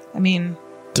bag? I mean,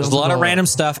 there's a lot of random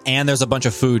stuff, and there's a bunch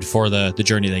of food for the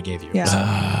journey they gave you.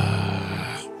 Yeah.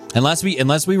 Unless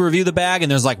we review the bag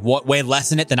and there's like way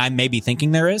less in it than I may be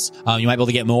thinking there is, you might be able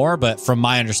to get more. But from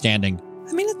my understanding,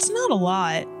 I mean, it's not a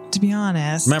lot, to be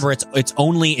honest. Remember,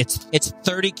 it's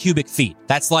 30 cubic feet.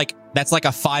 That's like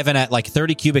a 5 and at like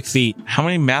 30 cubic feet. How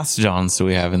many mastodons do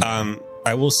we have in there?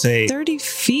 I will say 30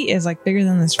 feet is like bigger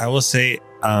than this. I will say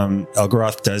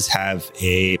Elgaroth does have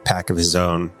a pack of his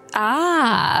own.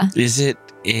 Is it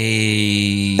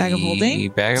a bag of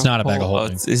holding? It's not a bag of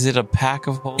holding. Is it a pack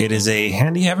of holding? It is a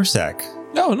handy haversack.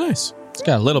 Oh, nice. It's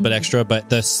got a little bit extra, but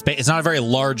the space, it's not a very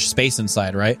large space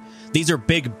inside, right? These are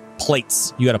big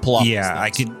plates you got to pull off. Yeah, I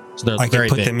could put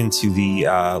big. them into the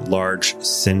large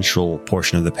central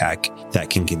portion of the pack that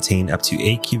can contain up to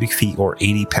 8 cubic feet or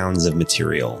 80 pounds of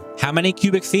material. How many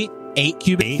cubic feet? 8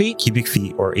 cubic feet? 8 cubic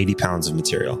feet or 80 pounds of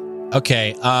material.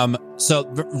 Okay, so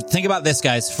think about this,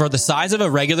 guys. For the size of a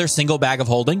regular single bag of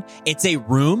holding, it's a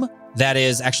room that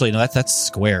is actually, no, that's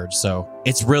squared, so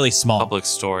it's really small. Public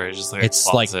storage.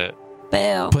 It's like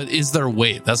Boom. But is there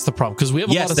weight? That's the problem, because we have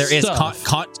a lot of there stuff.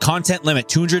 is content limit,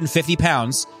 250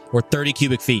 pounds or 30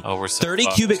 cubic feet. Oh, we're so 30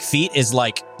 fucked. cubic feet is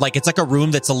like it's like a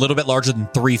room that's a little bit larger than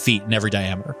 3 feet in every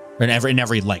diameter, or in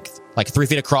every length, like 3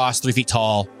 feet across, 3 feet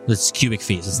tall. It's cubic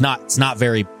feet. It's not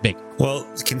very big. Well,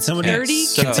 can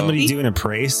somebody do an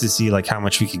appraise to see like how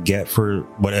much we could get for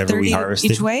whatever we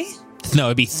harvested? Each way? No,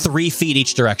 it'd be 3 feet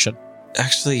each direction.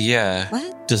 Actually, yeah.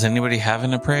 What? Does anybody have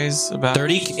an appraise about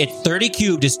 30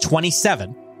 cubed is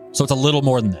 27, so it's a little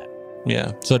more than that.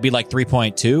 Yeah. So it'd be like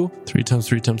 3.2. 3 times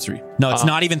 3 times 3. No, it's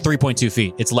not even 3.2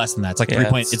 feet. It's less than that. It's like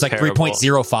it's like terrible.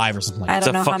 3.05 or something like that. I It's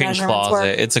don't a know how fucking measurements closet.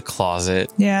 work. It's a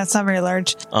closet. Yeah, it's not very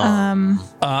large.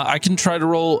 I can try to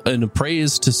roll an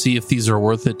appraise to see if these are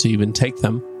worth it to even take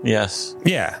them. Yes.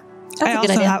 Yeah. That's a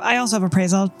good idea. I also have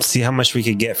appraisal. See how much we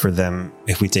could get for them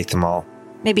if we take them all.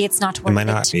 Maybe it's not worth It might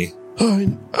not be.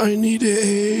 I need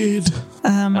aid. I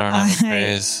don't have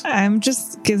appraise. I'm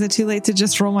just. Is it too late to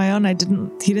just roll my own?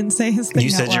 He didn't say his thing. You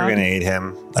said out you were loud. going to aid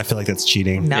him. I feel like that's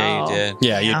cheating. No. Yeah, you did.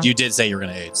 Yeah, you did say you were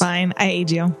going to aid. Fine, I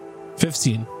aid you.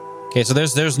 15. Okay, so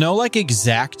there's no like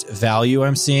exact value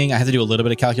I'm seeing. I had to do a little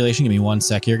bit of calculation. Give me 1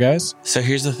 sec here, guys. So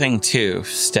here's the thing, too,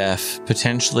 Steph.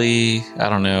 Potentially, I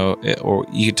don't know, or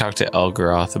you could talk to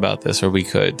Elgaroth about this, or we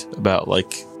could about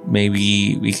like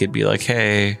maybe we could be like,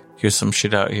 hey, here's some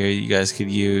shit out here you guys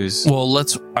could use. Well,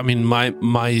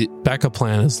 my backup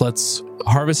plan is let's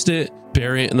harvest it,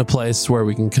 bury it in a place where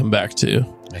we can come back to.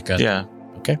 Yeah.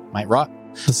 Okay, might rot.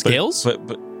 The scales?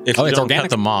 But if you it's don't organic.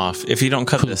 cut them off, if you don't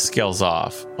cut the scales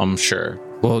off, I'm sure.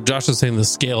 Well, Josh is saying the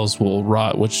scales will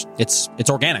rot, which... It's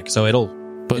organic, so it'll.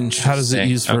 But how does it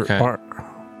use for... Okay.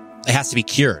 It has to be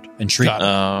cured and treated.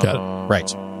 Got it.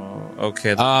 Right.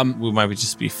 Okay. We might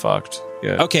just be fucked.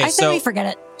 Yeah. Okay, I say we forget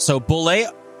it. So bullet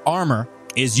armor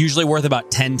is usually worth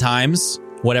about 10 times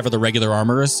whatever the regular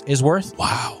armor is worth.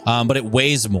 Wow. But it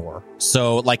weighs more.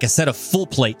 So like a set of full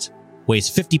plate weighs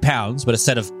 50 pounds, but a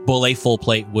set of bullet full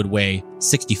plate would weigh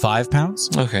 65 pounds.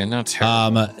 Okay, not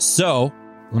terrible. So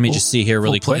let me just see here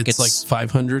really quick. It's like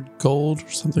 500 gold or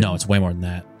something. No, it's way more than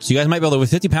that. So you guys might be able to,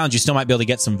 with 50 pounds, you still might be able to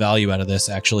get some value out of this,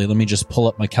 actually. Let me just pull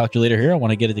up my calculator here. I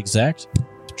want to get it exact.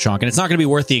 Chunk. And it's not going to be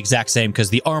worth the exact same because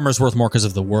the armor's worth more because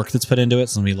of the work that's put into it.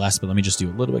 So it'll be less, but let me just do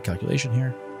a little bit of calculation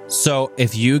here. So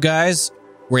if you guys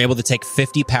were able to take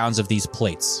 50 pounds of these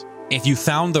plates, if you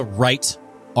found the right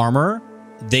armor,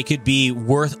 they could be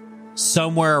worth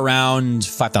somewhere around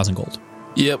 5,000 gold.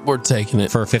 Yep, we're taking it.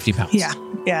 For 50 pounds. Yeah,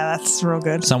 that's real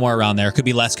good. Somewhere around there. Could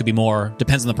be less, could be more.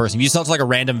 Depends on the person. If you sell it to like a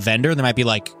random vendor, they might be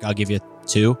like, I'll give you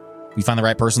 2. If you find the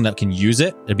right person that can use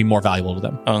it, it'd be more valuable to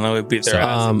them. Oh, no, it'd be their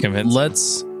ass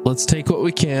convincing. Let's take what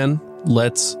we can.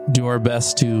 Let's do our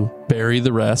best to bury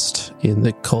the rest in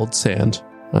the cold sand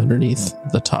underneath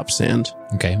the top sand.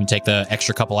 Okay, you take the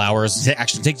extra couple hours.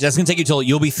 Actually, that's going to take you till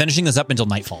you'll be finishing this up until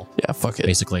nightfall. Yeah, fuck it.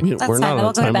 Basically. We're That's not fine. on a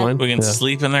We'll go to bed. timeline. We can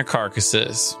sleep in their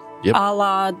carcasses. Yep. A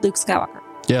la Luke Skywalker.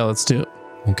 Yeah, let's do it.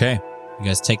 Okay. You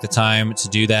guys take the time to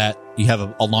do that. You have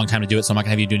a long time to do it, so I'm not going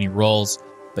to have you do any rolls.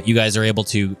 But you guys are able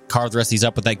to carve the rest of these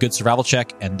up with that good survival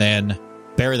check and then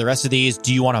bury the rest of these.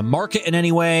 Do you want to mark it in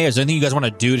any way? Is there anything you guys want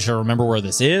to do to remember where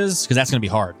this is? Because that's going to be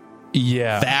hard.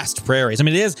 Yeah. Vast prairies. I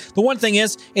mean, it is. The one thing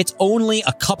is, it's only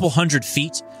a couple hundred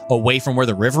feet away from where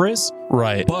the river is.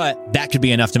 Right. But that could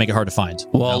be enough to make it hard to find.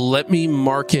 Well, let me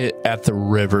mark it at the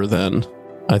river then.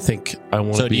 I think I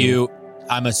want to be... So do you...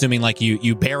 I'm assuming like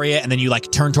you bury it and then you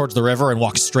like turn towards the river and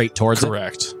walk straight towards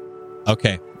Correct. it?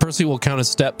 Okay. Percy will count his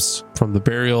steps from the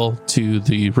burial to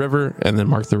the river and then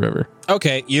mark the river.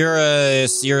 Okay. You're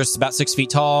about 6 feet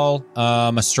tall.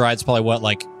 A stride's probably what,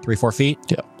 like 3-4 feet?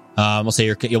 Yeah. We'll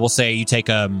say you take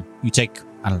I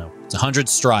don't know, it's 100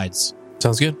 strides.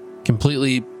 Sounds good.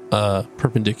 Completely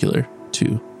perpendicular to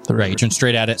the river. Right. You turn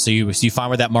straight at it. So you find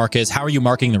where that mark is. How are you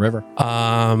marking the river?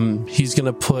 He's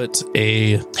gonna put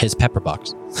his pepper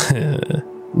box.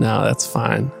 No, that's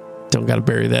fine. Don't got to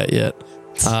bury that yet.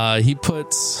 He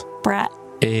puts Brat.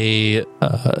 a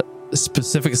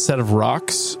specific set of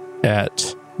rocks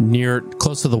at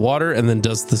close to the water, and then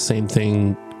does the same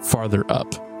thing farther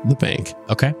up the bank.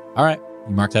 Okay. All right.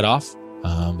 You mark that off.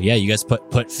 Yeah, you guys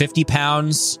put 50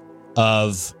 pounds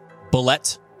of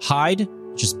bullet hide,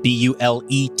 just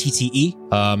BULETTE.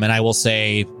 And I will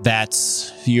say that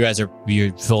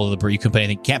you're full of the, you can't put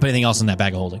anything else in that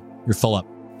bag of holding. You're full up.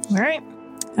 All right.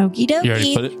 Okie You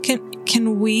already put dokie. it?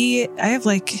 Can we? I have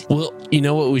like. Well, you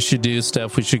know what we should do,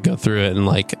 Steph? We should go through it and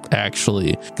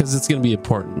actually, because it's going to be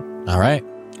important. All right.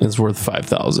 It's worth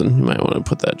 5,000. You might want to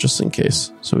put that just in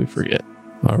case, so we forget.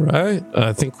 All right.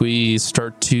 I think we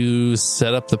start to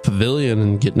set up the pavilion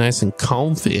and get nice and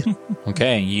comfy.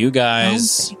 Okay. You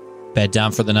guys bed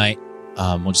down for the night.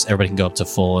 Everybody can go up to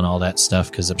full and all that stuff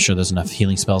because I'm sure there's enough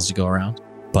healing spells to go around.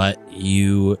 But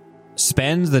you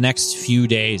spend the next few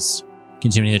days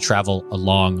continuing to travel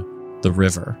along the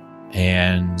river,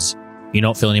 and you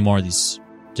don't feel any more of this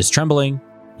trembling.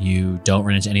 You don't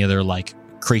run into any other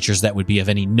creatures that would be of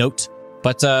any note.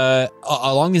 But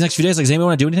along these next few days, does anybody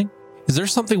want to do anything? Is there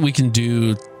something we can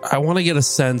do? I want to get a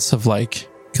sense of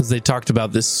because they talked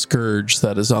about this scourge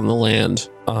that is on the land.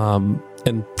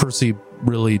 And Percy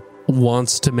really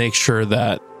wants to make sure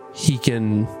that he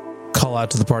can call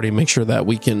out to the party and make sure that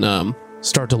we can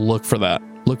start to look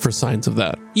for signs of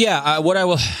that. Yeah, what I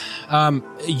will...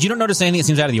 you don't notice anything that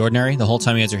seems out of the ordinary the whole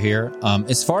time you guys are here.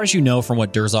 As far as you know from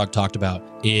what Durzog talked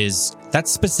about, is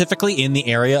that's specifically in the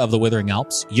area of the Withering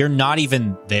Alps. You're not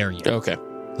even there yet. Okay.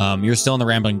 You're still in the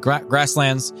rambling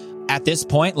grasslands. At this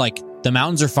point, the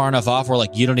mountains are far enough off where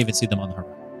you don't even see them on the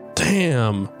horizon.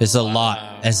 Damn. It's a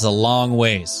lot. It's a long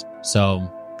ways.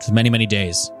 So it's many, many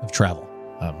days of travel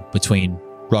between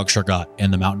Rog Shargat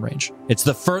and the mountain range. It's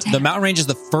the mountain range is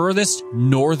the furthest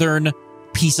northern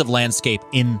piece of landscape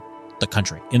in the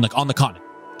country, on the continent,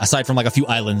 aside from a few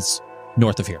islands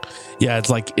north of here. Yeah,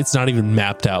 it's not even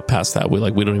mapped out past that. We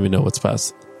don't even know what's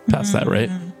past that, right?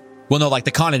 Well, no,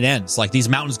 the continent ends. These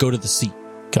mountains go to the sea.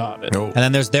 Got it. And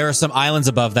then there are some islands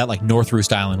above that, North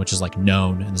Roost Island, which is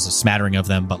known, and there's a smattering of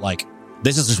them, but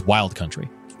this is just wild country.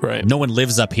 Right. No one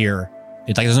lives up here.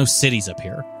 It's there's no cities up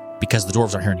here because the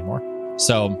dwarves aren't here anymore.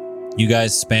 So you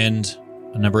guys spend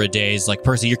a number of days,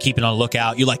 Percy, you're keeping on a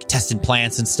lookout. You testing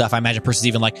plants and stuff. I imagine Percy's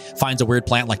even finds a weird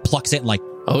plant, plucks it and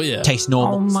oh yeah, tastes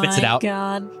normal, spits it out. Oh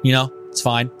my God. It's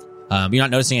fine. You're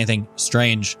not noticing anything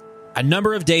strange. A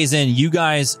number of days in, you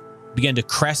guys begin to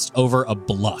crest over a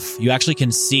bluff. You actually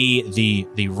can see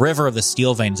the river of the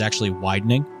steel vein is actually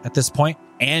widening at this point,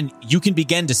 and you can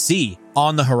begin to see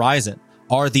on the horizon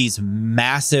are these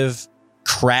massive,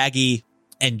 craggy,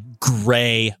 and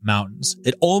gray mountains.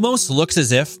 It almost looks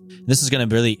as if, this is going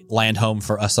to really land home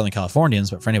for us Southern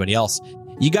Californians, but for anybody else,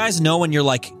 you guys know when you're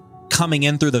like coming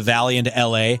in through the valley into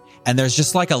LA and there's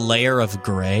just like a layer of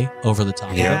gray over the top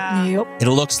of it? Yep. It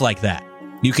looks like that.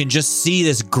 You can just see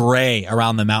this gray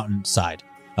around the mountainside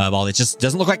of all. It just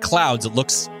doesn't look like clouds. It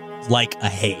looks like a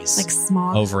haze. Like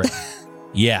smog. Over it.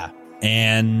 Yeah.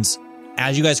 And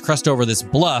as you guys crest over this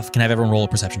bluff, can I have everyone roll a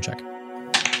perception check?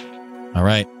 All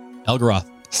right. Elgaroth.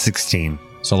 16.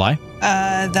 Solai.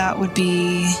 That would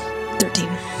be 13.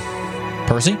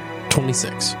 Percy.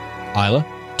 26. Isla.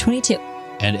 22.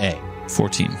 And A.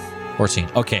 14. 14.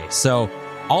 Okay, so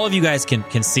all of you guys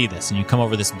can see this, and you come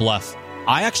over this bluff.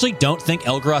 I actually don't think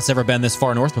Elgaroth's ever been this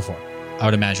far north before, I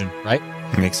would imagine, right?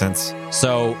 Makes sense.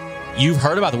 So you've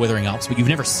heard about the Withering Alps, but you've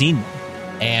never seen them.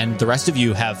 And the rest of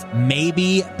you have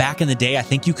maybe back in the day, I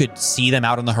think you could see them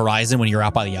out on the horizon when you were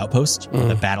out by the outpost.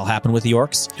 The battle happened with the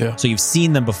orcs. Yeah. So you've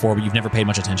seen them before, but you've never paid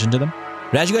much attention to them.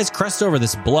 But as you guys crest over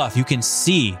this bluff, you can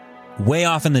see way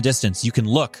off in the distance, you can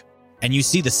look and you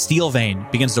see the steel vein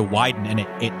begins to widen and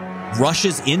it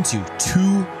rushes into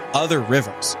two other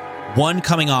rivers. One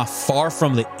coming off far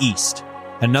from the east,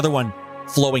 another one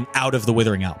flowing out of the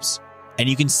Withering Alps. And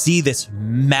you can see this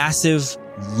massive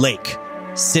lake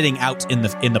sitting out in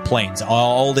the plains.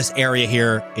 All this area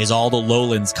here is all the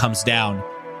lowlands comes down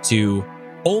to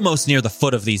almost near the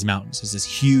foot of these mountains. There's this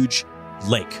huge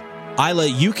lake. Isla,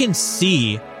 you can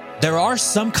see there are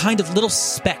some kind of little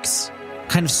specks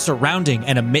kind of surrounding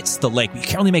and amidst the lake. You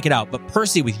can't really make it out. But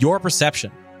Percy, with your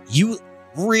perception, you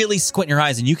really squint your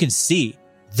eyes and you can see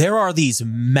there are these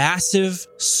massive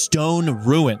stone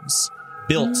ruins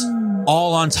built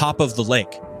all on top of the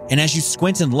lake. And as you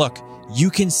squint and look, you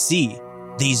can see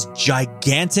these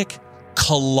gigantic,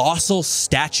 colossal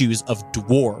statues of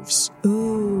dwarves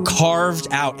carved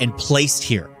out and placed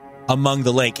here among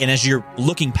the lake. And as you're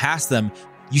looking past them,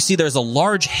 you see there's a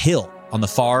large hill on the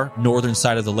far northern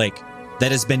side of the lake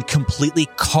that has been completely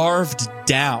carved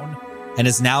down and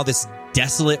is now this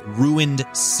desolate, ruined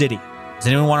city. Does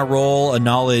anyone want to roll a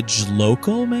knowledge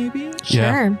local, maybe?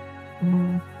 Sure.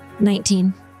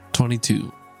 19.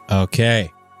 22.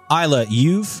 Okay. Isla,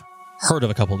 you've heard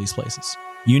of a couple of these places.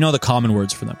 You know the common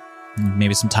words for them.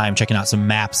 Maybe some time checking out some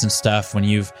maps and stuff when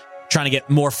you've trying to get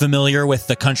more familiar with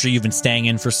the country you've been staying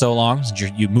in for so long, since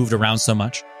you moved around so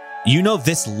much. You know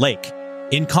this lake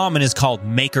in common is called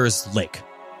Maker's Lake.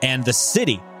 And the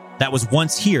city that was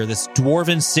once here, this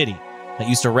dwarven city that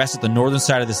used to rest at the northern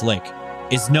side of this lake,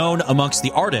 is known amongst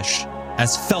the Ardish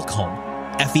as Felkholm.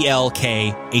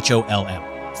 Felkholm.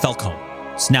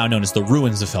 Felkholm. It's now known as the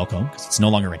ruins of Felkholm because it's no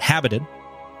longer inhabited.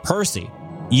 Percy,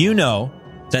 you know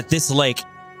that this lake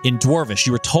in Dwarvish,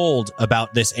 you were told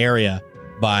about this area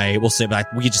by, we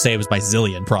could just say it was by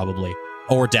Zillion probably,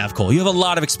 or Davkol. You have a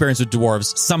lot of experience with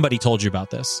dwarves. Somebody told you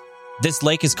about this. This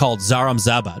lake is called Zaram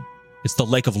Zabad. It's the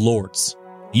Lake of Lords.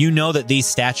 You know that these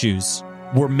statues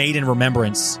were made in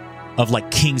remembrance of like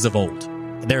kings of old.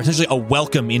 They're essentially a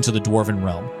welcome into the dwarven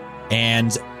realm.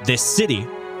 And this city,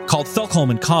 called Felkholm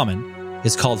in common,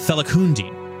 is called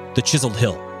Felakhundin, the Chiseled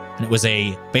Hill. And it was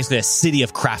basically a city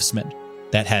of craftsmen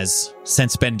that has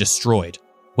since been destroyed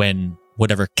when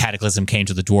whatever cataclysm came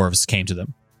to the dwarves came to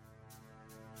them.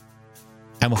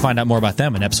 And we'll find out more about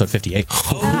them in episode 58.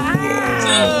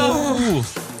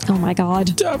 Oh my God.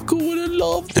 Davko would have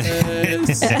loved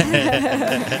this.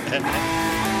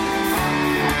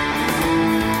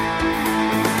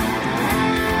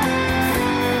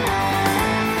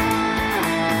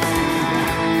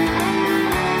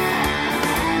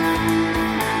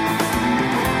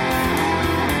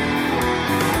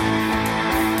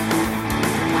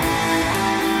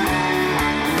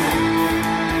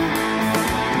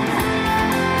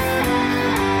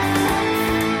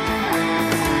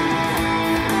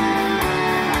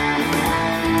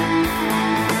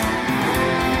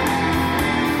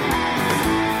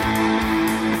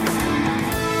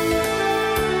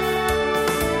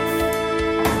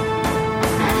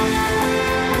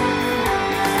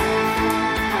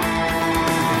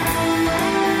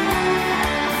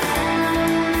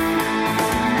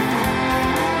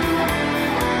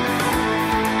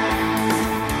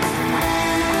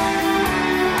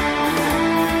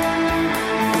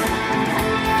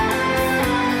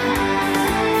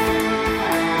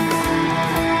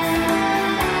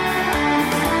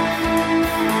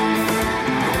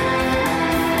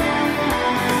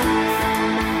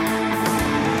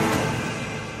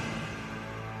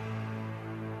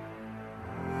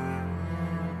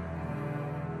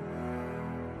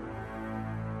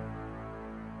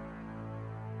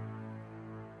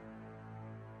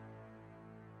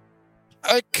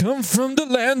 I come from the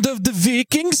land of the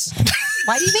Vikings.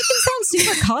 Why do you make him sound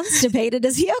super constipated?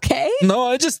 Is he okay? No,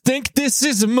 I just think this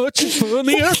is much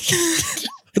funnier.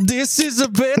 This is a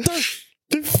better